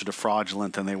was closer to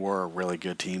fraudulent than they were a really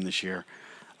good team this year.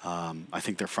 I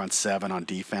think their front 7 on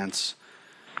defense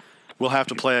will have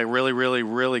to play a really, really,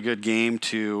 really good game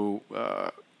to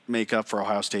make up for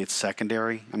Ohio State's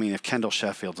secondary. I mean, if Kendall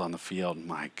Sheffield's on the field,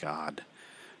 my God,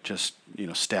 just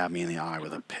stab me in the eye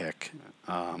with a pick.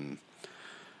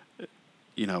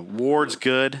 Ward's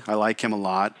good. I like him a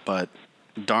lot, but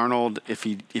Darnold, if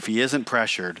he isn't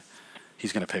pressured,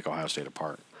 he's going to pick Ohio State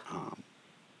apart.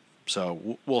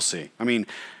 So we'll see. I mean,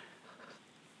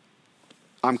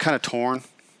 I'm kind of torn.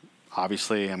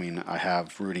 Obviously, I mean, I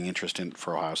have rooting interest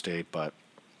for Ohio State, but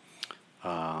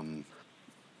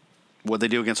what they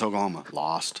do against Oklahoma,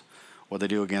 lost. What they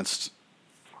do against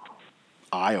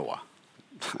Iowa.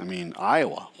 I mean,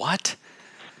 Iowa, what?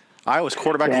 Iowa's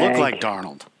quarterback looked like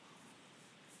Darnold,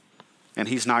 and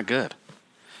he's not good.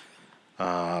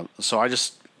 So I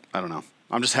don't know.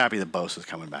 I'm just happy that Bosa's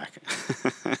coming back.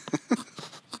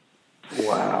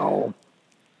 Wow.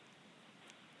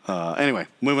 Anyway,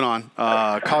 moving on.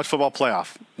 College football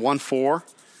playoff. 1-4,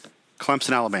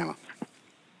 Clemson, Alabama.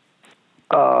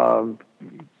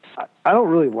 I don't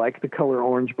really like the color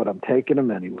orange, but I'm taking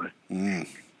them anyway.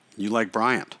 You like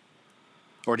Bryant?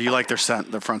 Or do you like their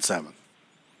front 7?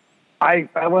 I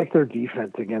like their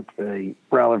defense against a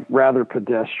rather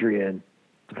pedestrian,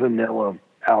 vanilla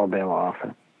Alabama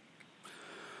offense.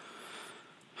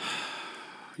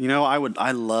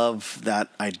 I love that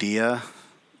idea.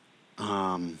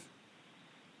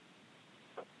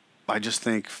 I just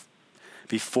think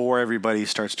before everybody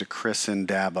starts to christen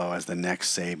Dabo as the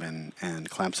next Saban and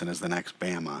Clemson as the next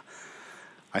Bama,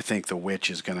 I think the witch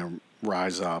is going to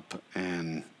rise up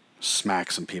and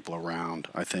smack some people around.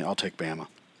 I think I'll take Bama.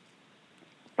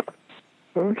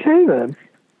 Okay, then.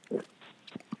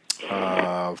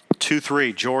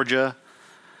 2-3, Georgia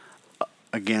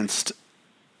against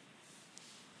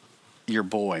your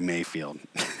boy, Mayfield.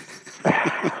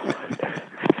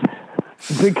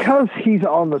 Because he's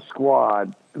on the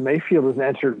squad, Mayfield has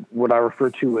entered what I refer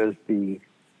to as the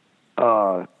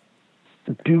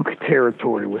Duke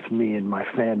territory with me and my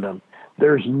fandom.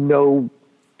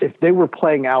 If they were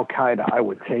playing Al-Qaeda, I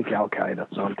would take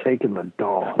Al-Qaeda, so I'm taking the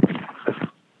dog.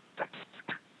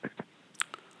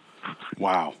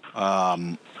 Wow.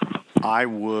 I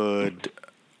would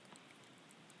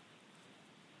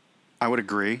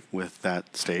agree with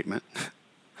that statement.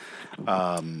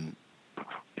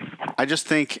 I just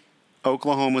think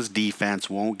Oklahoma's defense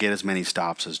won't get as many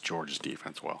stops as Georgia's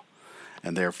defense will.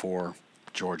 And therefore,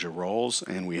 Georgia rolls,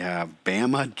 and we have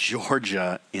Bama,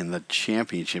 Georgia in the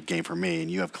championship game for me, and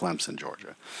you have Clemson,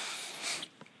 Georgia.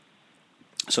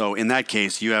 So in that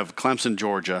case, you have Clemson,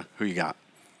 Georgia. Who you got?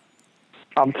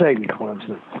 I'm taking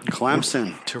Clemson.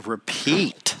 Clemson to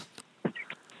repeat.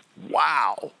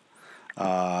 Wow.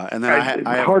 And then it's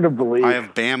hard to believe. I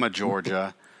have Bama,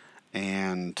 Georgia,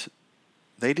 and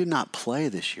they did not play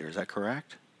this year. Is that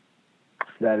correct?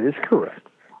 That is correct.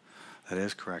 That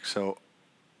is correct. So,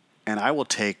 and I will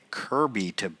take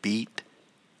Kirby to beat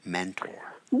Mentor.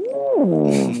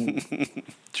 Ooh.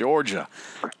 Georgia,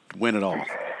 win it all.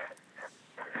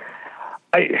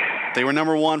 They were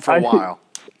number one for a while.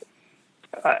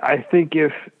 I think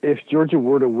if Georgia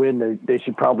were to win, they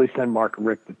should probably send Mark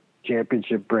Richt the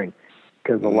championship ring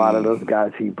because a lot of those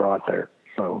guys he brought there.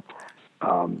 So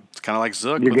it's kind of like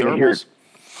Zook you're with going to hear, Herbals.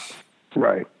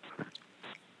 right?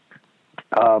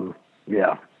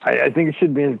 Yeah, I think it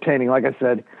should be entertaining. Like I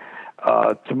said,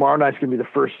 tomorrow night's going to be the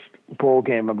first bowl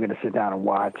game I'm going to sit down and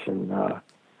watch, and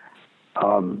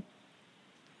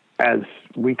as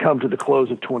we come to the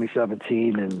close of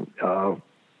 2017, and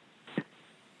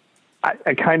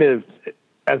I kind of,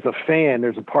 as a fan,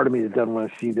 there's a part of me that doesn't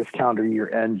want to see this calendar year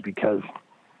end because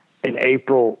in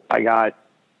April I got,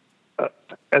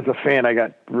 as a fan, I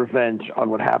got revenge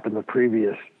on what happened the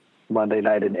previous Monday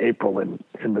night in April in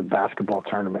the basketball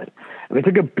tournament. And I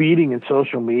took a beating in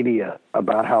social media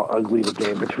about how ugly the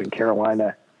game between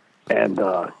Carolina and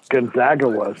Gonzaga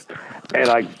was. And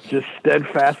I just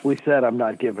steadfastly said, I'm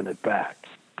not giving it back.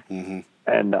 Mm-hmm.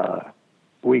 And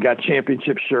we got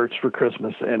championship shirts for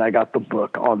Christmas, and I got the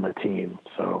book on the team.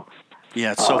 So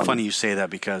yeah, it's so funny you say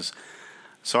that because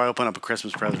so I opened up a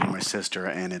Christmas present for my sister,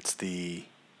 and it's the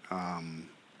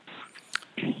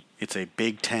it's a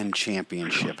Big Ten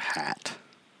championship hat.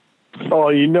 Oh,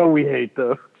 you know we hate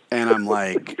those. And I'm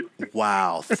like,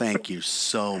 wow, thank you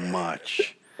so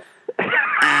much.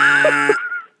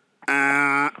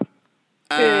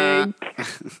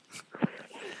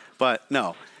 But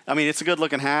no, I mean, it's a good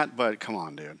looking hat, but come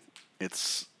on, dude.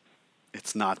 It's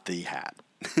not the hat.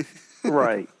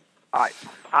 Right. I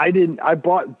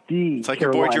bought the It's like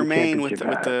Carolina your boy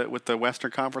Jermaine with the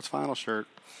Western Conference Final shirt.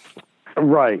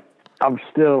 Right. He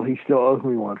still owes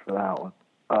me one for that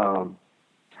one.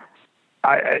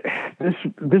 This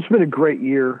has been a great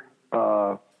year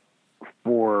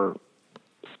for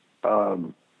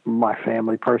my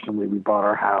family personally. We bought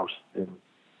our house, and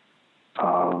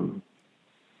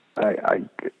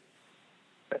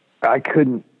I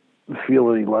couldn't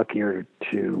feel any luckier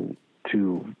to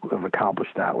have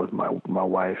accomplished that with my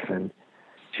wife, and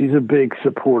she's a big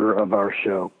supporter of our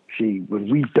show. When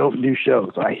we don't do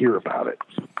shows, I hear about it.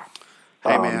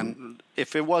 Hey man,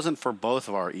 if it wasn't for both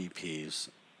of our EPs,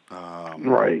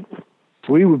 right,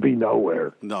 we would be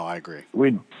nowhere. No, I agree.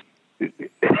 We'd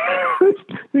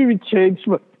be chain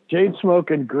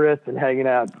smoking grits and hanging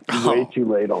out way too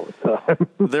late all the time.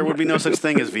 There would be no such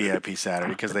thing as VIP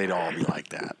Saturday because they'd all be like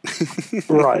that.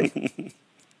 Right.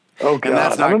 Oh God, and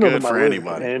that's not good for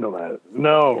anybody. Handle that?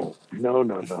 No.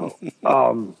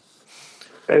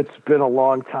 It's been a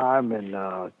long time,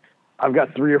 and I've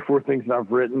got 3 or 4 things that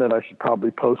I've written that I should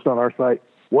probably post on our site.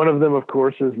 One of them, of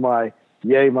course, is my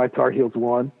Tar Heels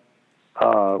won.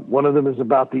 One of them is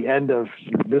about the end of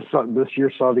this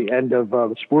year. Saw the end of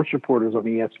the sports reporters on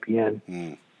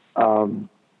ESPN.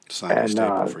 Sign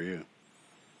staple for you.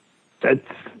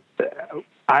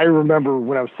 I remember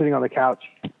when I was sitting on the couch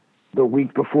the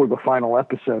week before the final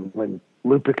episode when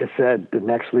Lupica said the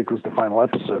next week was the final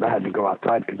episode. I had to go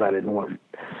outside because I didn't want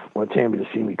Tammy to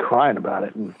see me crying about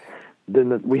it. And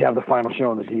then we have the final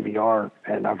show on the DVR,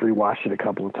 and I've rewatched it a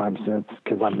couple of times since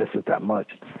because I miss it that much.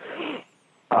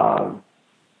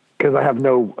 Because I have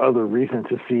no other reason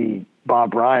to see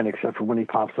Bob Ryan except for when he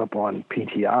pops up on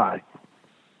PTI.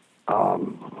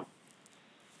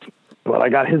 But I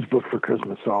got his book for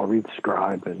Christmas, so I'll read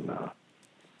Scribe.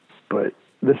 But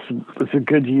this was a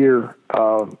good year.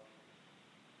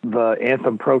 The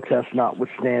anthem protest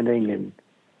notwithstanding, and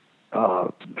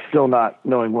still not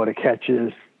knowing what a catch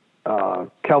is.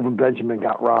 Kelvin Benjamin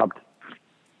got robbed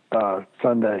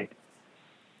Sunday.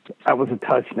 That was a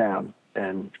touchdown,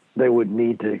 and they would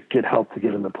need to get help to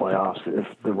get in the playoffs if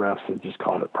the refs had just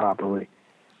called it properly.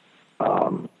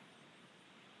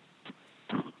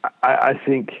 I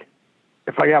think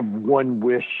if I have one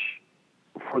wish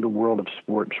for the world of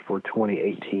sports for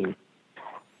 2018,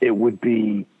 it would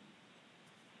be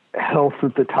health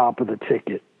at the top of the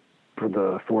ticket for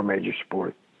the 4 major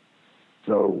sports.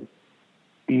 So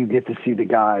you get to see the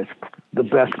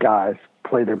best guys,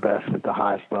 play their best at the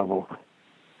highest level,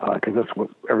 because that's what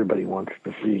everybody wants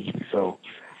to see. So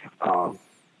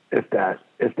if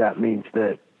that means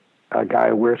that a guy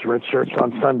who wears red shirts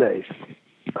on Sundays,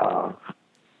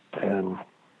 and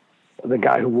the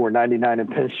guy who wore 99 in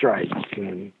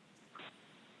pinstripes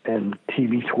and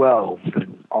TB12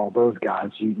 and all those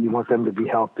guys, you want them to be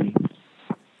healthy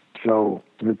so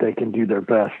that they can do their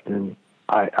best. And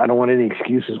I don't want any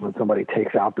excuses when somebody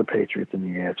takes out the Patriots in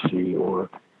the AFC, or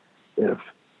if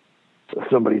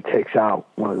somebody takes out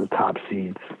one of the top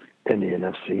seeds in the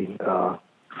NFC.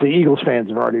 The Eagles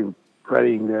fans are already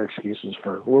readying their excuses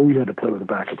for, well, we had to play with a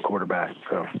backup quarterback.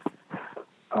 So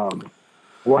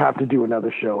we'll have to do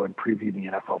another show and preview the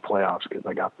NFL playoffs, because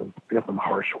I got some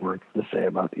harsh words to say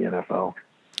about the NFL.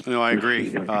 No, I agree.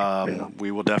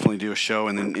 We will definitely do a show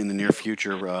in the near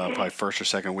future, probably first or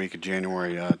second week of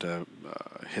January, to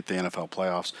hit the NFL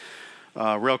playoffs.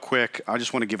 Real quick, I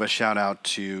just want to give a shout out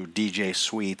to DJ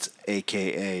Sweets,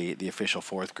 a.k.a. the official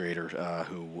 4th grader,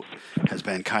 who has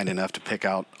been kind enough to pick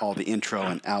out all the intro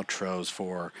and outros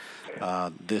for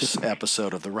this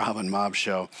episode of the Rob and Mob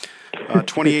Show.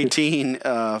 2018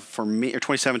 for me, or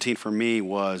 2017 for me,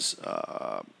 was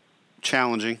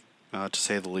challenging, to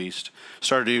say the least.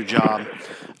 Started a new job.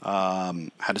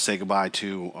 Had to say goodbye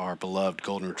to our beloved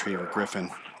golden retriever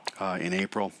Griffin in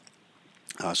April.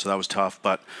 So that was tough,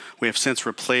 but we have since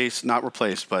got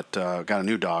a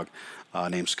new dog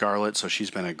named Scarlett. So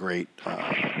she's been a great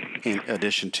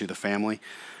addition to the family.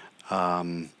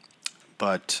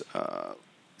 But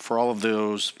for all of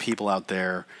those people out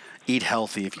there, eat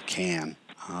healthy if you can.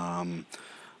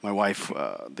 My wife,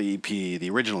 the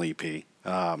original EP,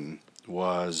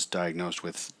 was diagnosed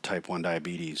with type 1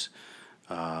 diabetes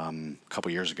a couple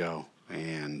years ago,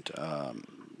 and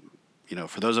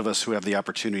for those of us who have the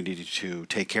opportunity to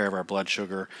take care of our blood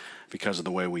sugar because of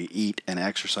the way we eat and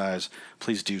exercise,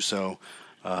 please do so,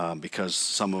 because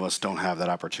some of us don't have that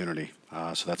opportunity.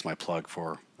 So that's my plug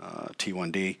for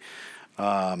T1D.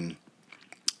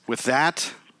 With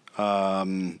that,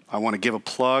 I want to give a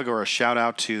plug or a shout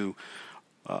out to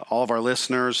all of our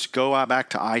listeners. Go back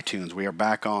to iTunes. We are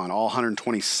back on all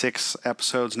 126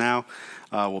 episodes now.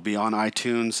 Will be on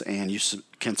iTunes, and you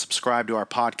can subscribe to our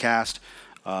podcast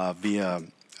via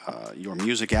your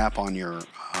music app on your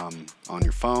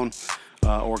phone,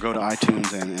 or go to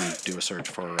iTunes and do a search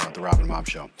for the Rob and Mob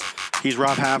Show. He's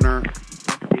Rob Havner.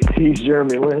 He's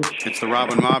Jeremy Lynch. It's the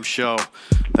Rob and Mob Show.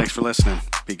 Thanks for listening.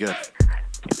 Be good.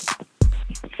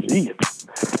 See ya.